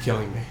me, he's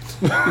killing me.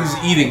 He's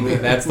eating me.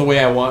 That's the way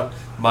I want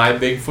my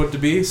Bigfoot to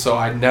be. So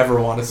I never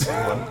want to see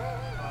one.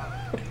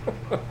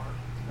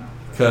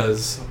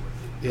 Because,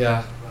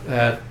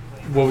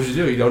 what would you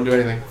do? You don't do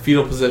anything.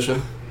 Fetal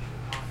position.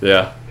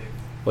 Yeah.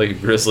 Like a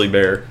grizzly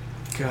bear.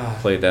 God.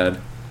 Play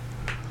dead.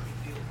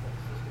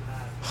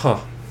 Huh.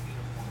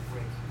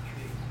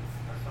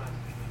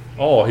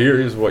 Oh,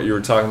 here's what you were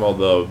talking about,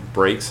 the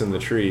breaks in the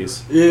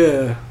trees.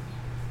 Yeah.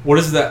 What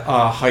is that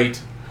height?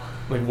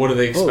 What do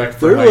they expect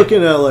for they're height?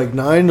 Looking at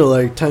 9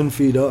 to 10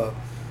 feet up.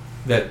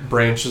 That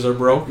branches are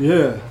broke?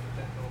 Yeah.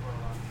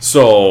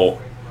 So...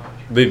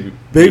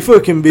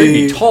 Bigfoot can be...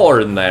 They'd be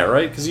taller than that,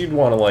 right? Because you'd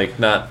want to,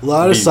 not... A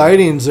lot of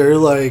sightings, they're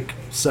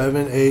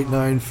 7, 8,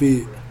 9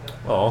 feet.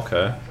 Oh,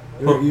 okay.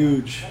 They're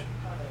huge.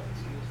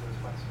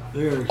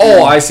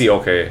 Oh, I see.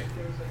 Okay.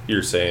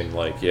 You're saying,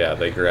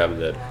 they grabbed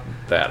it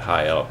that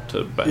high up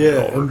to bend it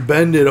over. And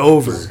bend it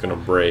over. It's going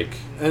to break.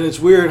 And it's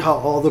weird how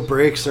all the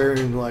breaks are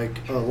in,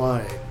 a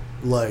line.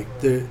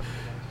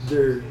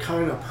 They're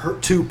kind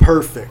of too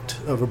perfect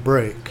of a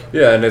break.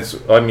 Yeah, and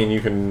you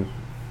can...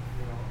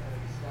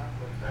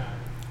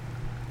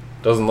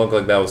 Doesn't look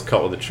like that was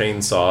cut with a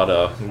chainsaw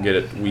to get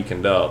it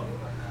weakened up.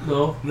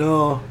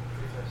 No.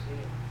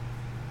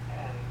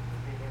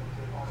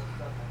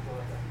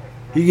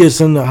 He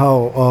gets into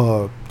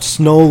how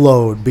snow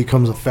load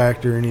becomes a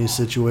factor in these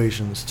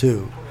situations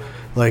too.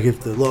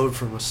 If the load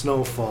from a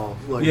snowfall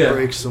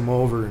breaks them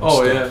over and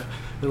stuff.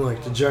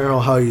 And the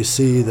general how you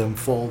see them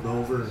fold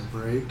over and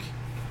break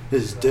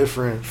is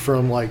different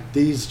from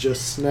these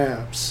just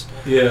snaps.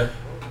 Yeah.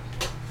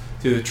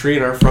 Dude, the tree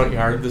in our front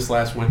yard this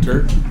last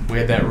winter, we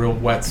had that real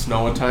wet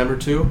snow a time or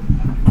two.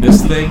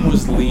 This thing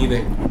was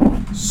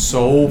leaning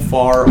so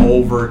far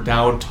over,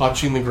 down,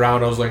 touching the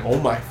ground. I was like, oh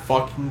my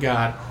fucking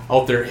God.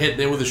 Out there hitting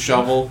it with a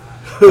shovel,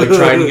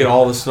 trying to get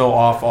all the snow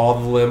off all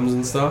the limbs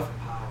and stuff.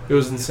 It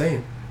was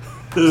insane.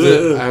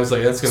 I was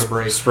like, that's going to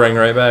break. Sprang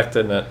right back,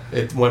 didn't it?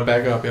 It went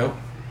back up, yep.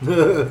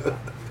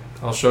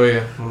 I'll show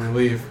you when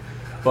we leave.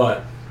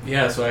 But,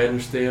 yeah, so I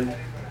understand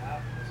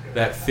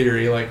that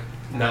theory,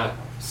 not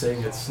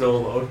saying it's snow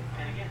load.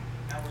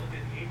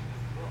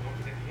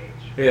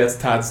 Hey, that's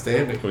Todd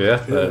Standing. Yeah,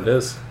 that it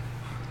is.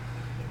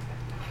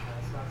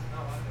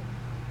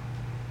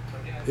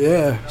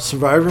 Yeah,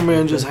 Survivor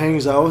Man just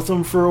hangs out with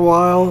him for a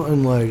while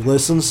and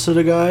listens to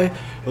the guy.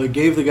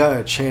 Gave the guy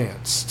a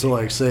chance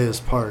to say his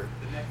part.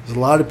 'Cause a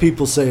lot of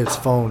people say it's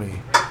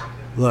phony.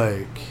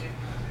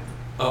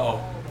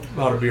 Uh-oh,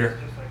 out of beer.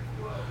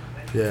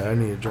 Yeah, I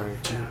need a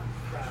drink too.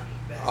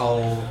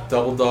 I'll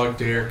double dog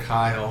dare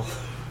Kyle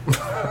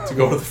to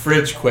go to the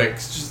fridge quick.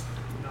 It's just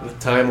the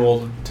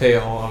time-old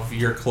tale of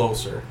You're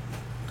Closer.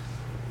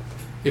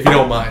 If you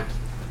don't mind.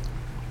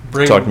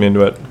 Talk me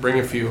into it. Bring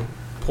a few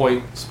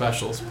point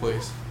specials,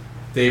 please.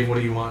 Dave, what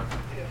do you want?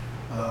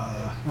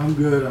 I'm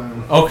good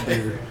on Okay.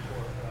 beer.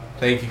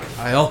 Thank you,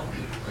 Kyle.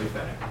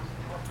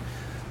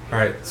 All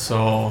right,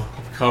 so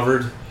I've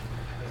covered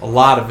a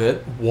lot of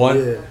it. What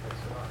Yeah.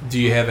 do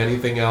you have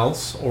anything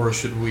else, or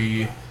should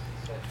we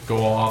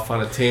go off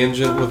on a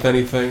tangent with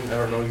anything? I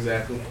don't know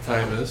exactly what the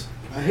time is.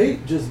 I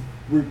hate just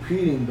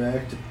repeating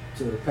back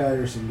to the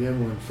Patterson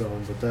Gimlin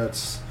film, but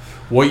that's...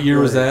 What year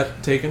was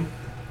that taken?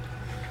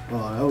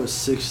 Oh, that was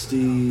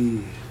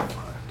 60...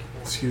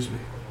 Excuse me.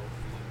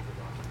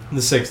 In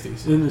the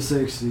 60s. In the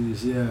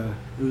 60s, yeah.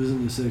 It was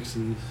in the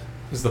 60s.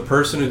 Is the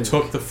person who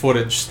took the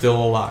footage still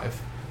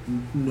alive?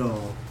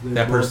 No. They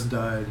That both person-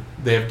 died.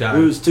 They have died.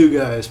 It was two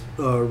guys,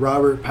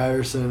 Robert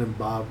Patterson and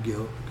Bob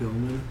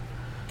Gilman.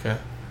 Okay.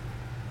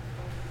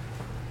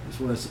 This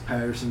was the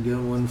Patterson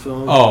Gilman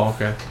film. Oh,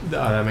 okay.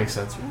 That makes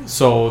sense.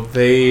 So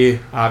they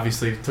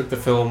obviously took the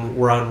film.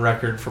 We're on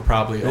record for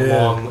probably a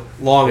Yeah.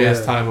 long ass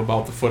Yeah. time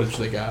about the footage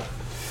they got.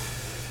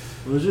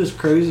 It was just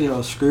crazy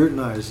how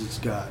scrutinized it's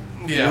gotten.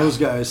 Yeah. Those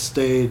guys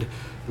stayed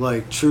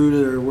like true to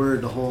their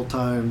word the whole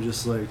time,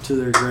 just like to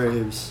their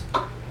graves.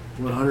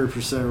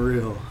 100%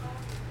 real.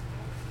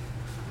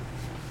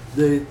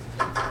 They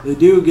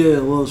do get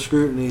a little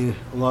scrutiny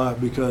a lot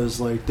because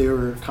like they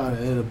were kind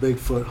of in a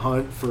Bigfoot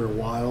hunt for a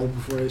while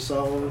before they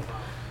saw one.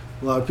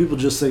 A lot of people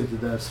just think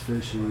that that's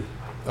fishy.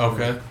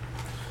 Okay.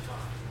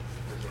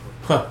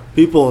 Huh.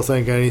 People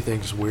think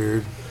anything's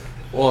weird.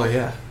 Well,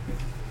 yeah.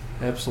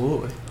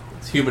 Absolutely.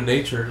 It's human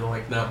nature to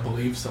like not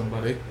believe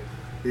somebody.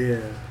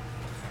 Yeah.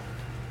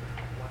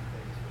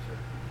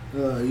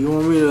 You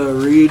want me to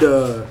read?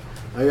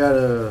 I got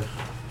a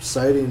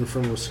sighting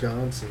from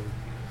Wisconsin.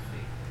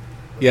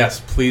 Yes,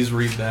 please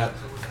read that.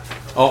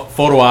 Oh,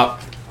 photo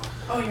op.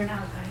 Oh, you're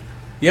not live.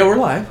 Yeah, we're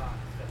live.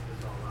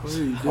 What are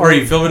you doing? Are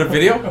you filming a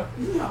video?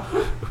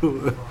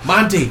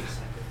 Monty.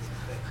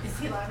 Is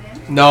he allowed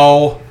in?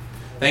 No.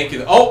 Thank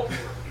you. Oh,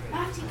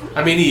 Monty, come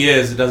I mean he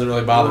is. It doesn't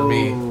really bother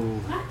me. Oh.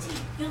 Monty,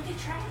 you'll get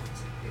trapped.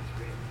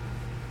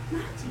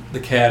 Monty. The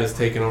cat is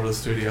taking over the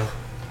studio.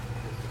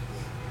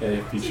 Hey,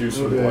 if you choose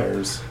for Okay. the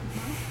wires.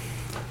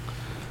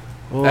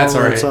 Well, That's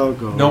all right. That's how it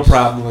goes. No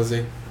problem,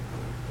 Lizzie.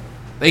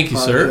 Thank you,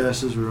 sir.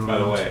 Podcast is ruined. By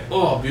the way,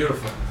 Oh,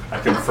 beautiful. I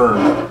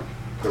confirmed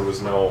there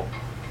was no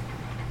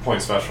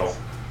point special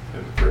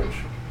in the fridge.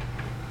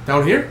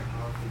 Down here?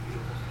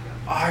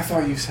 Oh, I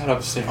thought you sat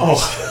upstairs.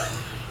 Oh,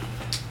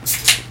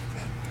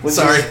 Lindsay's,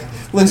 sorry.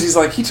 Lindsay's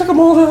like, he took them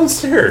all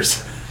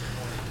downstairs.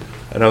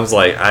 And I was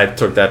like, I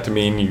took that to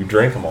mean you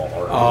drank them all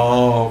already.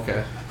 Oh,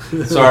 okay.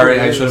 Sorry,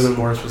 I should have been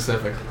more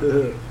specific.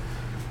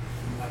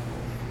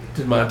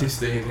 Did Monty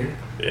stay in here?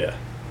 Yeah.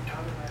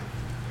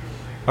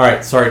 All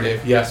right, sorry,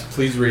 Dave. Yes,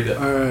 please read it.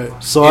 All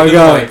right, so Into I the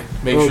got.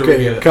 mic. Make sure okay,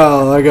 we get it.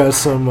 Kyle, I got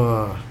some.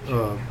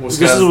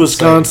 This is a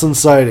Wisconsin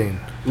sighting.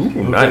 Ooh,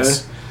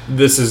 nice.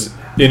 This is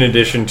in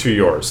addition to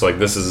yours. Like,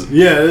 this is...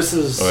 Yeah, this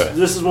is Okay.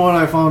 this is one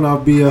I found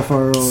off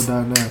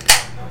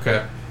BFRO.net.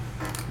 Okay.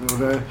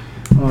 Okay.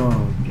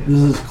 This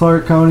is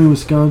Clark County,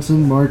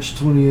 Wisconsin, March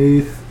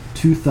 28th,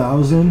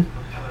 2000.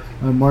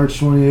 On March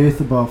 28th,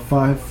 about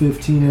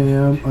 5:15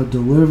 a.m., a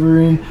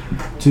delivering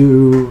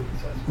to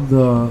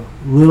the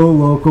little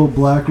local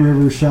Black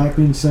River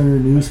Shopping Center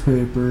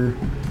newspaper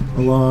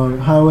along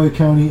Highway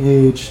County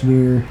H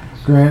near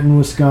Granton,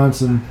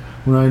 Wisconsin,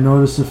 when I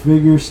noticed a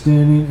figure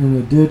standing in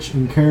a ditch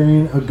and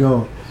carrying a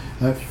goat.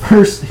 At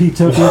first, he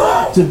took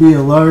it to be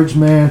a large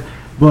man,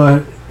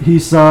 but he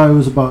saw it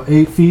was about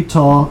 8 feet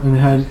tall and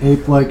had an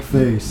ape-like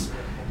face.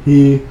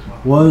 He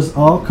was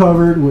all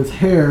covered with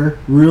hair,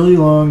 really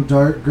long,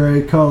 dark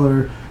gray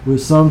color,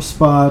 with some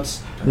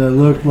spots that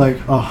looked like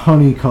a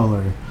honey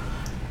color.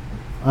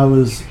 It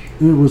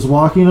was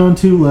walking on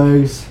two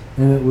legs,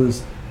 and it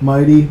was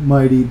mighty,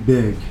 mighty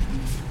big.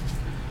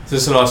 Is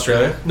this in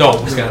Australia?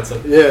 No,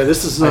 Wisconsin. Yeah,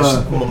 this is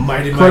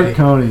Mighty, Clark mighty.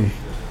 County.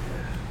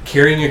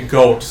 Carrying a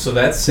goat. So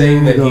that's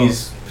saying that Carrying a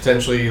he's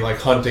potentially like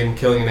hunting,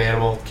 killing an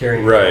animal,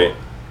 carrying a Right. goat.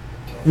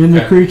 In the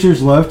Okay.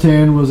 creature's left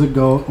hand was a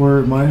goat, or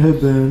it might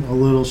have been a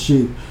little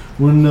sheep.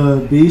 When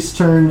the beast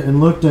turned and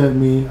looked at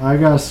me, I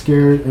got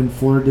scared and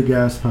floored the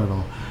gas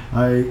pedal.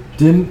 I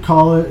didn't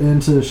call it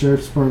into the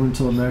sheriff's department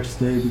until the next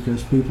day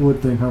because people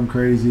would think I'm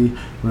crazy,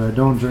 but I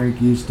don't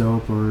drink, use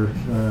dope, or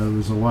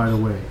was wide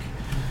awake.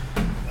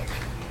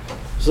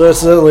 So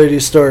that's that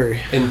lady's story.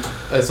 And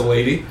as a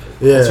lady,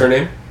 Yeah. what's her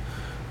name?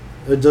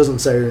 It doesn't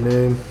say her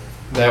name.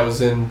 That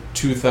was in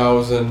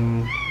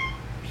 2000.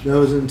 That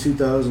was in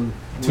 2000.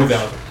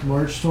 2000.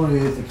 March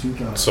 28th of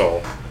 2000.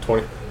 So,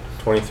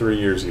 23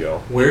 years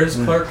ago. Where is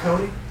Clark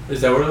County?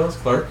 Is that what it was?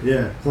 Clark?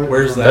 Yeah.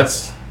 Where's that?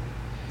 That's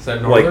Is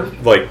that northern?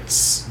 like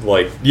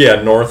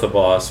yeah, north of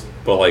us,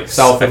 but like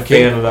South of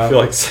Canada. I feel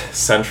like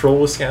central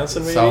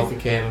Wisconsin, maybe. South of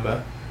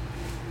Canada.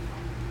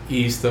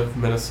 East of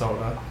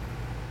Minnesota.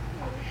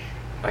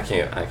 I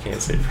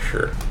can't say for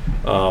sure.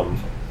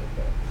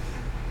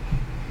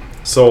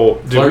 So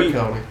Clark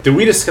County. did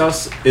we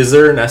discuss? Is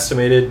there an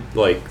estimated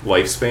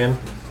lifespan?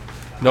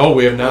 No,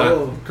 we have not.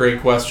 Oh. Great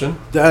question.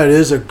 That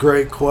is a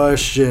great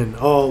question.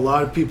 Oh, a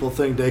lot of people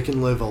think they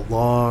can live a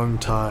long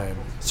time.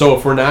 So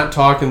if we're not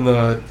talking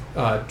the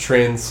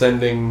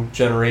transcending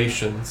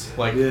generations,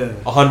 like Yeah.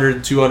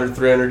 100, 200,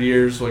 300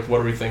 years, like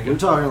what are we We're thinking?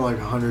 talking like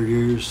 100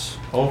 years.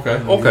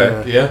 Okay.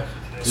 Okay. Yeah.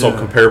 So Yeah.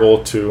 comparable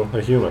to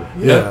a human.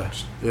 Yeah.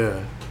 Yeah.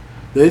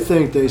 They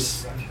think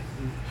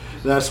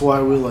that's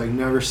why we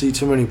never see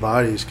too many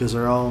bodies, because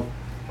they're all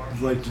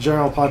the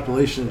general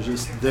population is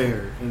just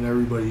there and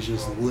everybody's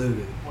just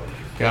living.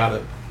 Got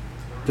it.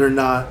 They're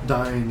not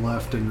dying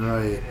left and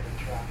right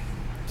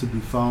to be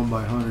found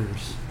by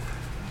hunters.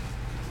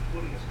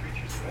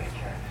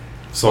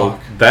 So Fuck.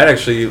 that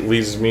actually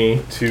leads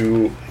me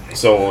to.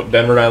 So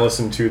Denver and I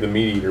listened to the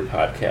Meat Eater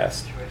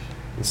podcast,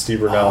 and Steve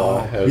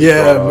Bernella has.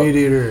 Yeah, brought up- meat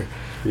eater.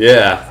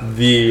 Yeah,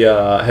 the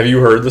have you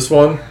heard this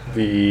one?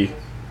 The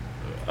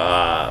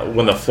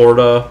when the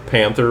Florida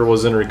panther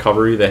was in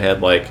recovery, they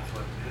had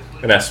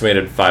an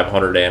estimated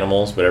 500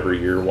 animals, but every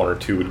year 1 or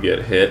 2 would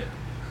get hit.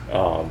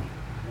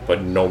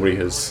 But nobody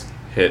has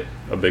hit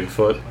a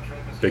Bigfoot,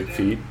 big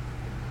feet,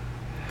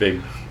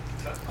 big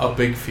A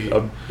big feet.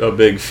 a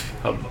big.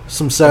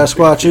 Some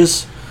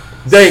Sasquatches.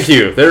 Thank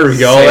you. There we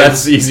go. Sam-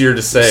 That's easier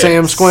to say.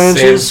 Sam Sam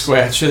Squanches.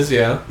 Squatches,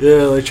 yeah.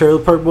 Yeah, like Trailer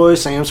Park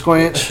Boys, Sam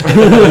Squanch.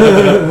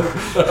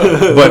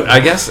 But I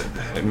guess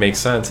it makes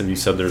sense if you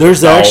said there's.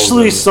 There's 1,000.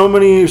 actually so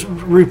many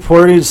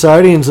reported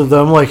sightings of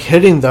them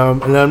hitting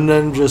them and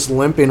then just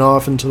limping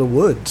off into the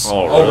woods.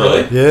 Oh,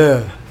 really?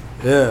 Yeah,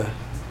 yeah.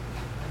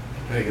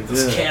 Gotta get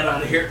this Yeah. cat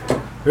out of here.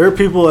 There are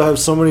people that have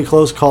so many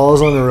close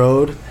calls on the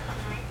road.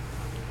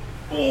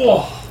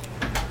 Oh.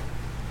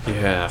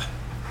 Yeah.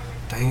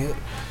 Dang it.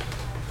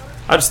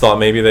 I just thought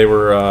maybe they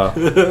were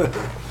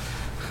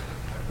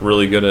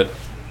really good at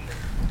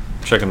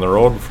checking the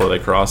road before they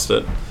crossed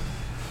it.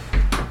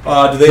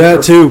 Do they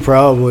That too,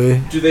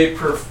 probably. Do they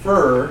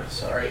prefer?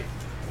 Sorry.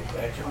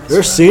 Back on this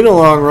They're side. seen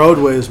along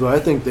roadways, but I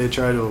think they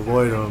try to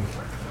avoid them.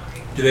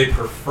 Do they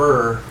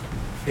prefer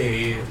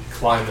a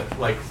climate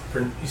like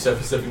you said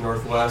Pacific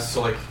Northwest?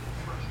 So But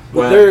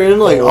wet, they're in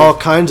cold. all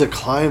kinds of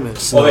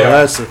climates. So Oh, they are?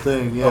 that's the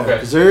thing, yeah. Okay.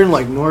 Because they're in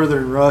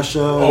northern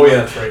Russia. Oh, yeah,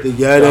 that's right. The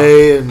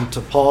Yeti and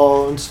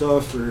Topol and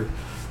stuff. Or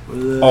what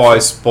is it? Oh, I They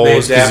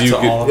suppose adapt because you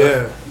to all could. of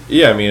it.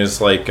 Yeah. Yeah, I mean it's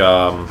like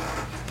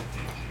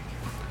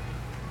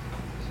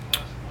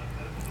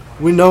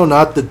We know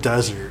not the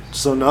desert,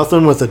 so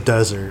nothing with a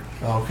desert.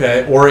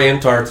 Okay, or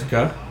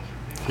Antarctica.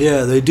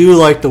 Yeah, they do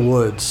like the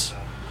woods.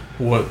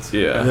 Woods.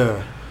 yeah,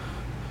 Yeah.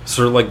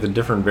 sort of like the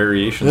different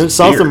variations. And of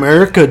South deer.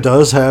 America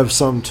does have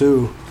some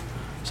too.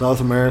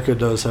 South America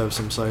does have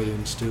some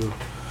sightings too.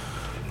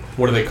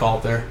 What do they call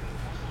it there?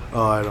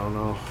 Oh, I don't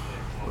know.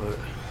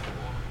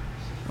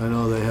 But I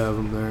know they have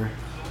them there.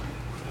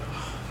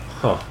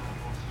 Huh.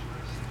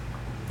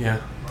 Yeah.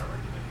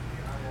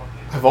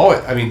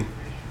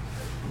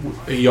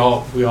 We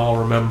all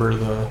remember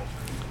the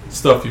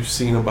stuff you've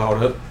seen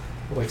about it,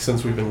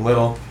 since we've been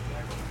little.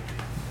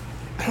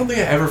 I don't think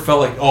I ever felt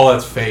like, oh,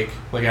 that's fake.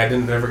 I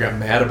never got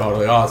mad about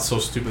it. Oh, it's so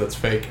stupid, that's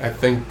fake. I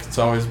think it's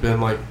always been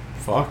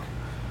fuck.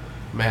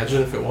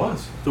 Imagine if it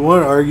was. The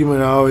one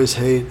argument I always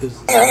hate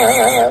is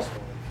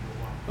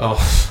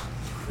Oh,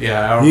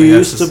 yeah. I don't you think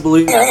used to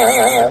believe.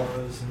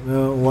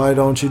 No, why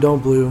don't you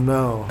don't believe them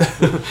now?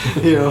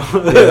 You know.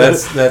 Yeah,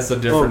 that's the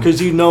difference.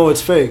 because you know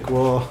it's fake.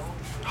 Well,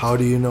 how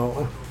do you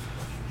know?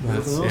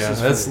 That's Nothing else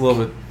is that's a fake.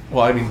 little bit.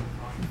 Well,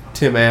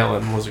 Tim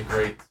Allen was a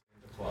great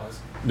clause,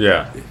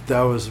 Yeah.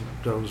 That was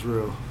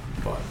real.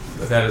 but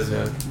that is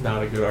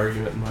not a good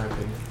argument in my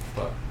opinion.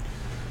 But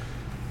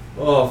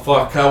oh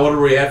fuck, Kyle, what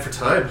are we at for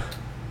time?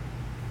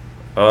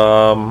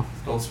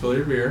 Don't spill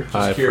your beer. Just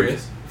I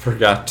curious.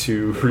 forgot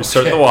to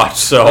restart Okay. the watch,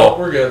 so Oh,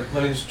 we're good.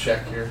 Let me just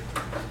check here.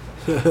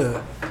 I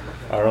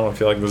don't know. I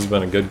feel like this has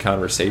been a good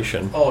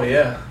conversation. Oh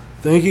yeah.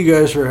 Thank you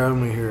guys for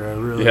having me here. I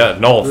really. Yeah.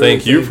 No, really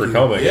thank you for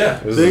coming. Yeah.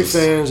 This Big is-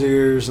 fans of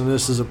yours, and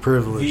this is a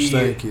privilege.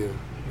 Thank you.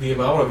 The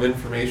amount of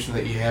information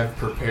that you have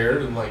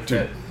prepared and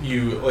that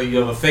you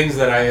the things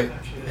that I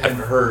hadn't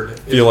heard. I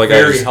feel like I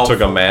very just helpful.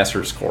 took a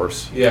master's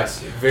course. Yes,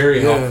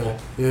 very Yeah, helpful.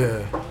 yeah.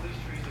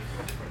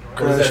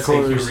 What does that Crash say?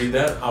 Can course. you read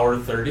that? Hour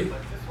 30?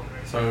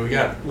 So we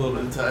got a little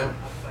bit of time.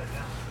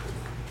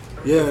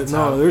 Yeah,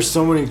 no, there's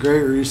so many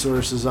great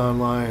resources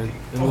online,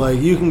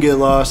 and you can get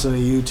lost in a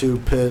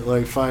YouTube pit,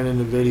 finding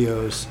the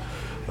videos.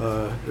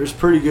 There's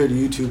pretty good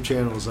YouTube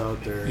channels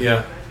out there.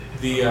 Yeah.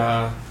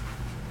 The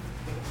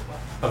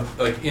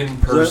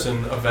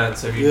in-person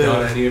events. Have you Yeah.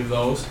 done any of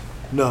those?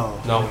 No.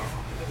 No.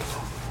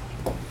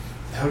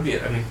 That would be.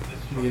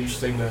 Be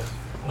interesting to.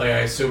 I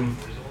assume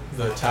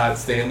the Todd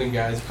Standing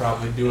guy's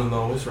probably doing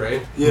those,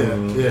 right? Yeah,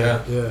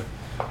 Mm.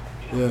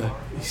 yeah.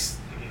 He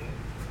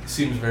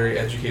seems very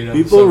educated. On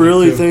the People subject,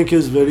 really too. think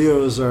his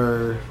videos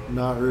are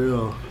not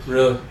real.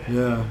 Really.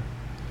 Yeah.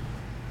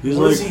 He's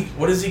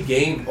What does he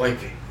gain?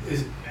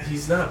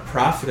 He's not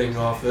profiting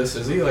off this,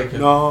 is he?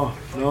 no.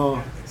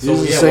 He's So,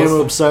 the yeah, same what's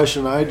the-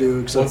 obsession I do,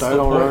 except what's I the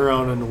don't run point?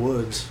 around in the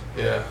woods.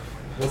 Yeah.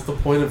 What's the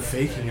point of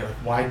faking it?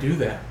 Why do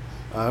that?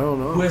 I don't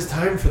know. Who has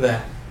time for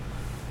that?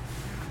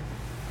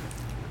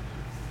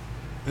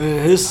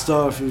 And his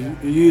stuff,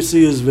 if you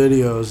see his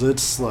videos,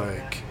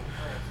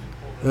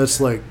 that's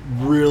like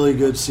really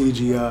good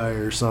CGI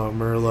or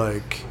something, or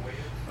like,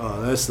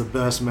 that's the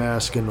best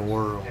mask in the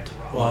world.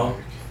 Wow.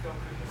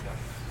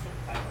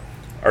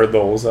 Are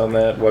those on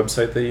that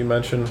website that you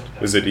mentioned?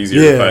 Is it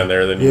easier to find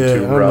there than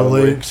YouTube? On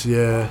probably? the links,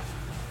 yeah.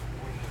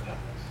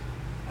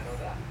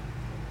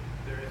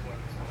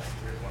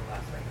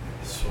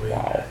 Sweet.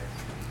 Wow.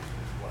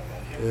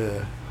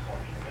 Yeah.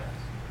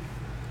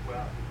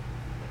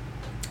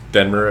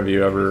 Denver, have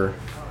you ever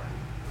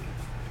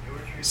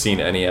seen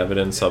any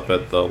evidence up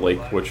at the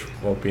lake, which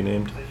won't be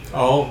named?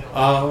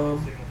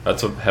 Oh,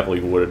 That's a heavily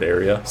wooded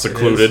area,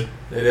 secluded.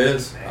 It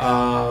is.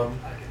 And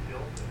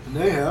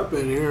they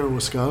happen here in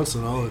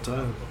Wisconsin all the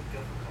time.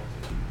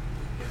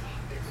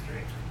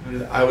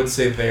 I would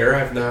say there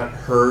I've not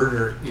heard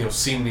or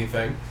seen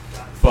anything,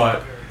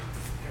 but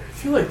I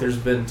feel like there's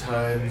been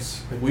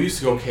times like we used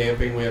to go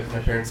camping. My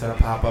parents had a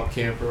pop-up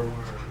camper.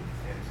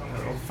 I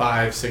don't know,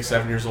 5, 6,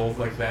 7 years old,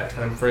 like that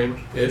time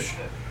frame ish.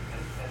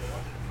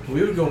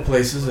 We would go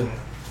places and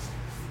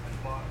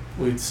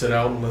we'd sit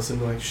out and listen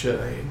to like shit.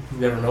 You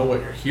never know what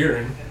you're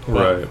hearing.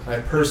 Right. I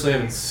personally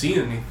haven't seen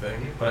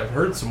anything, but I've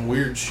heard some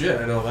weird shit.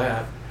 I know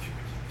that.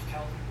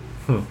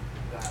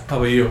 How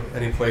about you?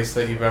 Any place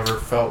that you've ever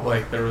felt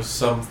like there was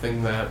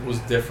something that was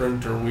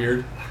different or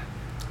weird?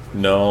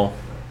 No.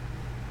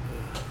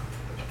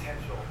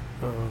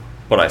 Uh,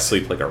 But I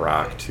sleep like a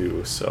rock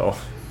too, so.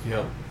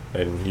 Yeah.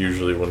 And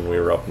usually when we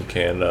were up in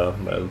Canada,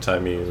 by the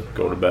time you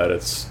go to bed,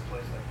 it's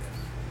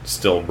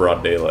still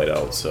broad daylight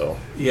out, so.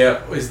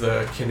 Yeah, is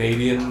there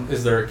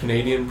a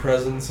Canadian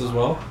presence as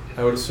well?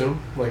 I would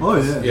assume. Like oh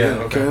yeah, yeah,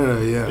 okay.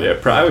 Canada, yeah.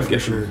 Yeah, I would for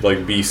get sure. like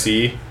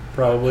BC,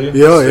 probably. Yeah,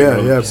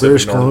 Pacific- yeah, Pacific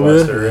British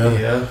Northwest Columbia. area.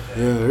 Yeah,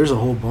 Yeah, there's a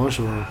whole bunch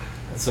of them.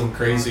 that's some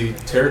crazy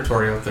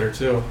territory out there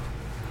too.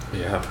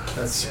 Yeah.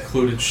 That's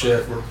secluded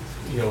shit where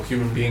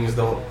human beings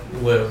don't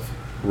live.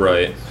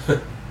 Right.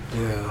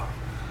 Yeah.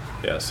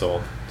 Yeah, so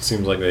it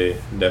seems like they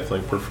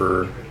definitely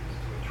prefer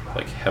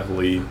like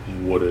heavily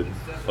wooded,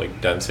 like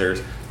dense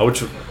areas.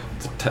 Which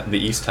the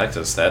East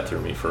Texas, that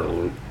threw me for a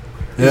loop.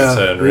 Yeah, I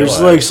didn't there's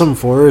realize. like some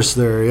forest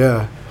there,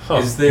 yeah. Huh.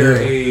 Is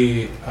there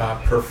Yeah.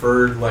 a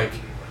preferred like?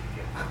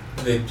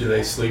 Do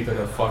they sleep in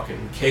a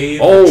fucking cave?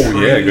 Oh, a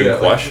tree? yeah, good Like,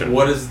 question.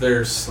 what is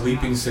their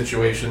sleeping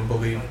situation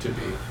believed to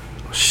be?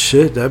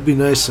 Shit, that'd be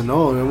nice to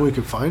know, then we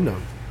could find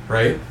them.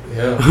 Right?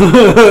 Yeah.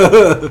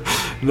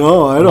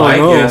 No, I don't My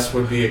know. guess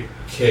would be a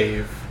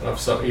cave of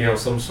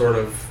some sort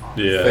of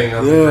Yeah. thing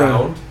on the Yeah.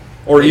 ground.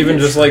 Or even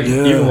just like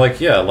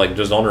Yeah. like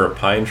just under a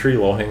pine tree,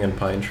 low hanging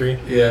pine tree.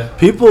 Yeah.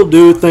 People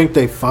do think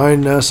they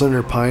find nests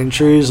under pine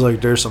trees,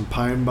 like there's some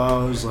pine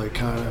boughs, like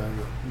kind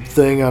of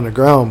thing on the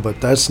ground, but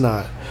that's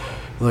not.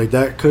 Like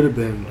that could have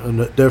been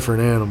a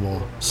different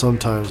animal.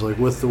 Sometimes, like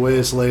with the way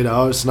it's laid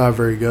out, it's not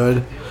very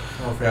good.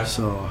 Okay.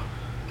 So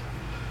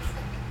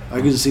I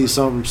could see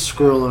something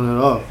squirreling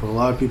it up. A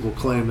lot of people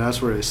claim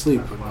that's where they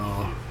sleep, but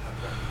no.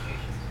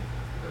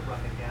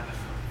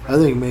 I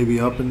think maybe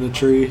up in the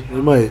tree.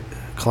 They might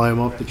climb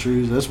up the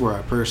trees. That's where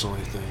I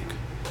personally think.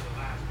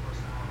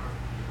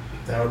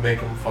 That would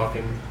make them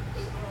fucking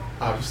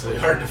obviously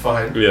hard to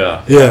find.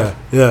 Yeah. Yeah,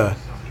 yeah.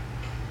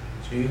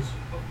 Jeez.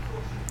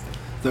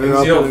 They're Things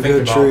up you don't in a think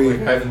good about. tree.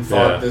 Like, I haven't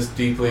thought Yeah. this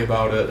deeply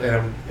about it,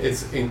 and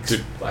it's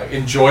Dude. like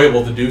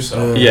enjoyable to do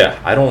so. Yeah. Yeah,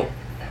 I don't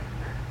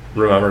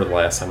remember the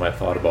last time I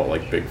thought about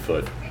like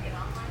Bigfoot.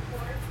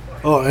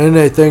 Oh, and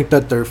they think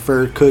that their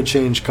fur could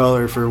change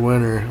color for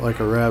winter, like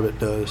a rabbit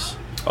does.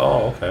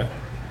 Oh, okay.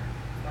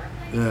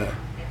 Yeah,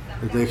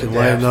 that they can Adapts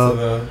lighten to up.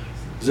 the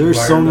There's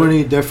so environment.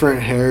 many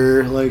different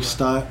hair like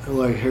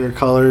hair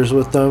colors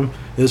with them.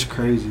 It's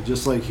crazy,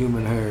 just like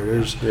human hair.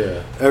 There's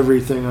Yeah.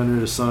 everything under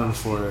the sun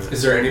for it.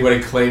 Is there anybody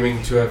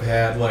claiming to have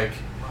had like,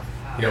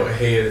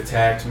 hey, it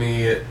attacked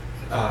me, it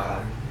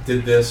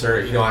did this, or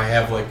I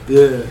have like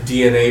Yeah,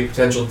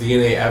 potential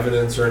DNA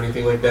evidence or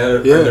anything like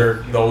that? Yeah. Are there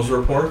those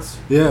reports?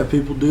 yeah,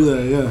 people do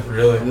that. Yeah,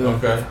 Really? Yeah.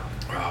 Okay.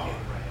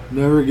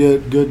 never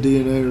get good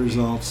DNA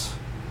results.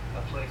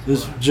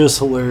 It's just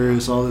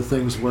hilarious, all the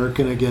things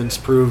working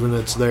against proving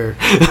it's there.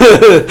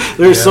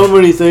 There's so Yeah.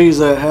 many things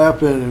that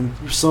happen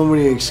and so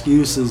many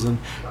excuses and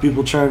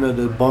people trying to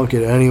debunk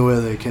it any way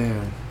they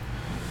can.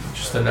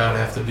 Just to not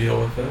have to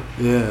deal with it.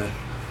 Yeah.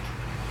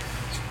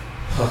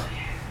 Huh.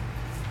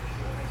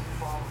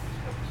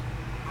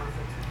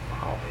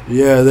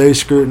 Yeah, they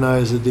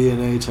scrutinize the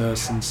DNA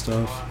tests and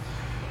stuff.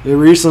 They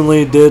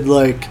recently did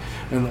like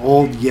an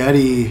old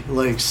Yeti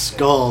like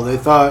skull. They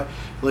thought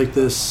like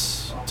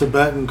this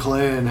Tibetan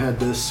clan had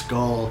this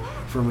skull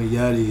from a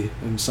Yeti,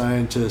 and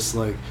scientists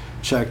like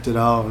checked it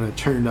out, and it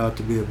turned out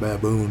to be a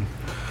baboon.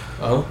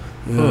 Oh,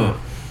 Yeah.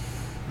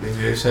 maybe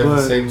they just have the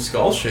But- same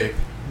skull shape.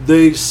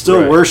 They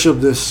still Right.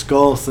 worship this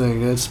skull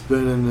thing. It's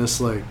been in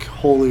this like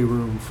holy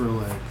room for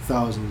like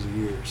thousands of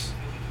years,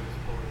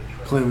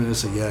 claiming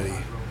it's a Yeti.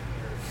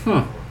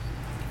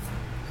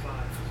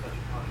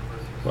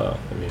 Well,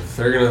 I mean, If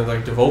they're gonna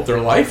like devote their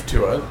life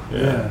to it,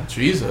 yeah.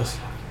 Jesus.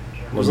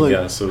 Let me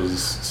guess, it was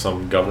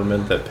some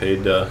government that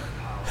paid to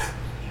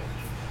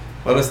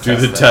Let us do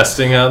the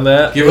testing on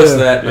that. Give us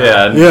that.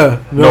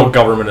 Yeah. No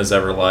government has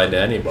ever lied to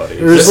anybody.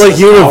 There's like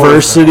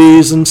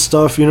universities and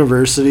stuff.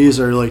 Universities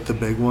are like the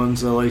big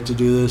ones that like to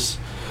do this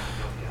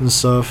and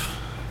stuff.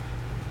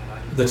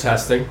 The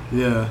testing.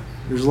 Yeah.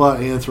 There's a lot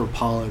of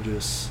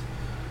anthropologists.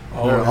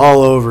 They're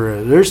all over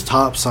it. There's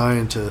top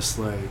scientists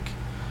like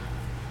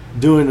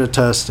doing the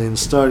testing,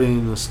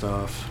 studying the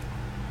stuff.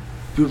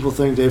 People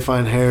think they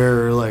find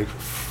hair or like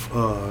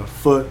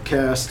foot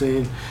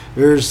casting.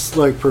 There's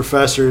like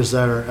professors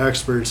that are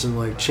experts in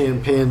like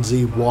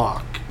chimpanzee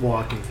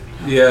walking.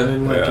 Yeah.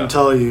 And I can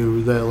tell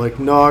you that like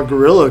no, a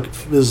gorilla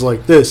is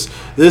like this.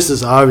 This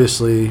is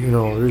obviously,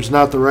 there's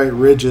not the right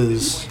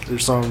ridges.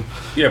 There's some.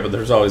 Yeah, but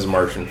there's always a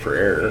margin for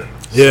error.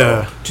 So.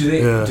 Yeah. Do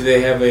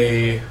they have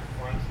a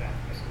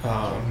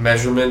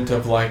measurement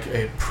of like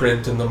a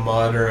print in the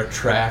mud or a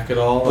track at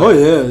all? Like,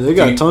 they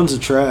got tons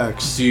of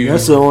tracks.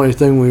 That's the only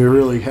thing we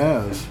really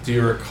have. Do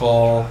you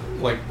recall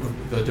like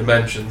the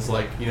dimensions?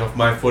 Like, if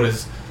my foot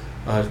is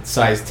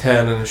size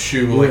 10 in a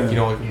shoe,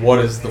 like what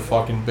is the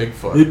fucking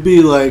Bigfoot? It'd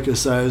be like a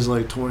size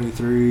like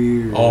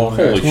 23 or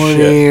holy 20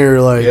 shit. or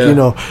like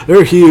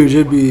they're huge.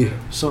 It'd be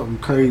something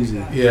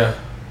crazy. Yeah.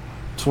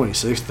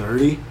 26,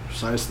 30,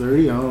 size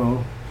 30. I don't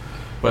know.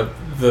 But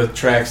the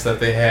tracks that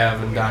they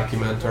have and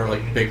document are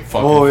like big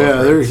fucking. Oh yeah,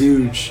 footprints. they're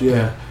huge.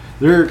 Yeah,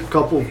 they're a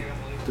couple.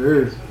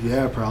 They're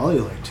probably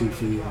like 2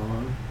 feet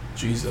long.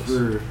 Jesus.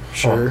 For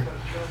sure.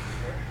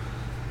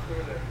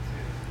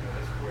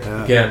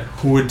 Yeah. Again,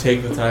 who would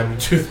take the time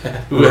to do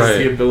that? Who has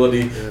the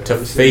ability to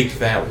fake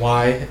that?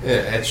 Why?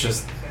 It's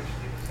just.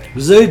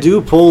 Because they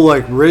do pull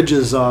like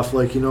ridges off,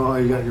 like how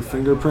you got your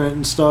fingerprint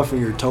and stuff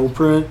and your toe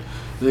print.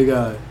 They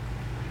got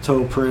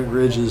toe print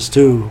ridges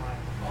too.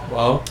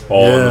 Wow.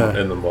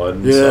 In the mud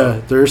and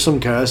stuff. There's some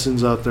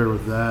castings out there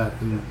with that,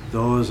 and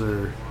those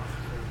are.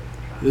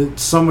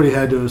 Somebody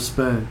had to have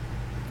spent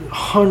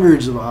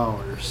hundreds of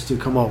hours to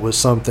come up with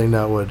something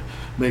that would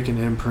make an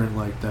imprint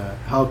like that.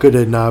 How could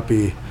it not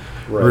be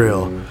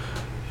real? And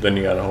then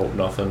you gotta hope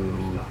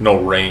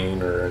no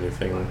rain or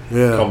anything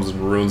comes and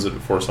ruins it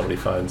before somebody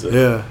finds it.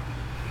 Yeah.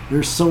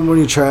 There's so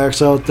many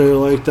tracks out there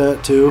like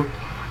that too.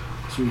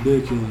 It's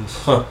ridiculous.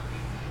 Huh.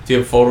 Do you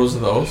have photos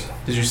of those?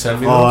 Did you send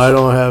me those? Oh, I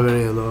don't have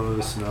any of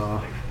those,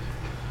 no.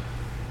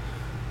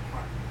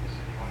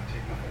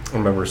 I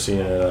remember seeing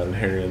it on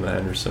Harry and the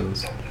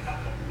Hendersons.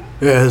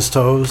 Yeah, his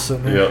toes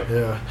sitting there. Yep.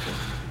 Yeah.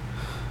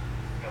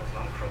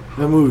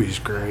 That movie's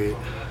great.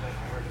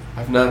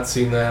 I've not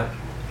seen that.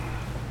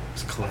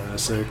 It's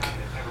classic.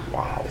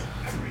 Wow.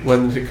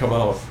 When did it come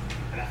out?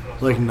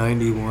 Like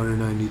 91 or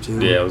 92.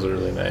 Yeah, it was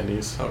early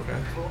 90s. Okay.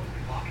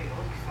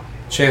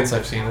 Chance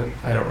I've seen it.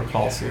 I don't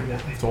recall seeing it.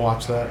 I have to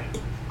watch that.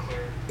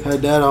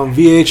 Had that on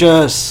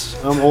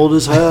VHS. I'm old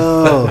as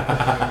hell.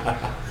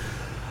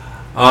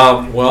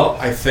 Well,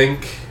 I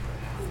think,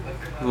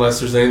 unless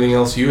there's anything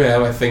else you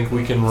have, I think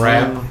we can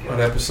wrap on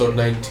episode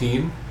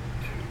 19.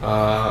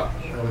 I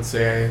would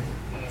say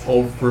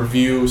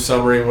overview,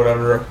 summary,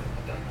 whatever.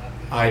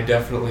 I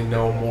definitely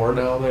know more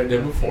now than I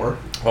did before.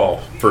 Oh,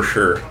 for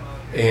sure.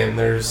 And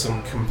there's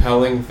some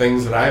compelling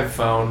things that I've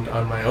found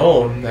on my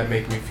own that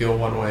make me feel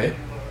one way.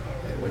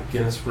 Like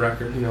Guinness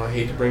record, I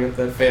hate to bring up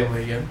that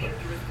family again.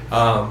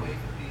 That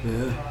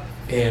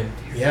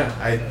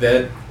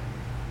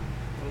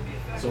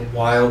it's a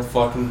wild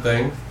fucking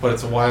thing, but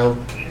it's a wild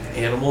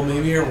animal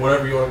maybe, or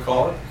whatever you want to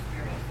call it.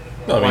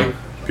 No, I mean,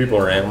 people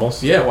are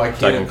animals. Yeah, why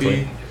can't it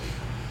be?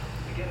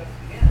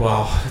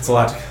 Well, it's a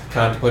lot to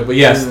contemplate, but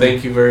yes,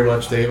 thank you very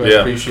much, Dave. I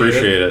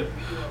appreciate it.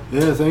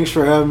 Yeah, thanks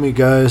for having me,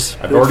 guys.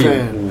 I've already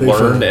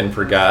learned and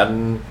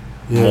forgotten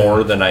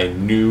more than I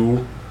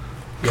knew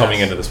coming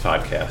into this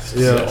podcast.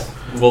 Yeah. So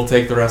we'll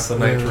take the rest of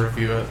the night to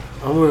review it.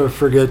 I'm going to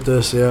forget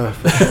this, for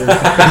sure.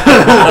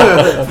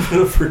 I'm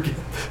going to forget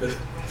this.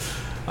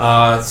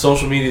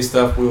 Social media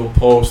stuff, we will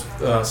post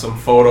some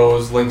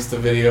photos, links to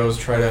videos,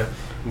 try to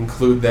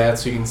include that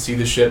so you can see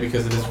the shit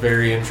because it is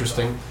very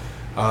interesting.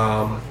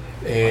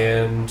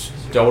 And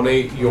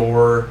donate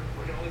your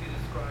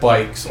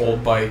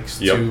old bikes,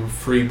 to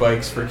Free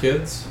Bikes for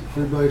Kids.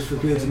 Free Bikes for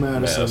Kids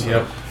Madison.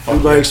 Yep. Free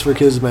Bikes for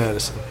Kids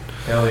Madison.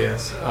 Hell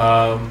yes.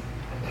 I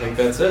think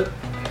that's it.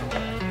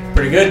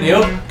 Pretty good,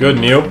 Neil? Good,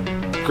 Neil.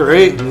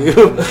 Great,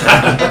 Neil.